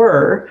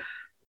horror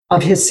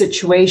of his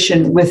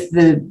situation with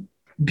the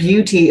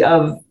beauty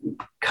of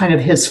kind of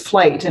his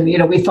flight. And,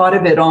 we thought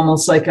of it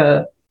almost like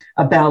a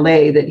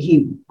ballet, that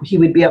he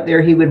would be up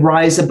there, he would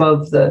rise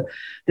above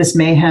this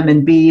mayhem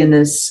and be in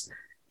this,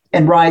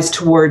 and rise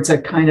towards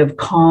a kind of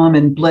calm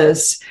and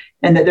bliss.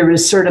 And that it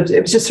was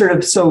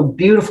just so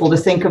beautiful to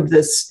think of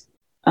this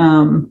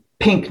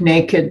pink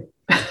naked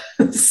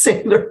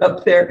sailor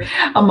up there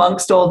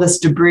amongst all this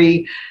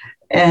debris.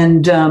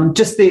 And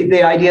just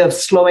the idea of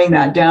slowing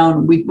that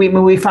down,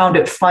 we found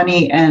it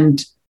funny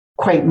and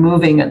quite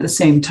moving at the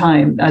same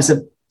time as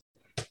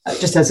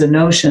a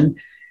notion.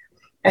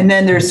 And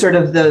then there's sort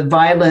of the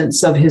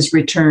violence of his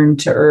return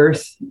to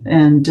Earth,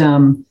 and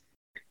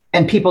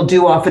people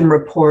do often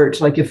report,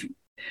 like if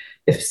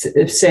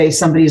say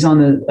somebody's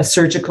on a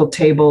surgical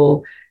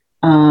table,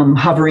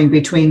 hovering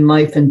between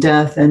life and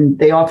death, and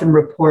they often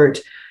report,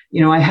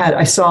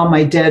 I saw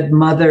my dead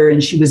mother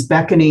and she was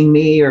beckoning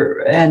me,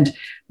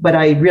 but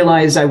I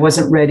realized I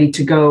wasn't ready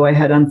to go. I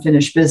had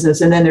unfinished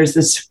business. And then there's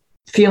this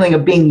feeling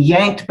of being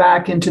yanked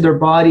back into their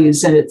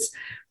bodies. And it's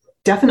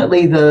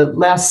definitely the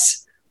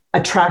less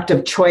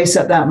attractive choice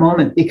at that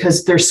moment,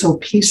 because they're so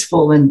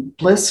peaceful and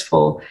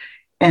blissful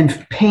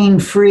and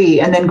pain-free.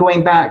 And then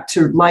going back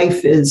to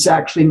life is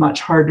actually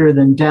much harder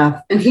than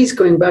death. And he's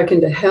going back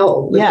into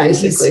hell,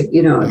 basically.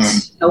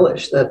 It's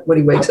hellish, that what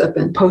he wakes up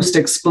in.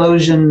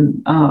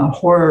 Post-explosion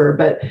horror,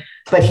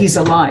 but he's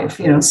alive,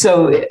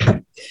 so...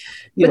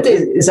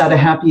 is that a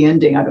happy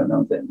ending? I don't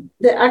know.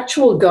 The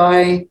actual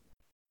guy,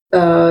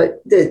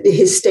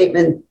 his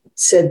statement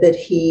said that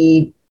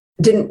he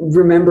didn't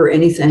remember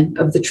anything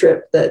of the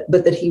trip, but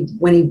that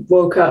when he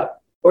woke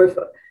up,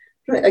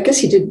 I guess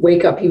he did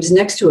wake up, he was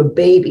next to a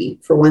baby,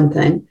 for one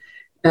thing,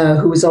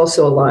 who was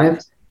also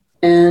alive,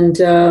 and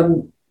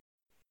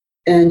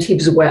he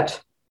was wet.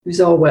 He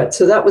was all wet.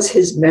 So that was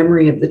his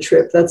memory of the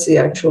trip. That's the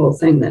actual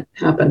thing that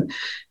happened.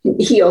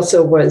 He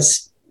also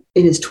was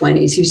in his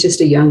 20s. He was just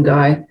a young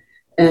guy.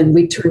 And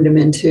we turned him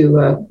into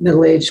a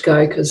middle-aged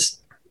guy because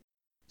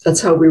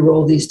that's how we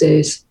roll these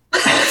days.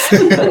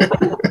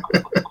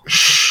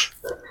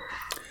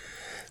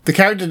 The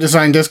character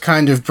design does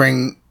kind of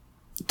bring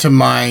to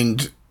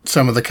mind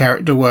some of the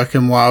character work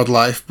in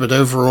Wildlife, but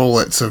overall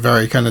it's a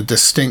very kind of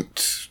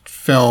distinct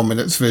film in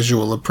its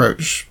visual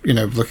approach,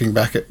 looking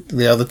back at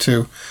the other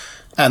two.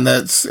 And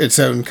that's its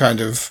own kind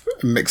of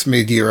mixed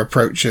media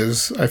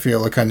approaches, I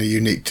feel, are kind of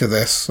unique to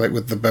this, like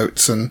with the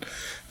boats and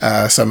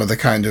some of the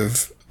kind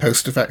of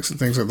post effects and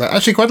things like that.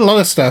 Actually, quite a lot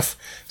of stuff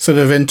sort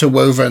of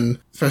interwoven,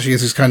 especially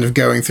as he's kind of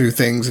going through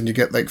things and you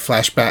get like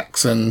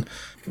flashbacks. And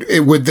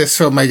would this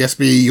film, I guess,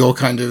 be your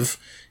kind of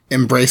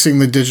embracing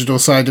the digital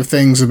side of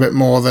things a bit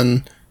more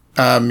than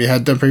you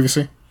had done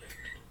previously?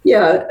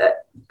 Yeah.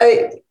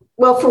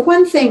 Well, for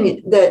one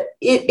thing, that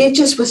it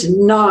just was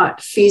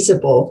not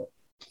feasible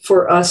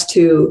for us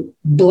to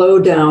blow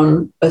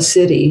down a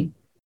city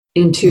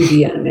in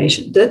 2D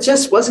animation. That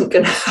just wasn't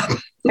going to happen.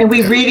 And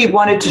we really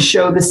wanted to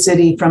show the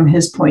city from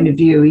his point of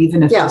view,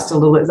 even if just a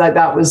little,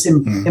 that was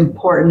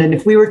important. And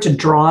if we were to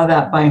draw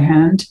that by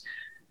hand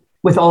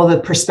with all the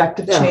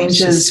perspective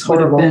changes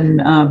would have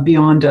been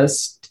beyond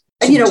us.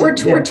 And,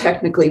 we're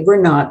technically, we're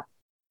not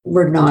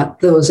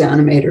those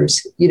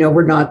animators,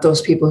 we're not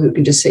those people who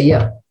can just say,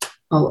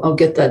 I'll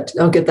get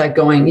that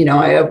going.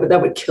 That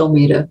would kill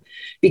me to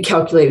be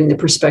calculating the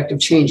perspective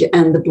change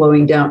and the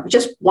blowing down.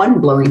 Just one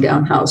blowing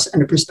down house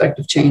and a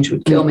perspective change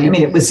would kill me. I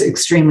mean, it was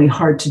extremely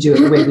hard to do it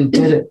the way we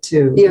did it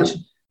too. Yeah.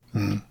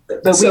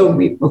 But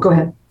go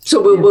ahead.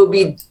 So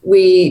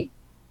we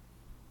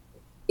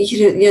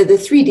the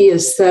 3D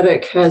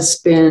aesthetic has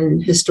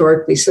been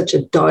historically such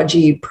a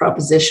dodgy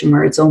proposition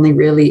where it's only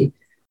really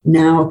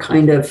now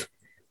kind of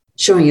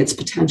showing its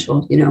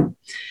potential,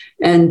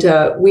 And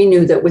we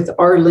knew that with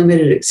our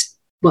limited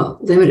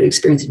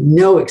experience,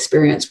 no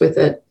experience with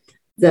it,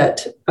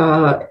 that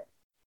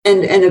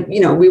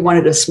we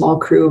wanted a small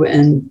crew,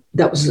 and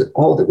that was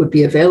all that would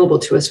be available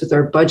to us with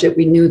our budget.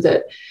 We knew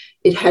that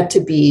it had to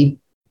be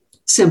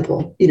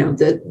simple,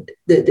 that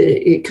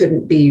it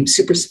couldn't be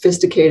super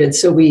sophisticated.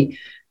 So we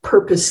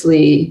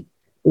purposely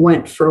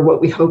went for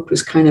what we hoped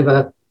was kind of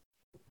a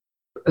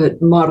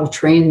model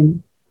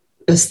train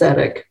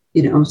aesthetic,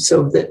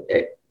 so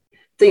that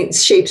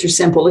shapes are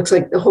simple.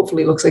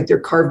 Hopefully looks like they're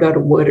carved out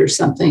of wood or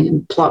something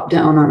and plopped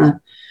down on a,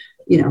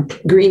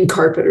 green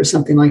carpet or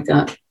something like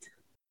that.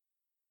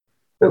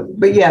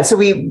 But yeah, so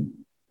we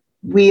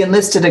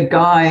enlisted a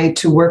guy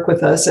to work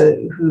with us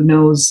who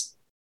knows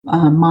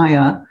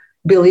Maya.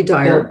 Billy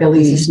Dyer.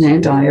 Billy's his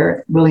name.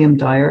 Dyer, William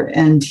Dyer.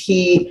 And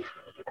he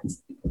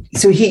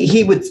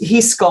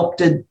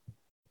sculpted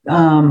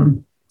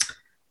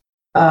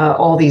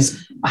all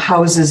these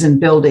houses and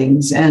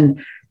buildings.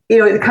 And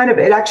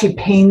it actually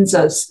pains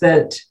us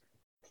that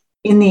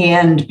in the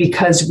end,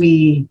 because of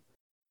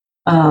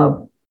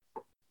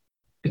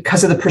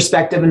the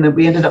perspective and that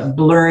we ended up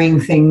blurring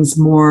things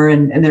more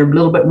and they're a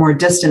little bit more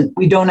distant,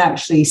 we don't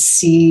actually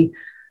see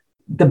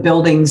the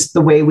buildings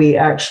the way we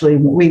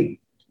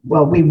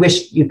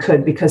wish you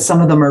could, because some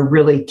of them are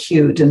really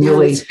cute and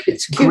really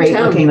it's great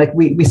looking. Like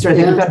we started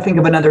thinking, we've got to think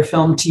of another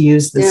film to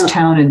use this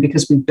town in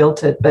because we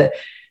built it. But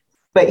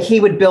he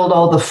would build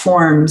all the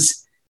forms.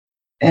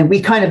 And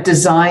we kind of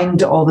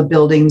designed all the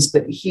buildings,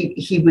 but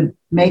he would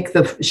make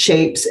the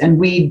shapes, and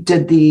we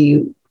did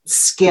the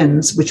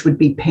skins, which would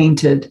be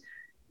painted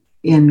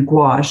in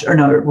gouache,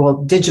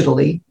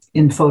 digitally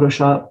in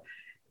Photoshop,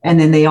 and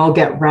then they all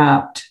get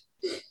wrapped.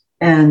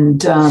 And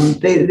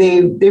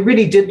they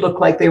really did look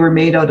like they were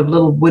made out of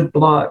little wood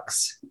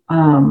blocks.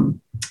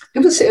 That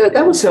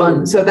was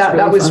fun. So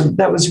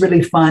that was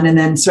really fun. And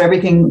then so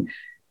everything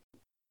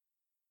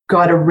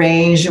got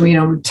arranged,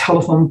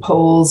 telephone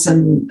poles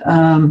and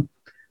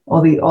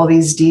all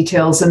these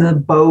details and the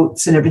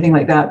boats and everything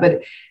like that.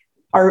 But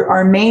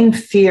our main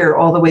fear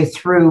all the way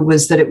through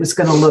was that it was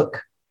going to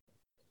look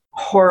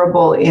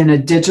horrible in a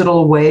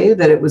digital way,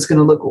 that it was going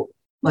to look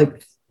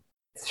like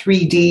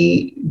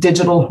 3D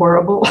digital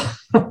horrible,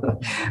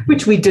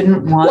 which we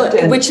didn't want.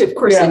 Well, which of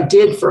course it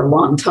did for a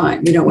long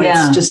time, when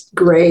it's just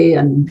gray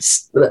and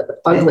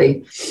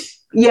ugly.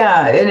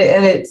 Yeah.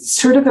 And it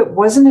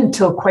wasn't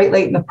until quite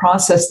late in the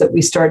process that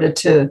we started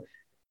to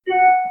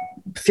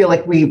feel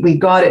like we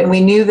got it, and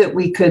we knew that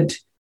we could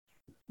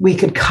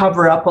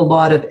cover up a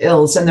lot of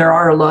ills, and there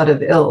are a lot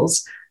of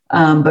ills,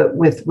 but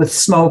with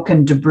smoke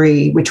and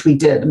debris, which we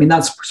did. I mean,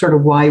 that's sort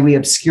of why we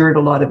obscured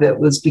a lot of it,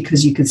 was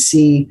because you could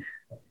see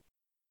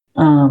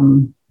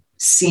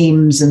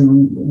seams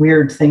and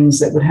weird things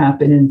that would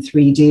happen in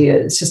 3D.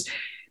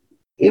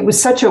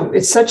 It's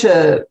such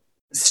a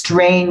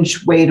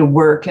strange way to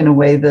work, in a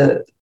way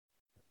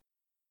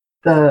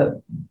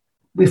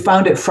we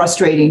found it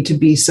frustrating to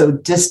be so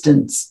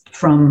distanced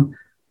from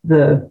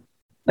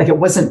it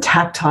wasn't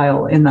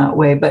tactile in that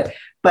way, but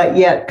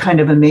yet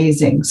kind of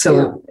amazing.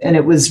 So, and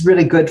it was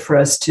really good for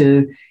us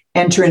to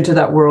enter into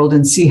that world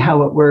and see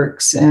how it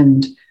works.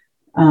 And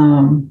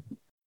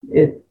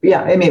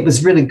it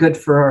was really good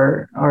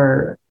for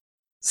our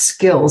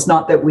skills.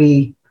 Not that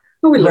we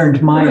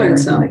learned Maya or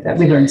anything like that.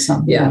 We learned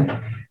some. Yeah.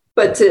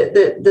 But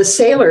the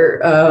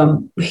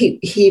sailor,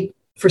 he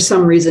for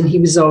some reason, he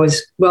was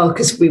always,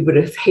 because we would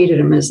have hated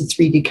him as a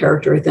 3D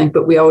character, I think,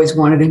 but we always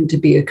wanted him to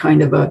be a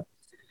kind of a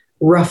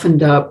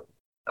roughened up,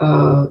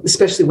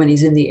 especially when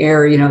he's in the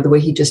air, the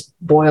way he just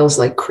boils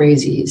like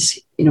crazy. He's,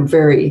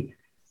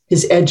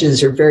 his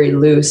edges are very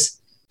loose.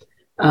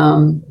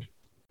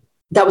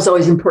 That was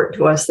always important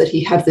to us, that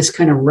he had this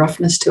kind of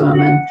roughness to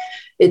him. And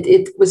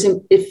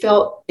it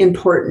felt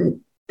important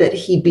that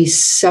he be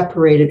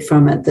separated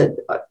from it,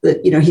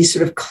 that he's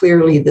sort of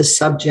clearly the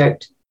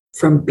subject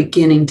from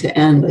beginning to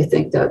end. I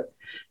think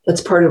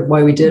that's part of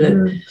why we did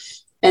it.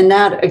 And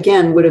that,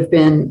 again,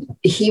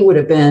 he would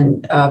have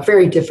been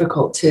very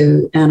difficult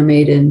to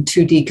animate in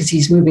 2D because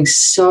he's moving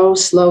so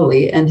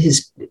slowly, and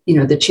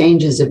the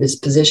changes of his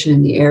position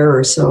in the air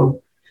are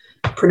so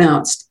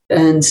pronounced.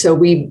 And so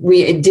we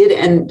did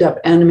end up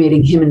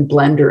animating him in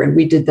Blender, and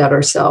we did that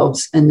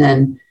ourselves, and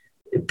then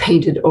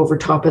painted over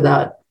top of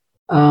that.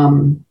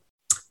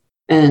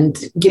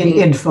 And giving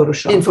in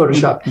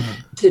Photoshop,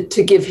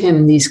 to give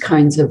him these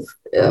kinds of,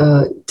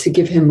 to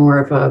give him more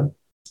of a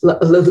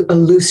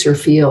looser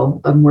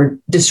feel, a more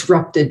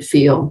disrupted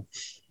feel.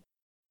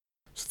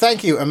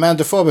 Thank you,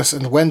 Amanda Forbis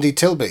and Wendy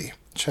Tilby,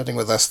 chatting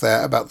with us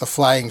there about The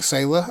Flying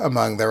Sailor,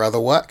 among their other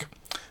work.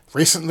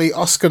 Recently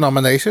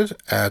Oscar-nominated,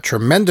 a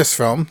tremendous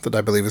film that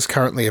I believe is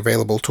currently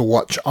available to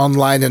watch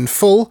online in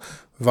full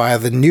via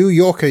the New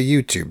Yorker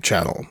YouTube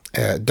channel.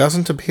 It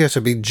doesn't appear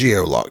to be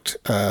geo-locked.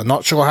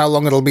 Not sure how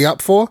long it'll be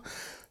up for,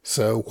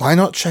 so why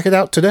not check it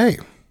out today?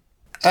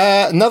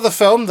 Another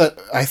film that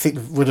I think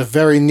would have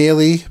very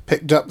nearly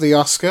picked up the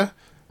Oscar,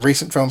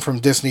 recent film from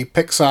Disney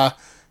Pixar,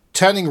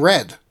 Turning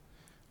Red,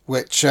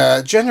 which,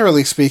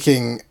 generally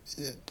speaking,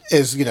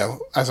 is,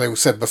 as I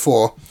said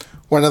before,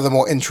 one of the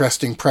more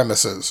interesting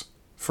premises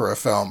for a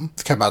film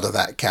to come out of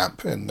that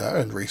camp in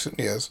recent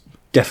years.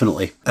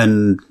 Definitely,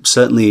 and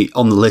certainly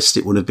on the list,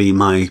 it would have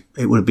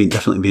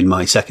definitely been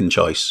my second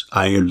choice.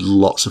 I had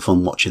lots of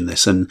fun watching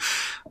this, and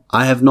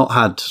I have not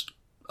had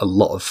a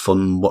lot of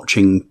fun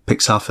watching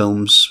Pixar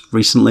films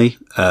recently.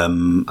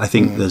 I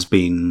think there's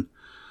been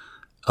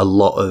a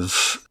lot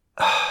of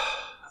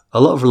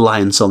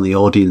reliance on the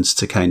audience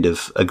to kind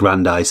of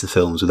aggrandize the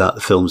films without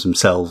the films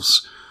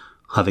themselves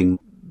having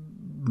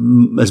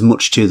as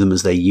much to them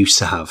as they used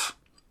to have.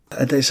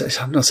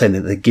 I'm not saying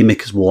that the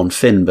gimmick has worn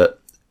thin,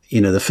 but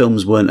the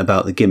films weren't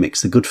about the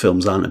gimmicks. The good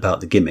films aren't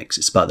about the gimmicks.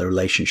 It's about the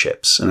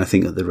relationships. And I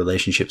think that the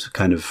relationships have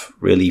kind of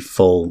really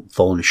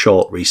fallen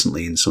short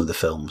recently in some of the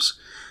films.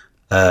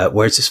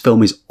 Whereas this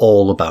film is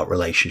all about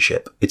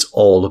relationship. It's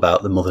all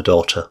about the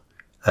mother-daughter.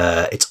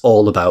 It's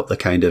all about the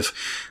kind of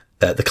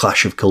the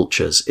clash of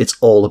cultures. It's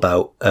all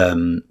about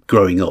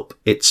growing up.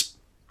 It's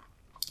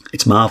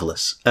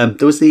marvellous. There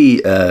was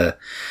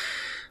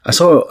I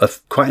saw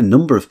quite a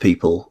number of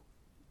people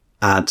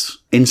add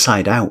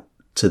Inside Out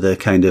to the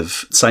kind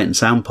of Sight and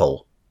Sound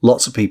poll.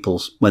 Lots of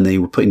people, when they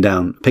were putting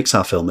down a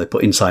Pixar film, they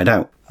put Inside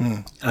Out.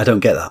 I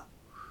don't get that.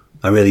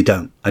 I really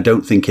don't. I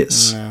don't think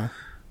it's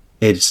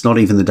not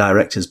even the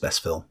director's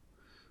best film.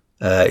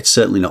 It's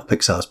certainly not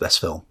Pixar's best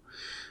film.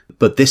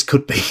 But this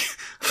could be,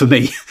 for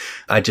me.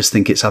 I just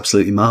think it's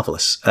absolutely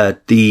marvellous.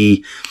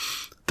 The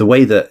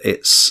way that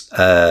it's,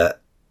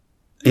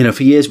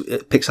 for years,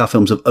 Pixar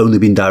films have only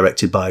been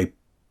directed by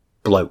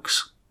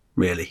blokes,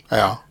 really.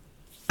 Yeah.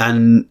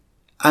 And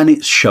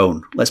it's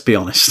shown, let's be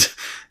honest.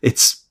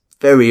 It's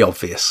very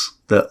obvious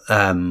that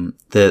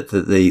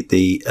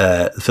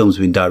the films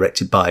have been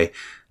directed by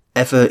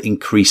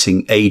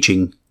ever-increasing,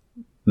 aging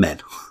men.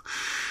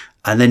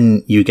 And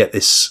then you get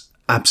this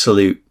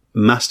absolute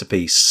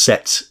masterpiece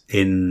set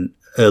in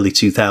early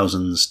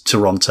 2000s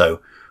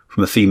Toronto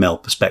from a female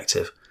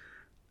perspective.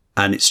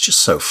 And it's just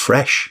so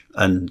fresh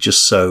and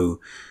just so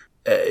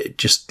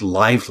just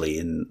lively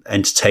and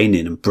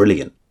entertaining and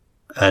brilliant.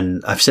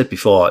 And I've said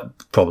before,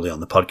 probably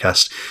on the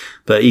podcast,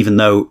 but even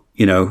though,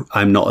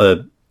 I'm not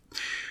a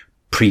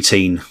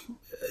preteen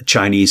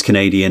Chinese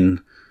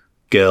Canadian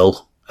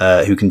girl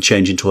who can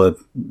change into a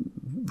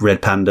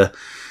red panda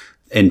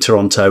in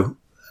Toronto,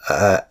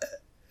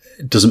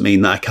 doesn't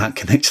mean that I can't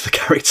connect to the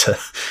character,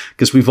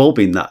 because we've all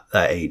been that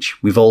age.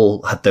 We've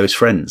all had those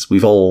friends.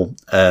 We've all,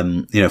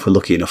 if we're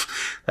lucky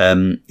enough,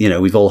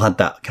 we've all had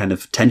that kind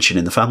of tension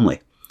in the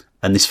family.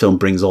 And this film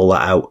brings all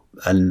that out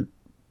and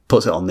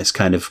puts it on this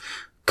kind of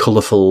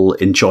colourful,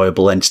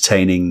 enjoyable,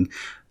 entertaining,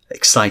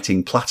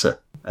 exciting platter.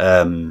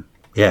 Big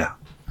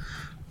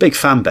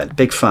fan, Ben.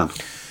 Big fan.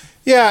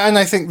 Yeah, and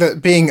I think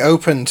that being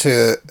open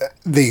to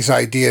these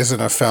ideas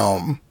in a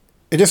film,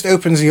 it just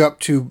opens you up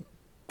to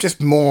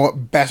just more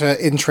better,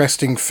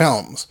 interesting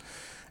films.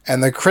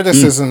 And the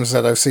criticisms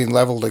that I've seen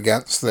leveled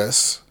against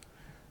this,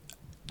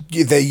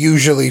 they're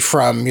usually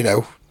from,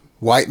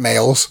 white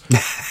males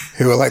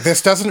who are like,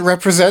 this doesn't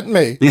represent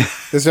me. Yeah.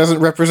 This doesn't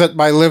represent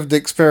my lived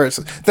experience.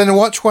 Then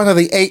watch one of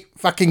the 8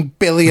 fucking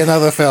billion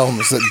other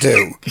films that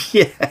do.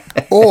 Yeah.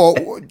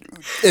 Or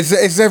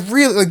is there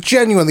really,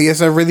 genuinely, is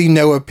there really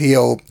no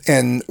appeal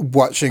in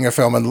watching a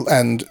film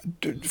and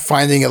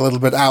finding a little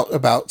bit out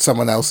about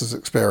someone else's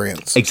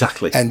experience?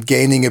 Exactly. And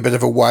gaining a bit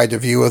of a wider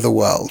view of the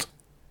world.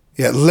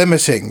 Yeah,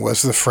 limiting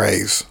was the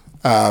phrase.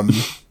 A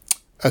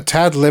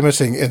tad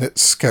limiting in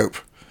its scope.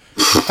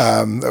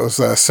 That was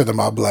a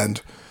cinema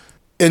blend.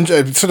 In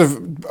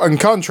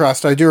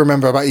contrast, I do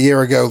remember about a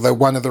year ago that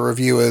one of the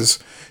reviewers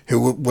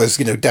who was,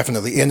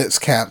 definitely in its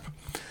camp,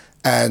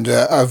 and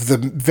of the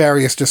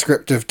various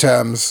descriptive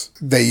terms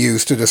they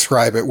used to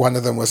describe it, one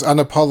of them was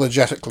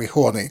unapologetically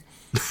horny.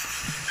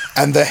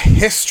 And the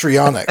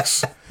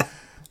histrionics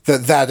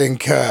that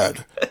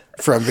incurred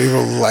from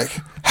people like,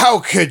 how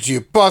could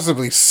you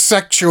possibly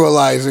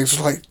sexualize? It's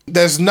like,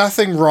 there's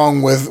nothing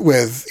wrong with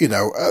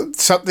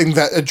something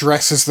that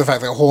addresses the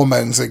fact that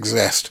hormones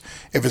exist.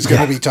 If it's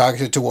going to be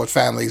targeted toward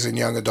families and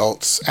young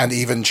adults and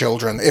even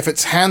children, if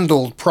it's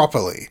handled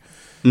properly.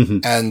 Mm-hmm.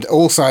 And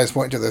all signs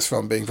point to this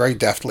film being very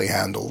deftly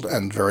handled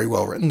and very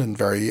well written and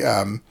very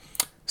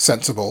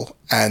sensible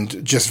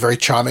and just very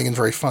charming and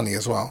very funny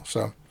as well.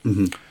 So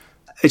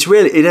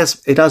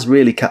it has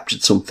really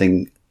captured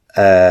something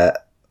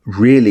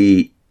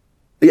really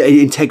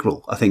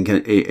integral, I think,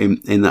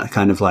 in that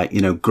kind of like,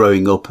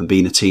 growing up and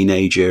being a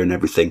teenager and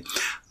everything.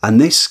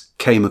 And this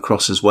came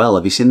across as well.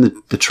 Have you seen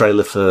the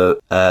trailer for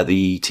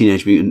the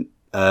Teenage Mutant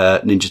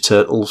Ninja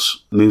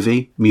Turtles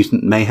movie,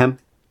 Mutant Mayhem?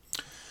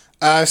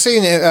 I've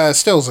seen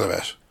stills of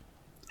it.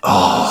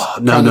 Oh,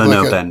 no,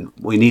 Ben.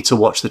 We need to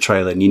watch the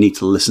trailer and you need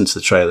to listen to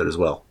the trailer as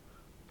well.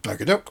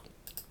 Okie doke.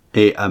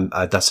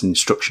 That's an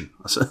instruction.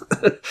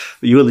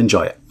 You will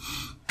enjoy it.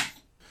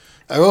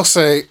 I will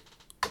say,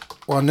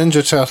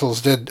 Ninja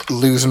Turtles did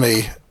lose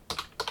me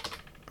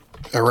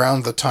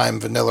around the time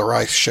Vanilla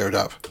Ice showed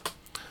up.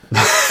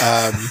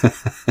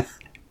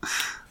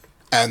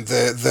 And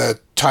the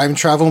time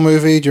travel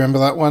movie, do you remember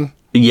that one?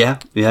 Yeah.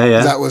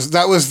 That was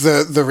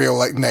the real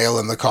like nail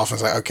in the coffin.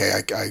 It's like,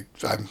 okay,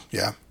 I'm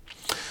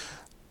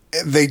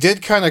They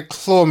did kind of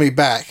claw me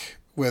back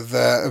with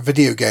a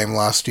video game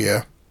last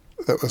year.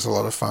 That was a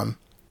lot of fun.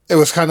 It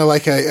was kind of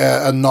like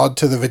a nod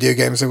to the video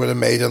games they would have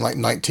made in like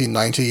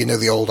 1990.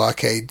 The old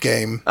arcade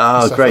game.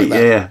 Oh, great!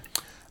 Like yeah.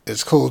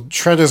 It's called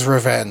Shredder's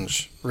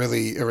Revenge.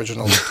 Really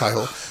original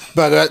title,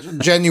 but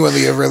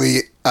genuinely a really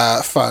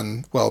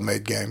fun,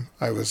 well-made game.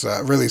 I was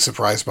really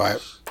surprised by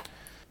it.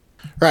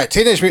 Right,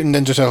 Teenage Mutant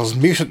Ninja Turtles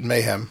Mutant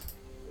Mayhem.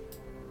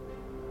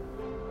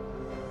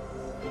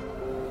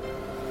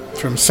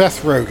 From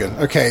Seth Rogen.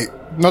 Okay,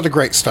 not a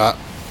great start.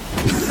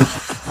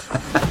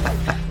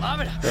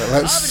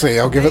 Let's see,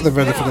 I'll give it the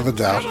benefit of the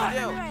doubt.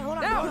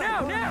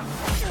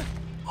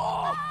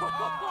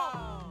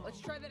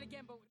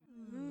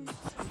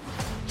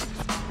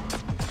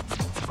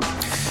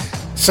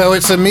 So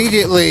it's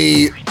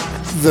immediately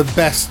the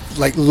best,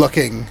 like,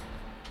 looking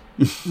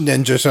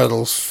Ninja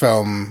Turtles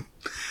film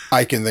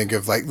I can think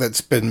of, like,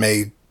 that's been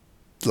made,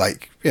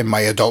 like, in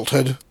my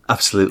adulthood.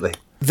 Absolutely.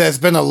 There's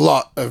been a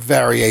lot of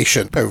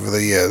variation over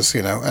the years,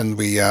 and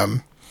we,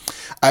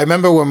 I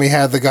remember when we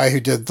had the guy who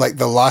did, like,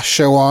 the last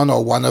show on,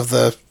 or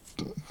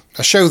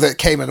a show that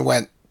came and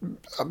went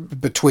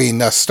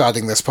between us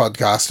starting this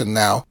podcast and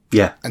now.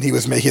 Yeah. And he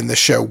was making the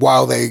show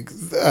while they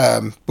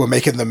were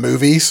making the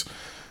movies.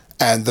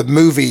 And the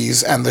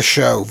movies and the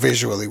show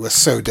visually were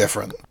so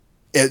different.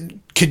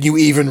 Could you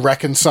even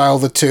reconcile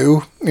the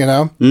two,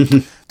 Mm-hmm.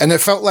 And it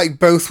felt like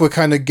both were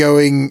kind of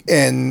going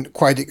in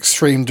quite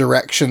extreme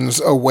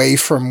directions away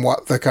from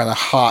what the kind of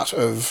heart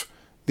of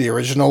the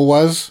original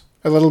was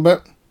a little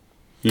bit.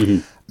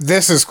 Mm-hmm.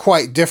 This is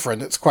quite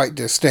different. It's quite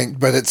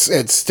distinct, but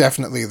it's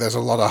definitely, there's a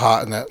lot of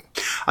heart in it.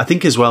 I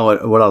think as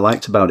well, what I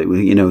liked about it,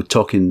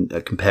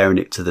 comparing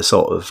it to the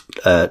sort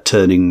of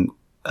turning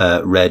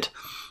red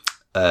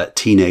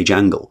teenage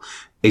angle,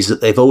 is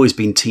that they've always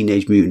been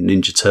Teenage Mutant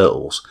Ninja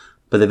Turtles,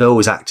 but they've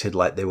always acted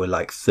like they were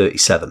like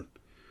 37.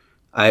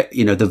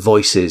 The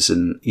voices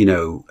and,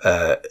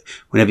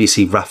 whenever you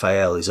see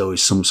Raphael, he's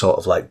always some sort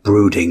of like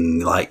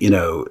brooding, like,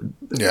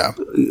 Yeah.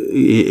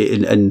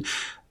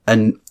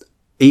 And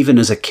even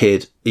as a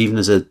kid, even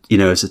as a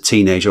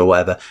teenager or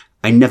whatever,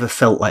 I never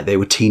felt like they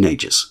were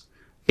teenagers.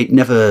 It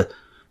never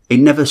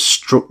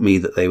struck me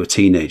that they were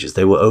teenagers.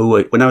 They were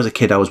always, when I was a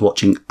kid, I was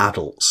watching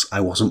adults. I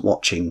wasn't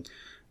watching,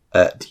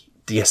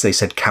 yes, they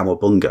said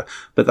cowabunga,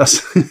 but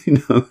that's,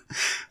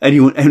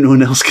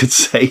 anyone else could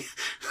say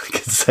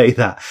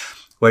that.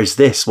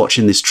 Whereas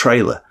watching this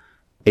trailer,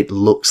 it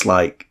looks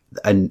like,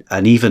 and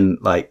even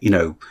like,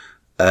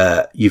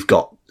 you've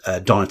got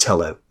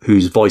Donatello,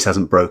 whose voice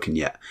hasn't broken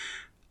yet.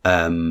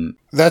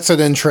 That's an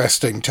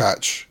interesting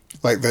touch.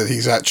 Like that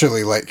he's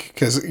actually like,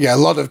 because a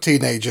lot of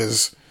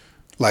teenagers,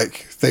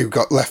 like they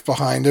got left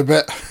behind a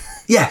bit.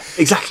 Yeah,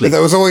 exactly. But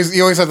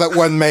you always had that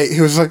one mate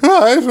who was like,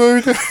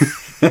 oh,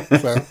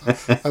 so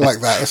I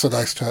like that. That's a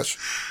nice touch.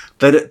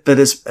 But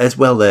as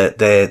well,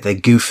 they're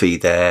goofy,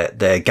 they're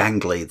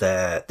gangly,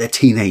 they're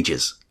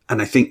teenagers,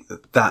 and I think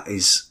that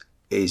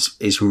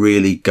is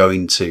really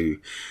going to.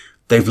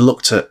 They've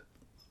looked at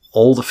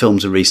all the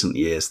films of recent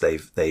years.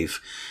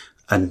 They've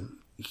and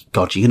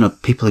God,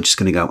 people are just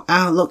going to go,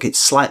 look, it's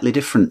slightly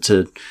different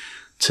to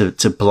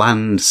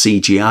bland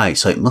CGI,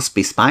 so it must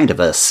be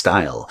Spider-Verse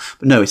style.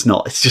 But no, it's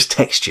not. It's just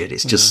textured.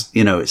 It's just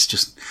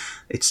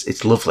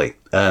it's lovely.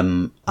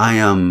 I'm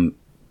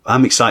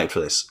excited for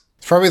this.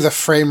 It's probably the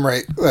frame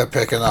rate they're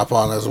picking up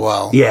on as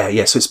well.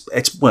 Yeah. So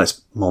it's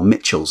more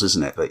Mitchell's,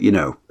 isn't it? But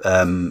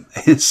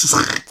it's.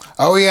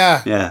 Oh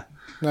yeah. Yeah.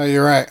 No,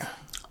 you're right.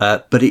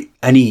 But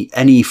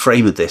any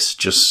frame of this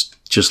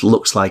just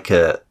looks like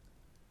a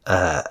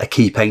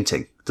key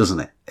painting, doesn't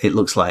it? It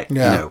looks like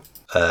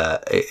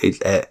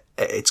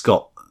it's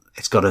got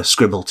a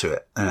scribble to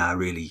it, and I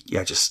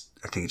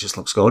think it just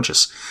looks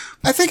gorgeous.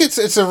 I think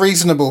it's a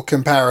reasonable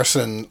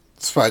comparison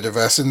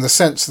Spider-Verse in the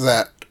sense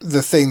that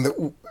the thing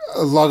that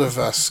a lot of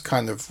us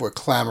kind of were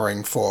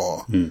clamoring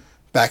for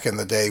back in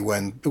the day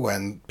when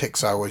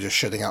Pixar were just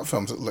shitting out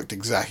films that looked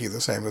exactly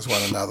the same as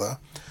one another,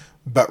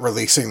 but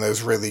releasing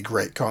those really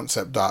great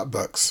concept art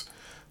books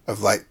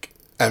of like,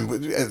 and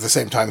at the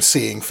same time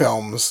seeing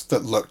films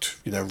that looked,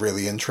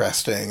 really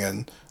interesting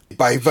and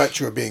by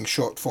virtue of being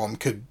short form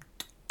could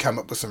come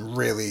up with some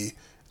really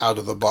out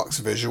of the box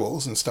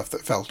visuals and stuff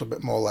that felt a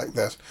bit more like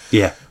this.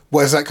 Yeah.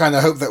 Was that kind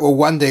of hope that, well,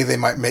 one day they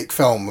might make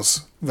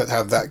films that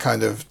have that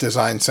kind of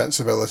design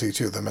sensibility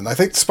to them. And I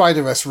think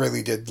Spider-Verse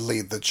really did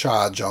lead the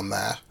charge on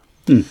that.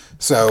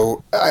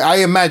 So I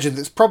imagine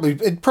it probably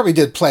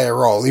did play a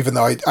role, even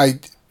though I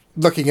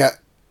looking at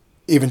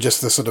even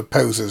just the sort of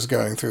poses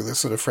going through this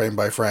sort of frame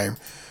by frame,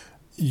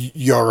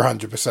 you're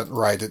 100%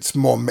 right. It's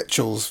more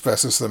Mitchell's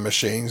versus the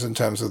Machines in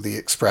terms of the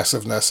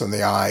expressiveness and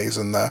the eyes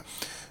and the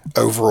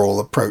overall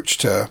approach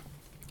to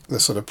the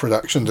sort of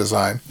production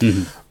design.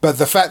 But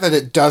the fact that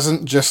it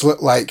doesn't just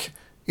look like,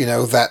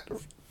 that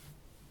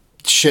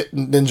shit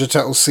Ninja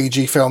Turtles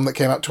CG film that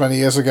came out 20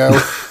 years ago.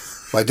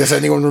 Like, does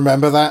anyone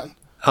remember that?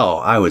 Oh,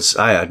 I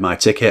had my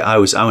ticket. I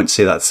went to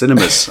see that at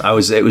cinemas.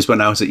 It was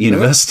when I was at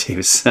university. It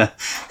was,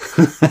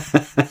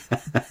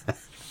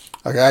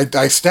 Okay,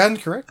 I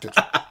stand corrected.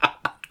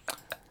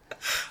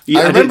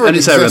 Yeah, I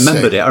didn't say I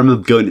remembered it. I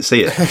remember going to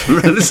see it.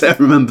 I didn't say I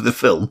remember the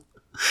film.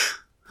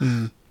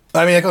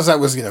 I mean, of course, that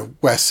was,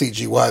 where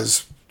CG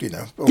was,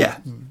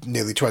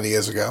 nearly 20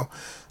 years ago.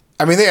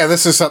 I mean, yeah,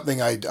 this is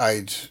something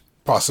I'd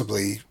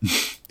possibly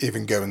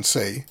even go and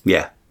see.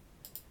 Yeah.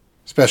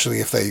 Especially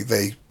if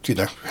they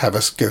have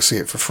us go see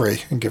it for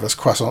free and give us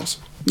croissants.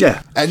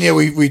 Yeah. And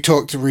we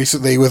talked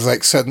recently with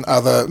like certain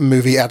other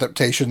movie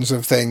adaptations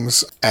of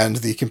things and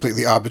the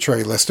completely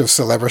arbitrary list of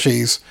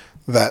celebrities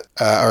that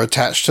are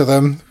attached to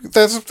them.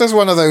 There's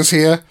one of those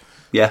here.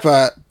 Yeah.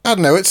 But I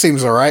don't know, it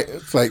seems all right.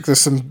 Like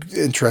there's some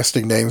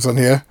interesting names on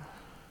here.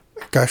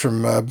 Guy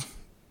from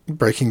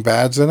Breaking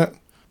Bad's in it.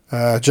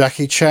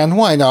 Jackie Chan.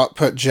 Why not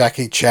put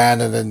Jackie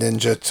Chan in a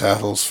Ninja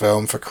Turtles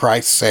film, for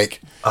Christ's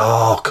sake?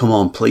 Oh, come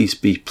on, please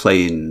be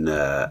playing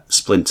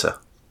Splinter.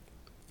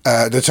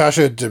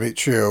 Natasha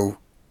Demetriou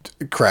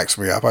cracks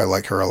me up. I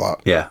like her a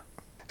lot. Yeah.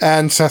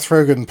 And Seth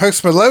Rogen.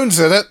 Post Malone's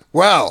in it.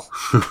 Well.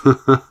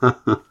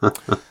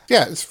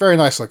 Yeah, it's very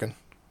nice looking.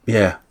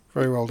 Yeah.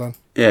 Very well done.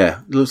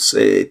 Yeah,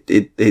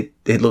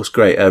 it looks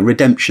great.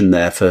 Redemption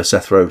there for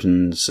Seth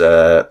Rogen's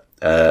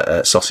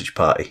sausage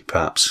party,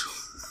 perhaps.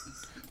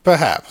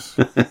 Perhaps.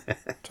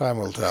 Time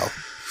will tell.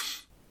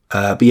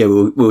 But yeah,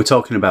 we were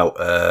talking about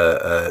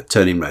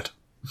Turning Red.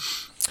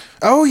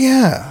 Oh,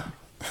 yeah.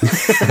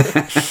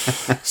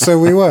 So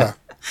we were.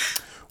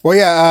 Well,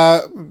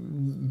 yeah,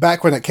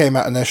 back when it came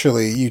out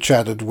initially, you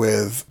chatted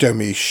with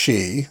Domee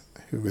Shi,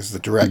 who was the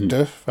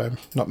director, if I'm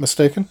not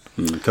mistaken.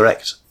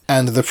 Correct.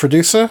 And the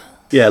producer.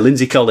 Yeah,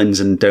 Lindsay Collins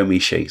and Domee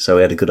Shi. So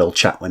we had a good old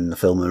chat when the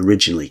film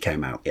originally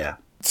came out, yeah.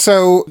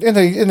 So, in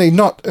a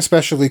not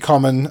especially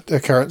common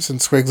occurrence in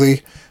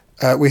Skwigly,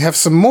 we have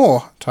some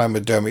more time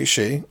with Domee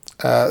Shi.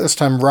 This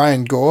time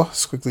Ryan Gore,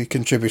 Skwigly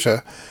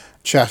contributor,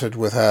 chatted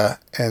with her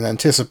in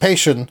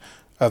anticipation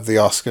of the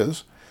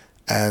Oscars,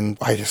 and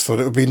I just thought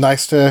it would be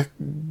nice to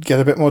get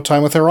a bit more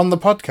time with her on the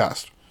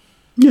podcast.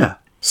 Yeah.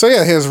 So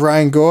yeah, here's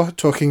Ryan Gore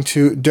talking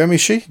to Domee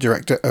Shi,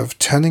 director of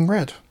Turning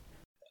Red.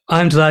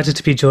 I'm delighted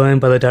to be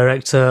joined by the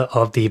director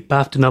of the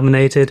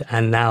BAFTA-nominated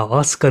and now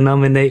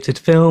Oscar-nominated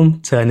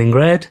film, Turning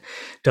Red,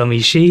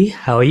 Domee Shi.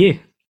 How are you?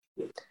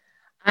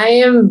 I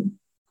am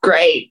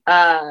great.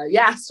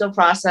 Still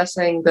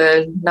processing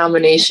the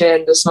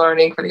nomination this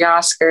morning for the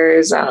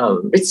Oscars.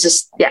 It's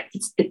just,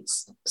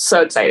 it's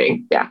so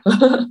exciting. Yeah.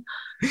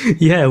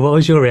 Yeah, what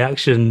was your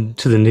reaction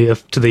to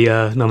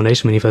the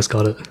nomination when you first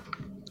got it?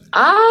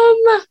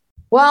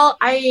 Well,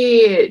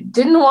 I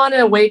didn't want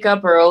to wake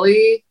up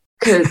early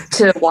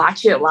to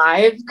watch it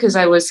live because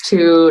I was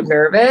too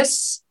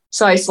nervous.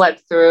 So I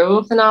slept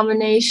through the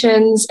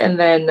nominations, and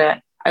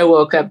then I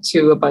woke up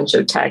to a bunch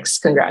of texts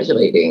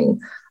congratulating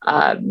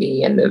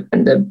me and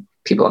the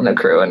people on the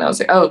crew, and I was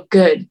like, "Oh,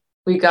 good,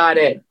 we got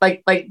it!"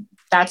 Like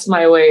that's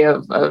my way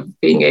of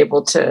being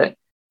able to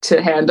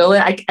handle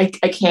it. I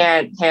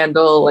can't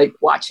handle like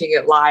watching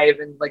it live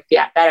and like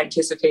that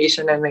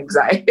anticipation and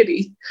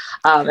anxiety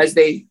as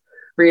they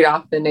read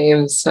off the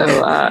names.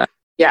 So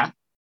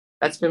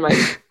that's been my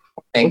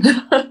thing.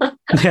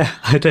 Yeah,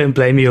 I don't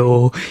blame you at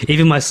all.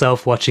 Even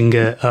myself watching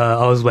it,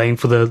 I was waiting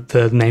for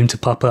the name to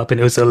pop up, and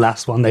it was the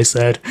last one they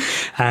said,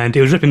 and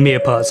it was ripping me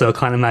apart. So I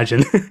can't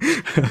imagine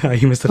how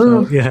you must have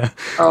felt. Yeah.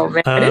 Oh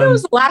man, I didn't know it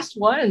was the last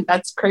one.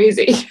 That's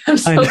crazy. I'm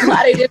so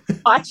glad I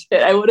didn't watch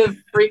it. I would have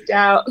freaked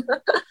out.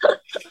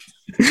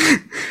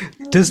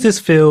 Does this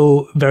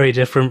feel very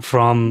different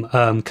from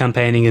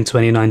campaigning in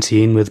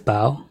 2019 with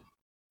Bao?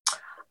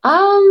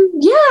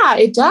 Yeah,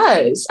 it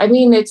does. I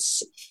mean,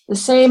 it's the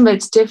same, but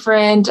it's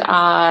different.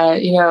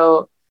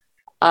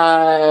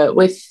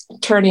 With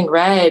Turning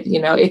Red,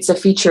 it's a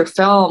feature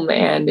film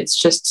and it's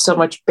just so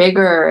much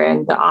bigger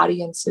and the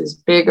audience is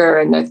bigger.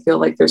 And I feel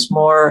like there's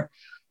more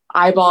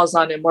eyeballs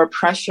on it, more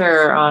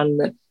pressure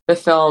on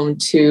the film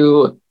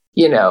to,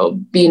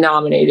 be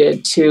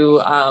nominated,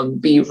 to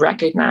be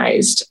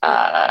recognized,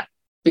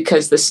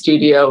 because the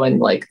studio and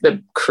like the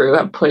crew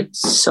have put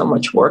so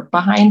much work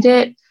behind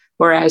it.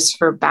 Whereas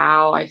for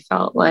Bao, I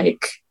felt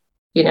like,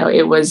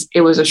 it was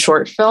a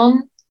short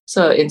film.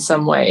 So in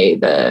some way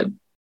the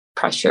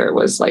pressure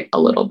was like a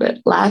little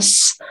bit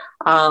less.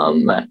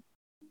 And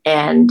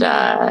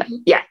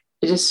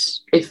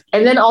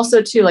then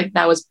also too, like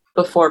that was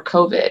before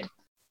COVID,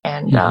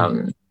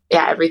 and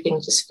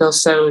everything just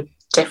feels so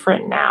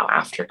different now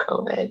after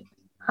COVID.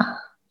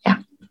 Yeah.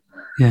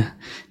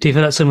 Do you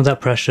feel like some of that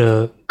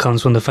pressure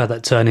comes from the fact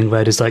that Turning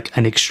Red is like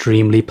an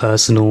extremely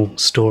personal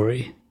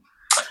story?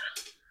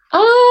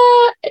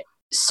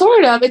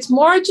 Sort of. It's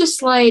more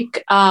just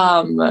like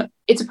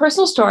it's a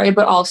personal story,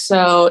 but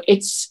also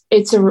it's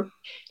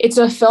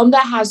a film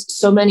that has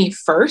so many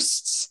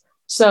firsts.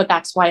 So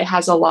that's why it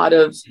has a lot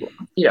of,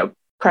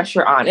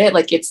 pressure on it.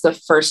 Like it's the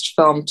first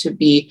film to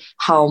be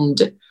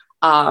helmed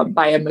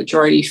by a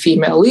majority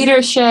female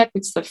leadership.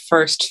 It's the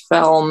first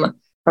film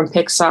from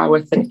Pixar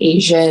with an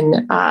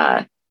Asian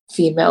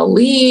female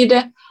lead.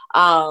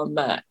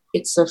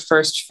 It's the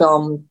first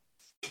film,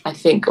 I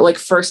think, like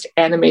first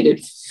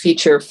animated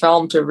feature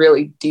film to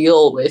really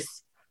deal with,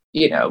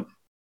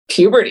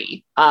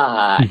 puberty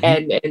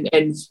and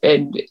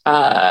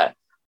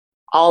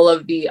all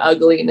of the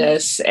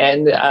ugliness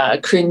and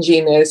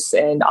cringiness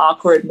and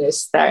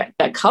awkwardness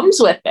that comes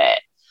with it.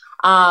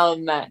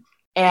 But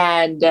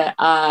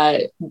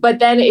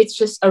then it's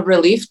just a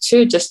relief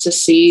too, just to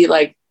see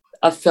like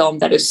a film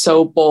that is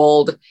so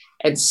bold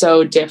and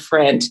so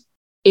different,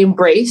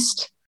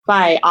 embraced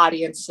by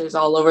audiences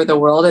all over the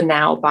world, and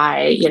now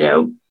by,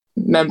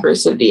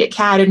 members of the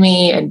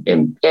Academy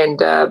and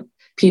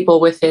people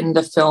within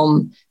the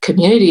film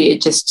community.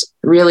 It just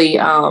really,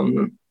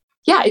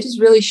 it just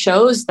really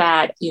shows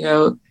that,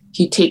 if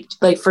you take,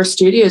 like for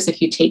studios,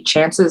 if you take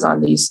chances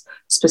on these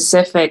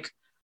specific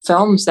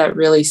films that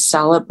really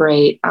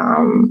celebrate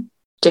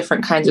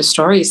different kinds of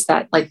stories,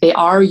 that like they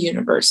are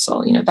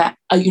universal, that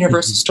a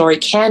universal story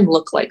can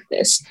look like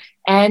this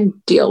and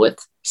deal with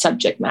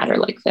subject matter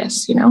like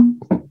this,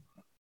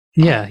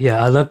 Yeah,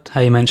 I loved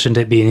how you mentioned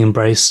it being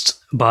embraced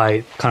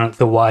by kind of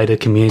the wider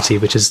community,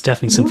 which is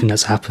definitely something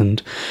that's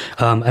happened.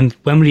 And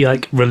when we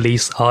like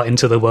release art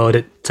into the world,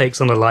 it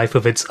takes on a life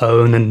of its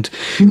own and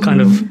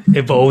kind of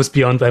evolves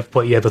beyond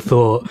what you ever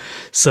thought.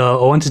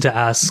 So I wanted to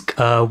ask,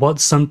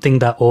 what's something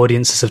that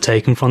audiences have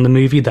taken from the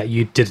movie that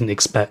you didn't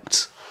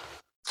expect?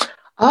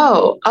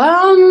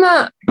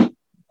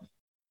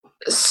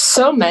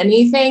 So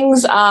many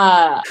things.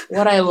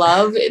 What I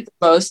love the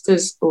most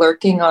is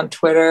lurking on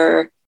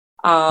Twitter,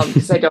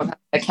 because I don't have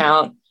an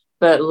account,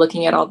 but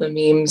looking at all the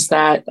memes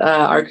that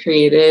are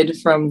created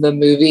from the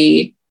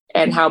movie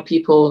and how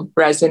people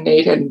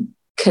resonate and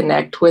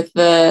connect with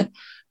the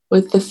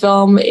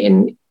film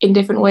in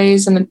different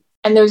ways. And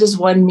there's this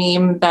one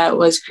meme that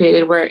was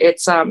created where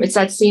it's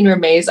that scene where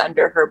May's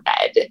under her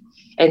bed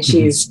and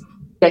she's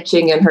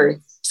sketching in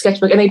her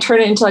sketchbook, and they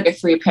turn it into like a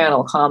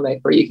 3-panel comic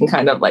where you can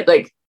kind of like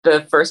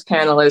the first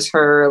panel is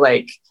her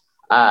like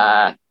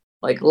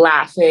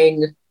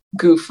laughing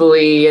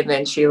goofily, and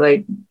then she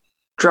like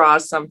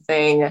draws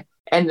something,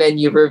 and then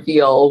you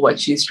reveal what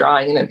she's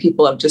drawing, and then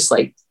people have just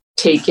like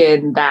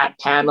taken that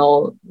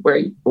panel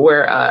where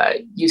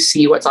you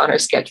see what's on her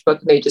sketchbook,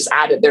 and they just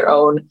add their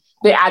own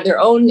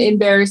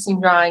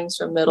embarrassing drawings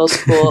from middle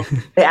school.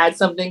 They add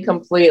something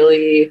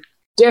completely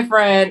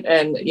different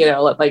and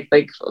like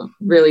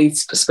really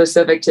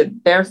specific to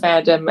their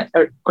fandom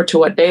or to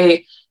what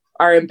they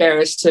are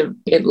embarrassed to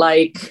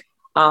like,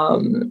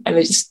 and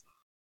they just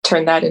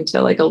turn that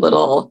into like a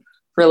little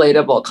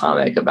relatable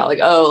comic about like,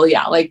 oh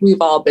yeah, like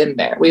we've all been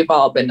there, we've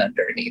all been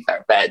underneath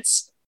our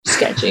beds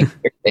sketching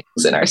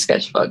things in our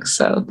sketchbooks.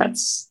 So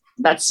that's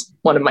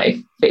one of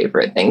my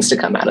favorite things to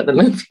come out of the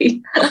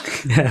movie.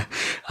 Yeah,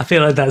 I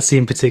feel like that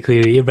scene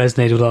particularly, it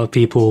resonated with a lot of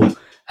people,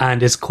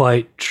 and it's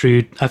quite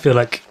true, I feel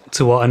like,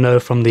 to what I know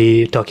from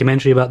the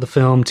documentary about the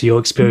film, to your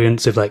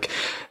experience of like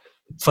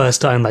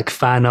first time like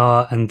fan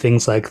art and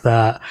things like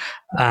that.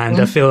 And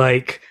I feel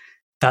like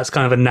that's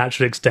kind of a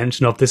natural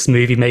extension of this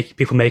movie,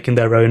 making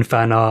their own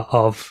fan art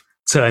of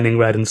Turning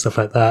Red and stuff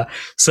like that.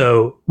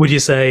 So would you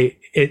say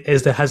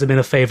has there been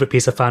a favorite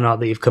piece of fan art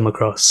that you've come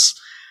across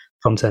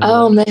from Turning Red?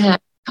 Oh man.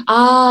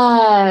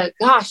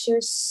 Gosh,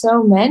 there's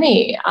so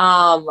many.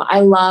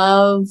 I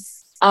love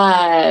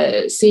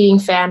seeing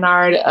fan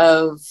art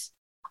of,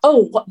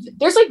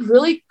 there's like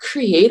really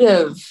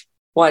creative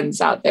ones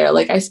out there.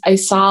 Like I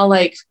saw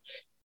like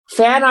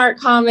fan art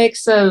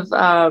comics of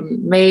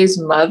May's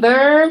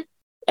mother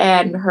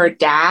and her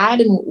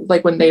dad, and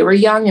like when they were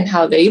young and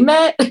how they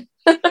met.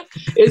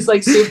 Is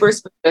like super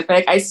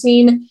specific. I've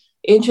seen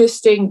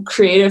interesting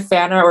creative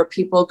fan art where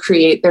people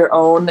create their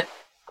own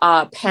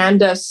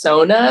panda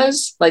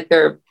sonas, like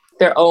their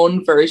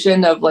own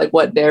version of like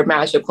what their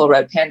magical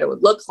red panda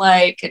would look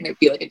like, and it'd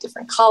be like a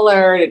different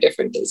color and a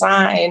different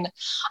design.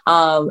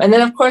 And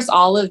then of course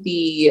all of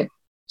the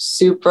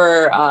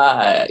super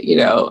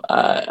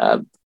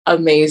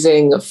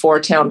amazing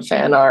Four-Town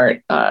fan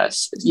art,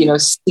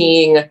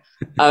 seeing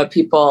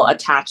people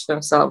attach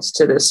themselves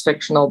to this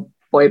fictional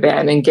boy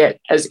band and get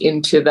as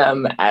into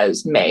them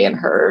as May and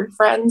her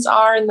friends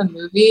are in the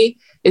movie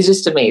is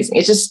just amazing.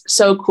 It's just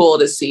so cool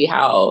to see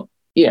how,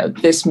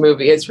 this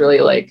movie has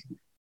really like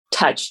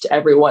touched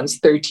everyone's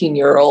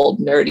 13-year-old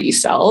nerdy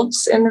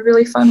selves in a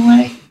really fun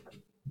way.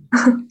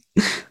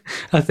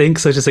 I think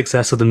such a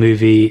success of the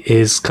movie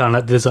is kind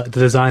of like the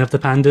design of the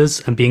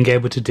pandas and being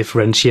able to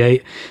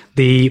differentiate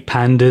the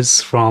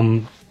pandas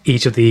from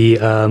each of the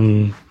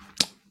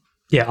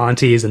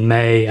aunties and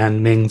May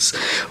and Ming's,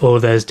 all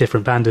those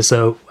different pandas.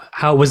 So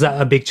how was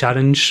that a big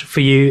challenge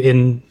for you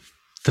in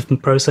the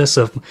process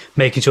of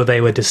making sure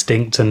they were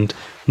distinct and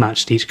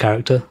matched each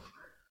character?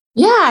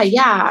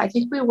 Yeah. I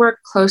think we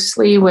worked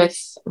closely with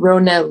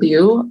Rona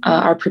Liu,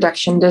 our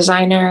production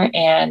designer,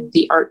 and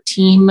the art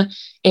team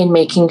in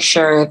making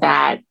sure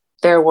that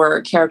there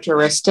were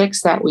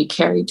characteristics that we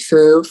carried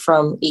through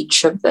from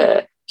each of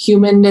the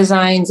human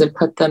designs and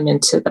put them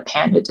into the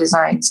panda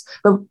designs.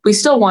 But we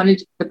still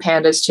wanted the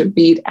pandas to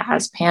read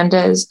as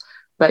pandas.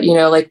 But,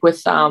 like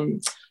with,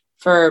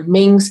 for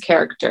Ming's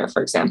character,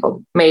 for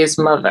example, May's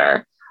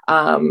mother,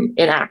 in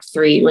Act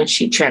 3, when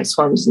she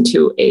transforms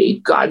into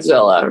a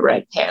Godzilla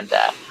red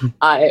panda,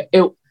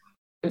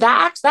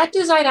 that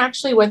design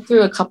actually went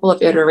through a couple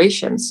of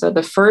iterations. So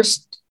the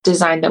first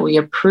design that we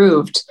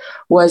approved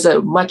was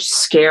a much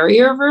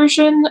scarier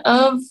version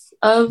of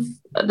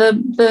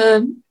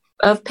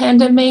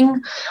Panda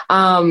Ming,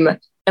 my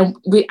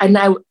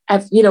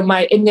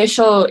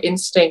initial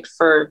instinct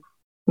for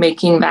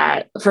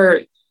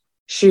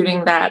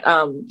shooting that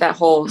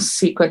whole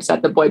sequence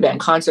at the boy band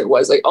concert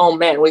was like, oh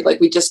man,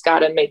 we just got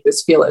to make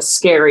this feel as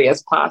scary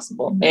as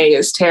possible. May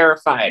is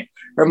terrified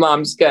her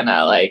mom's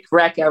gonna like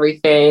wreck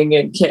everything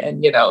and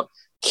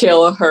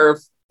kill her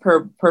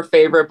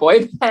favorite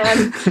boy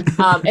band.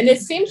 And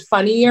it seemed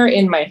funnier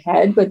in my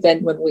head, but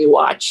then when we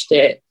watched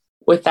it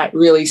with that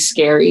really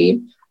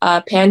scary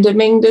Panda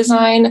Ming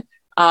design,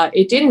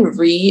 it didn't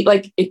read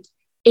like it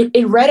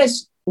read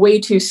as way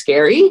too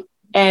scary,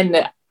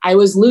 and I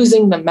was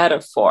losing the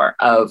metaphor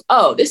of,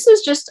 oh, this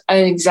is just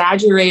an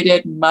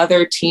exaggerated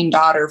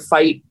mother-teen-daughter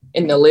fight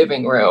in the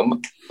living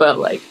room, but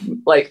like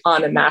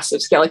on a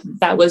massive scale. Like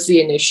that was the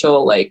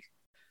initial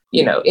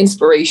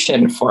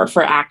inspiration for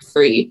Act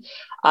 3.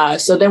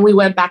 So then we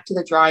went back to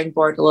the drawing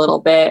board a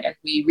little bit and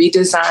we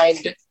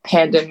redesigned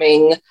Panda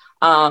Ming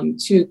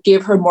to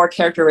give her more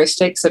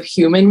characteristics of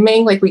human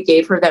Ming. Like we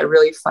gave her that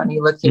really funny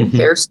looking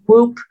hair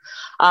swoop.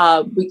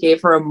 We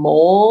gave her a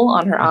mole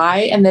on her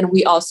eye, and then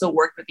we also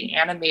worked with the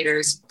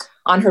animators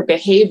on her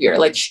behavior.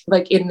 Like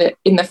in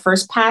the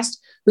first pass,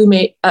 we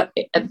made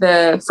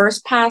the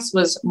first pass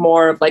was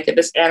more of like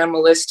this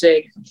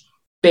animalistic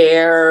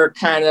bear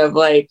kind of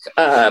like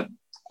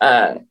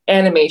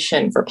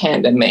animation for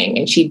Panda Ming,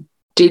 and she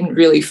didn't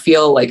really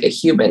feel like a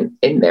human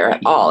in there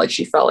at all. Like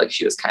she felt like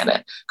she was kind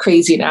of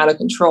crazy and out of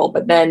control.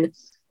 But then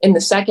in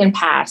the second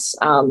pass,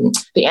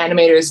 the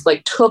animators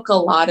like took a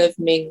lot of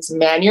Ming's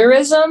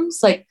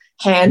mannerisms, like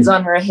hands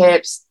on her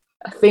hips,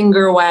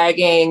 finger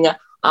wagging,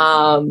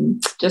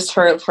 just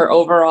her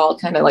overall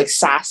kind of like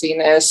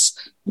sassiness.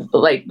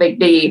 Like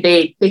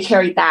they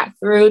carried that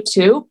through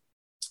too.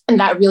 And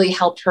that really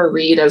helped her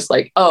read as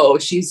like, oh,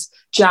 she's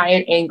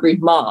giant angry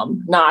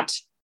mom, not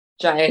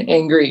giant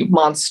angry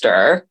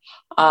monster.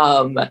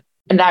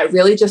 And that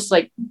really just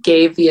like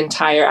gave the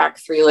entire Act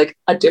 3 like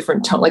a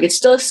different tone. Like it's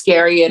still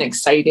scary and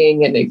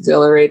exciting and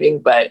exhilarating,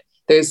 but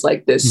there's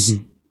like this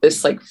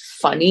like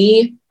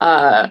funny,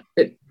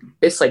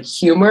 this like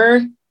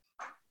humor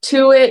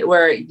to it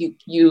where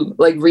you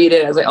like read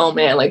it as like, oh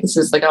man, like this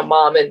is like a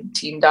mom and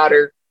teen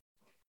daughter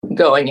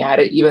going at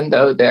it, even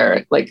though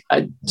they're like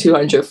a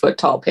 200-foot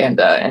tall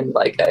panda and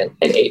like an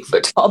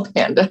 8-foot tall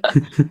panda.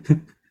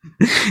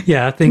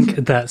 Yeah, I think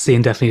that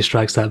scene definitely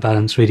strikes that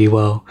balance really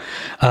well.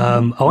 I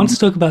want to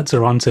talk about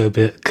Toronto a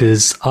bit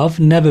because I've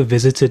never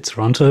visited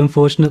Toronto,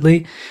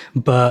 unfortunately,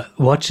 but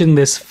watching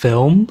this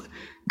film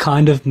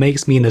kind of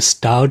makes me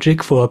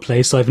nostalgic for a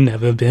place I've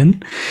never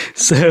been.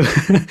 So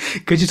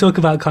could you talk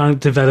about kind of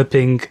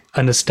developing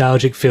a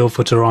nostalgic feel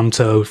for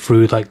Toronto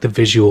through like the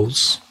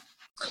visuals?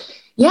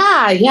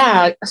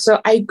 Yeah. So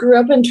I grew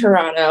up in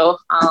Toronto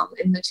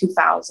in the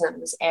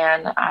 2000s,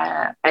 and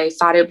I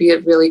thought it would be a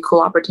really cool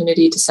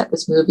opportunity to set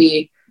this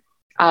movie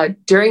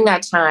during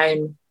that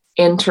time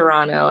in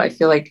Toronto. I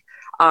feel like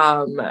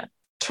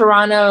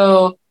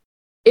Toronto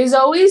is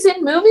always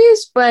in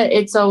movies, but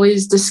it's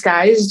always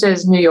disguised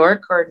as New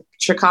York or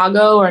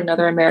Chicago or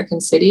another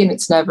American city, and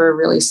it's never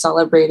really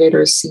celebrated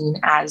or seen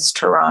as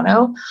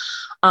Toronto.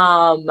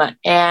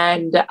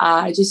 And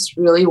I just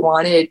really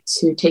wanted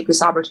to take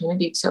this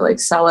opportunity to like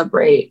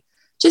celebrate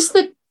just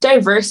the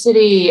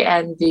diversity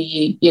and the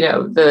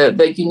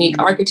unique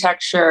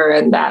architecture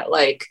and that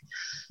like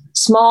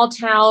small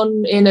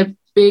town in a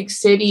big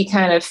city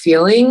kind of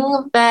feeling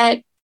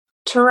that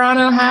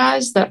Toronto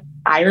has that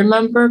I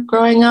remember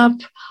growing up.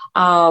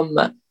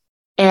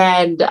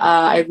 And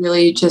I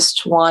really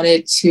just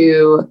wanted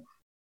to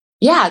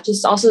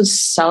just also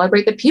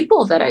celebrate the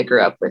people that I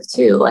grew up with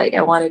too. Like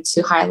I wanted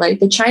to highlight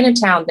the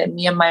Chinatown that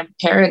me and my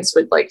parents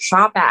would like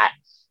shop at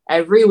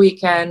every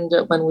weekend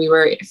when we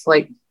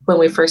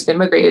first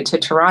immigrated to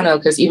Toronto.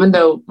 Because even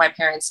though my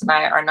parents and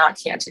I are not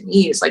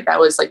Cantonese, like that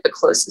was like the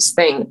closest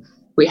thing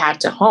we had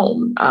to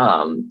home,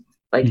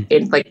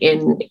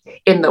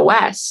 in the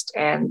West.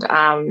 And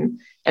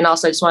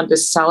also I just wanted to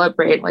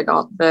celebrate like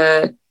all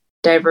the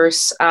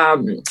diverse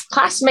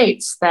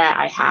classmates that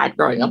I had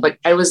growing up. Like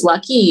I was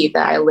lucky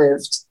that I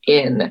lived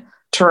in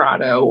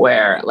Toronto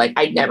where like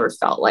I never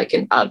felt like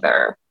an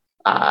other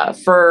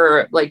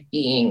for like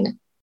being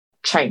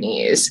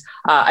Chinese.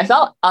 I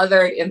felt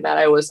othered in that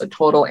I was a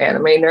total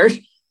anime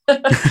nerd.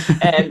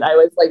 And I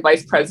was like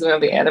vice president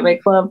of the anime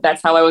club.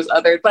 That's how I was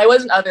othered, but I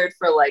wasn't othered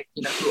for like,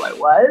 who I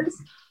was,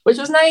 which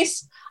was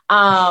nice.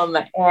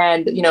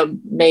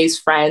 And May's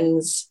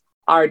friends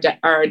are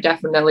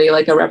definitely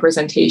like a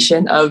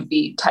representation of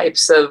the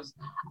types of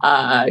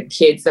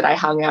kids that I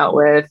hung out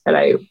with, that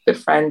I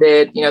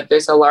befriended.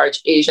 There's a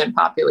large Asian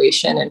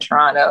population in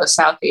Toronto,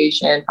 South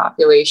Asian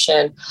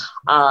population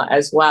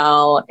as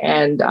well.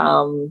 And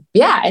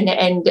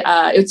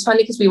it's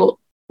funny because we'll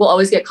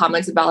always get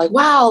comments about like,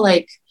 wow,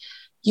 like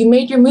you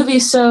made your movie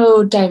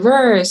so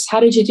diverse.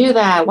 How did you do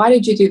that? Why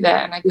did you do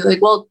that? And I'd be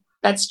like, well,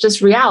 that's just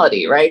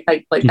reality, right?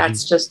 Like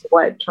that's just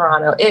what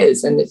Toronto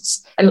is. And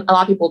a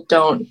lot of people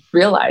don't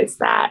realize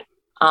that.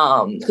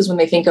 Because when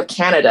they think of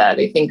Canada,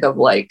 they think of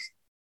like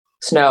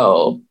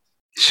snow,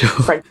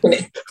 sure.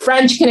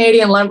 French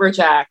Canadian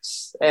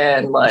lumberjacks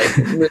and like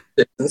mooses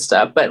and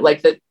stuff. But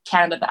like the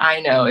Canada that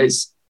I know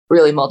is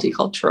really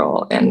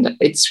multicultural. And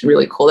it's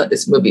really cool that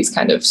this movie is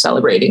kind of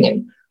celebrating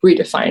and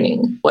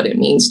redefining what it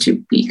means to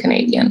be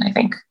Canadian, I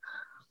think.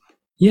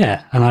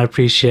 Yeah, and I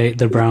appreciate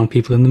the brown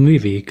people in the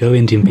movie. Go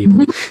Indian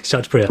people.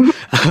 Shout to Priya.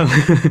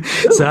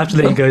 So I have to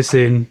let you go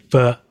soon,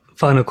 but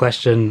final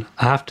question.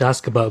 I have to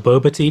ask about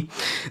boba tea.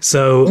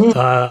 So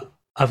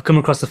I've come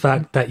across the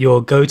fact that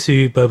your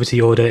go-to boba tea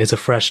order is a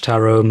fresh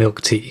taro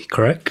milk tea,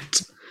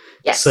 correct?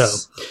 Yes. So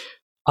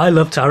I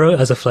love taro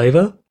as a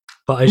flavor,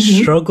 but I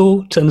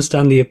struggle to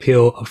understand the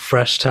appeal of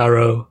fresh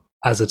taro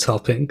as a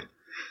topping.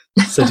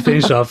 So to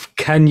finish off,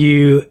 can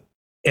you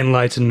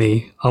enlighten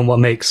me on what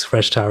makes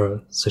fresh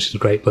taro such a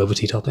great boba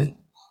tea topping?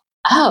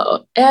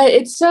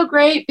 It's so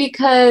great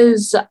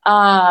because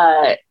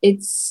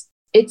it's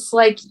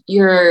like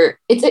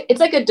it's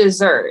like a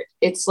dessert.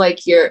 It's like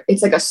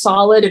a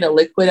solid and a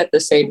liquid at the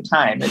same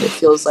time, and it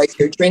feels like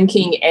you're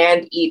drinking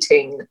and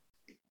eating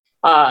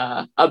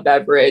a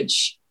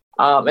beverage.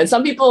 And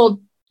some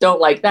people don't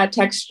like that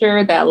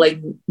texture, that like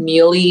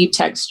mealy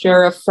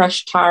texture of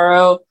fresh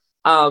taro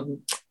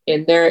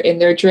in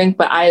their drink,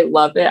 but I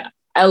love it.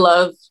 I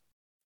love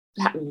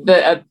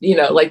the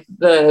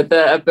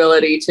the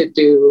ability to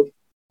do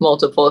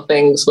multiple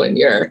things when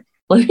you're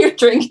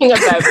drinking a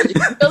beverage.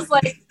 It feels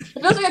like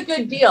a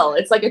good deal.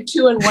 It's like a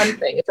 2-in-1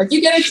 thing. It's like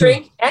you get a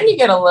drink and you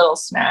get a little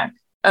snack.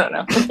 I don't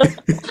know.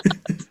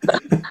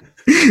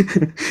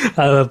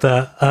 I love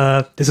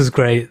that. This is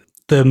great.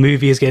 The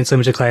movie is getting so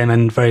much acclaim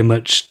and very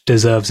much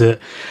deserves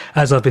it.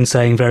 As I've been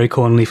saying very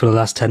cornily for the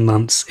last 10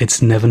 months,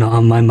 it's never not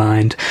on my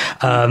mind.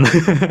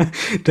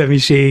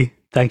 Domee,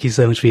 thank you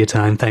so much for your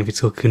time. Thank you for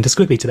talking to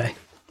Skwigly today.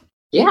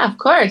 Yeah, of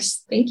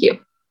course. Thank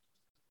you.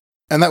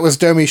 And that was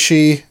Domee,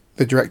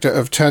 the director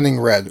of Turning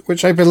Red,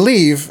 which I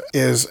believe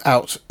is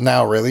out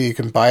now, really. You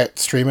can buy it,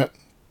 stream it.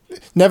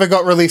 Never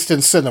got released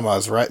in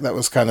cinemas, right? That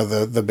was kind of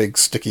the big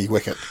sticky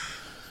wicket.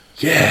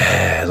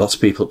 Yeah, lots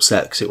of people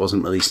upset because it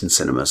wasn't released in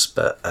cinemas,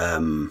 but...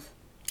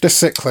 Just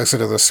sit closer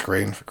to the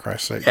screen, for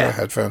Christ's sake. Yeah. Wear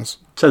headphones.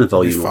 Turn the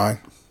volume up. Fine.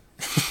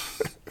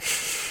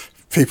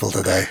 People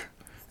today.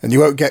 And you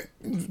won't get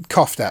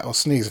coughed at or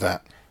sneezed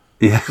at.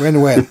 Yeah.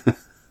 Win-win.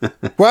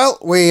 Well,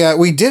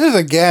 we did it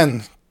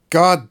again.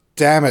 God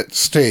damn it,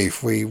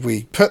 Steve.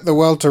 We put the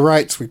world to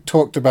rights. We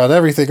talked about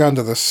everything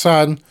under the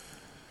sun.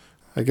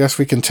 I guess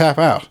we can tap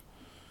out.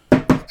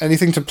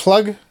 Anything to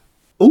plug?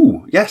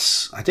 Oh,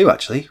 yes, I do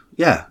actually.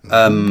 Yeah.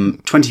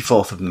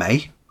 24th of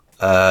May,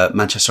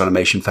 Manchester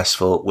Animation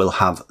Festival will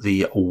have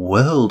the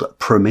world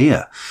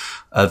premiere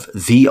of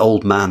The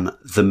Old Man,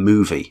 the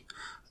movie.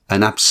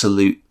 An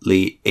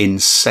absolutely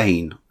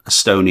insane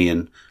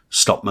Estonian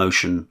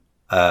stop-motion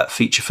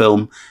feature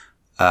film.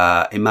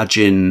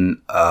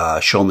 Imagine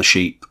Shaun the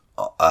Sheep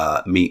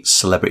meets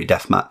Celebrity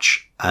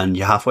Deathmatch, and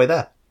you're halfway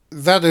there.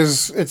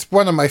 It's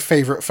one of my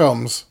favourite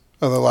films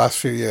of the last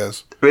few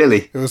years.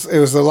 Really? It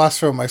was the last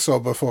film I saw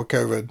before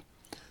COVID.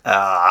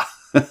 I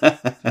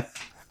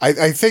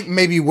think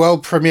maybe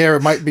world premiere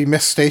might be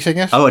misstating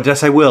it. Oh, did I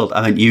say world?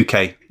 I meant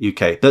UK.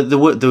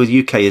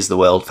 The UK is the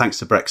world, thanks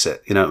to Brexit.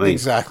 You know what I mean?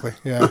 Exactly,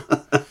 yeah.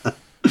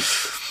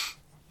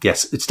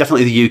 Yes, it's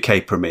definitely the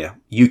UK premiere.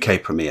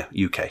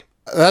 UK.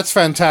 That's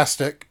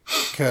fantastic,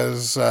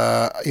 because,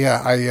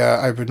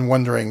 I've been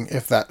wondering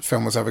if that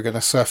film was ever going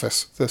to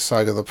surface this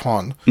side of the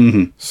pond.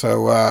 Mm-hmm.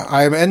 So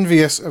I am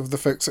envious of the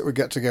folks that would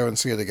get to go and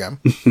see it again.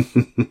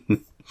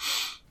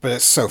 But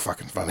it's so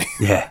fucking funny.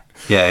 Yeah.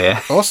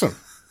 Awesome.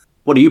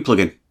 What are you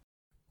plugging?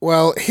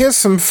 Well, here's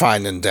some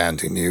fine and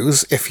dandy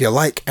news if you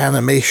like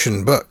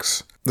animation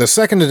books. The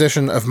second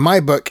edition of my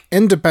book,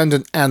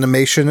 Independent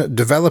Animation,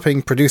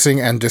 Developing,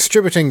 Producing, and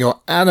Distributing Your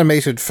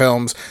Animated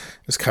Films,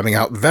 is coming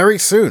out very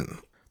soon.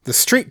 The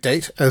street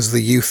date, as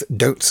the youth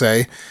don't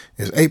say,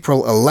 is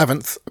April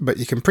 11th, but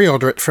you can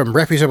pre-order it from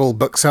reputable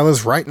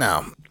booksellers right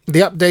now.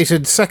 The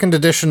updated second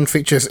edition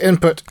features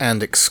input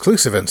and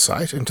exclusive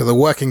insight into the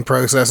working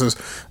processes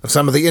of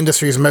some of the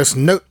industry's most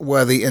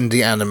noteworthy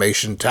indie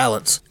animation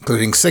talents,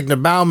 including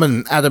Signe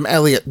Bauman, Adam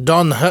Elliott,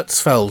 Don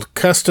Hertzfeld,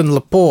 Kirsten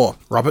Lepore,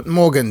 Robert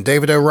Morgan,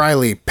 David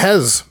O'Reilly,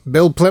 Pez,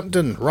 Bill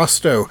Plimpton,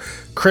 Rosto,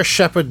 Chris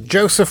Shepard,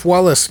 Joseph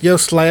Wallace,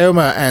 Yost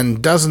Lyoma,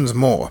 and dozens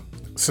more.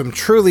 Some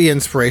truly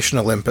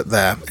inspirational input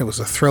there. It was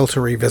a thrill to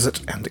revisit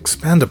and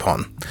expand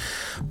upon.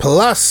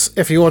 Plus,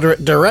 if you order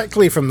it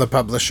directly from the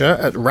publisher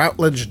at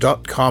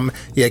Routledge.com,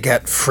 you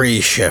get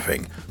free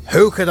shipping.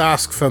 Who could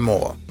ask for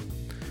more?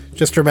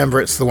 Just remember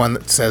it's the one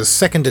that says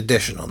second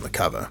edition on the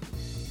cover.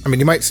 I mean,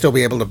 you might still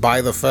be able to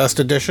buy the first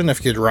edition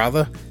if you'd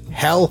rather.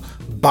 Hell,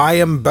 buy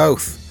them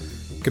both.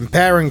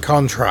 Compare and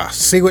contrast.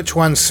 See which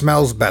one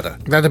smells better.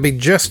 That'd be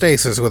just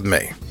aces with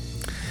me.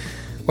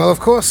 Well,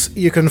 of course,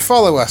 you can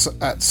follow us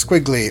at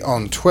Skwigly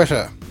on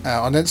Twitter.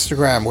 On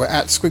Instagram, we're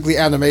at Skwigly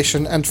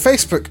Animation, and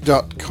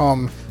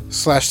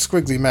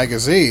Facebook.com/Skwigly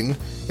Magazine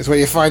is where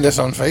you find us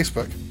on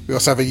Facebook. We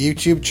also have a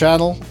YouTube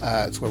channel.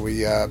 It's where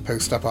we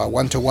post up our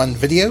one-to-one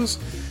videos.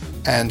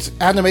 And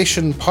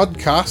Animation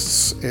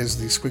Podcasts is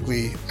the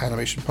Skwigly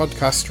Animation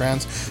Podcast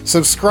strands.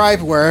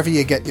 Subscribe wherever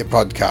you get your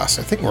podcasts.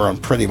 I think we're on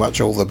pretty much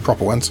all the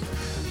proper ones.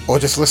 Or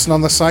just listen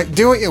on the site.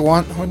 Do what you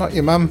want. We're not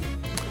your mum.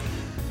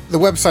 The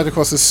website, of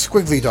course, is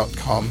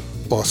skwigly.com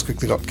or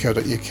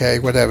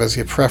skwigly.co.uk, whatever's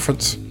your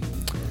preference.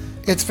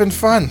 It's been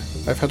fun.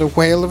 I've had a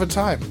whale of a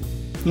time.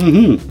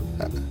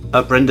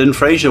 A Brendan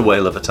Fraser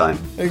whale of a time.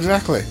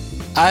 Exactly.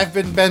 I've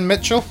been Ben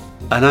Mitchell.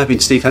 And I've been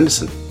Steve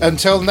Henderson.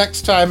 Until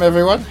next time,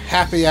 everyone,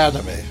 happy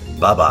anime.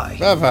 Bye-bye.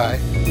 Bye-bye.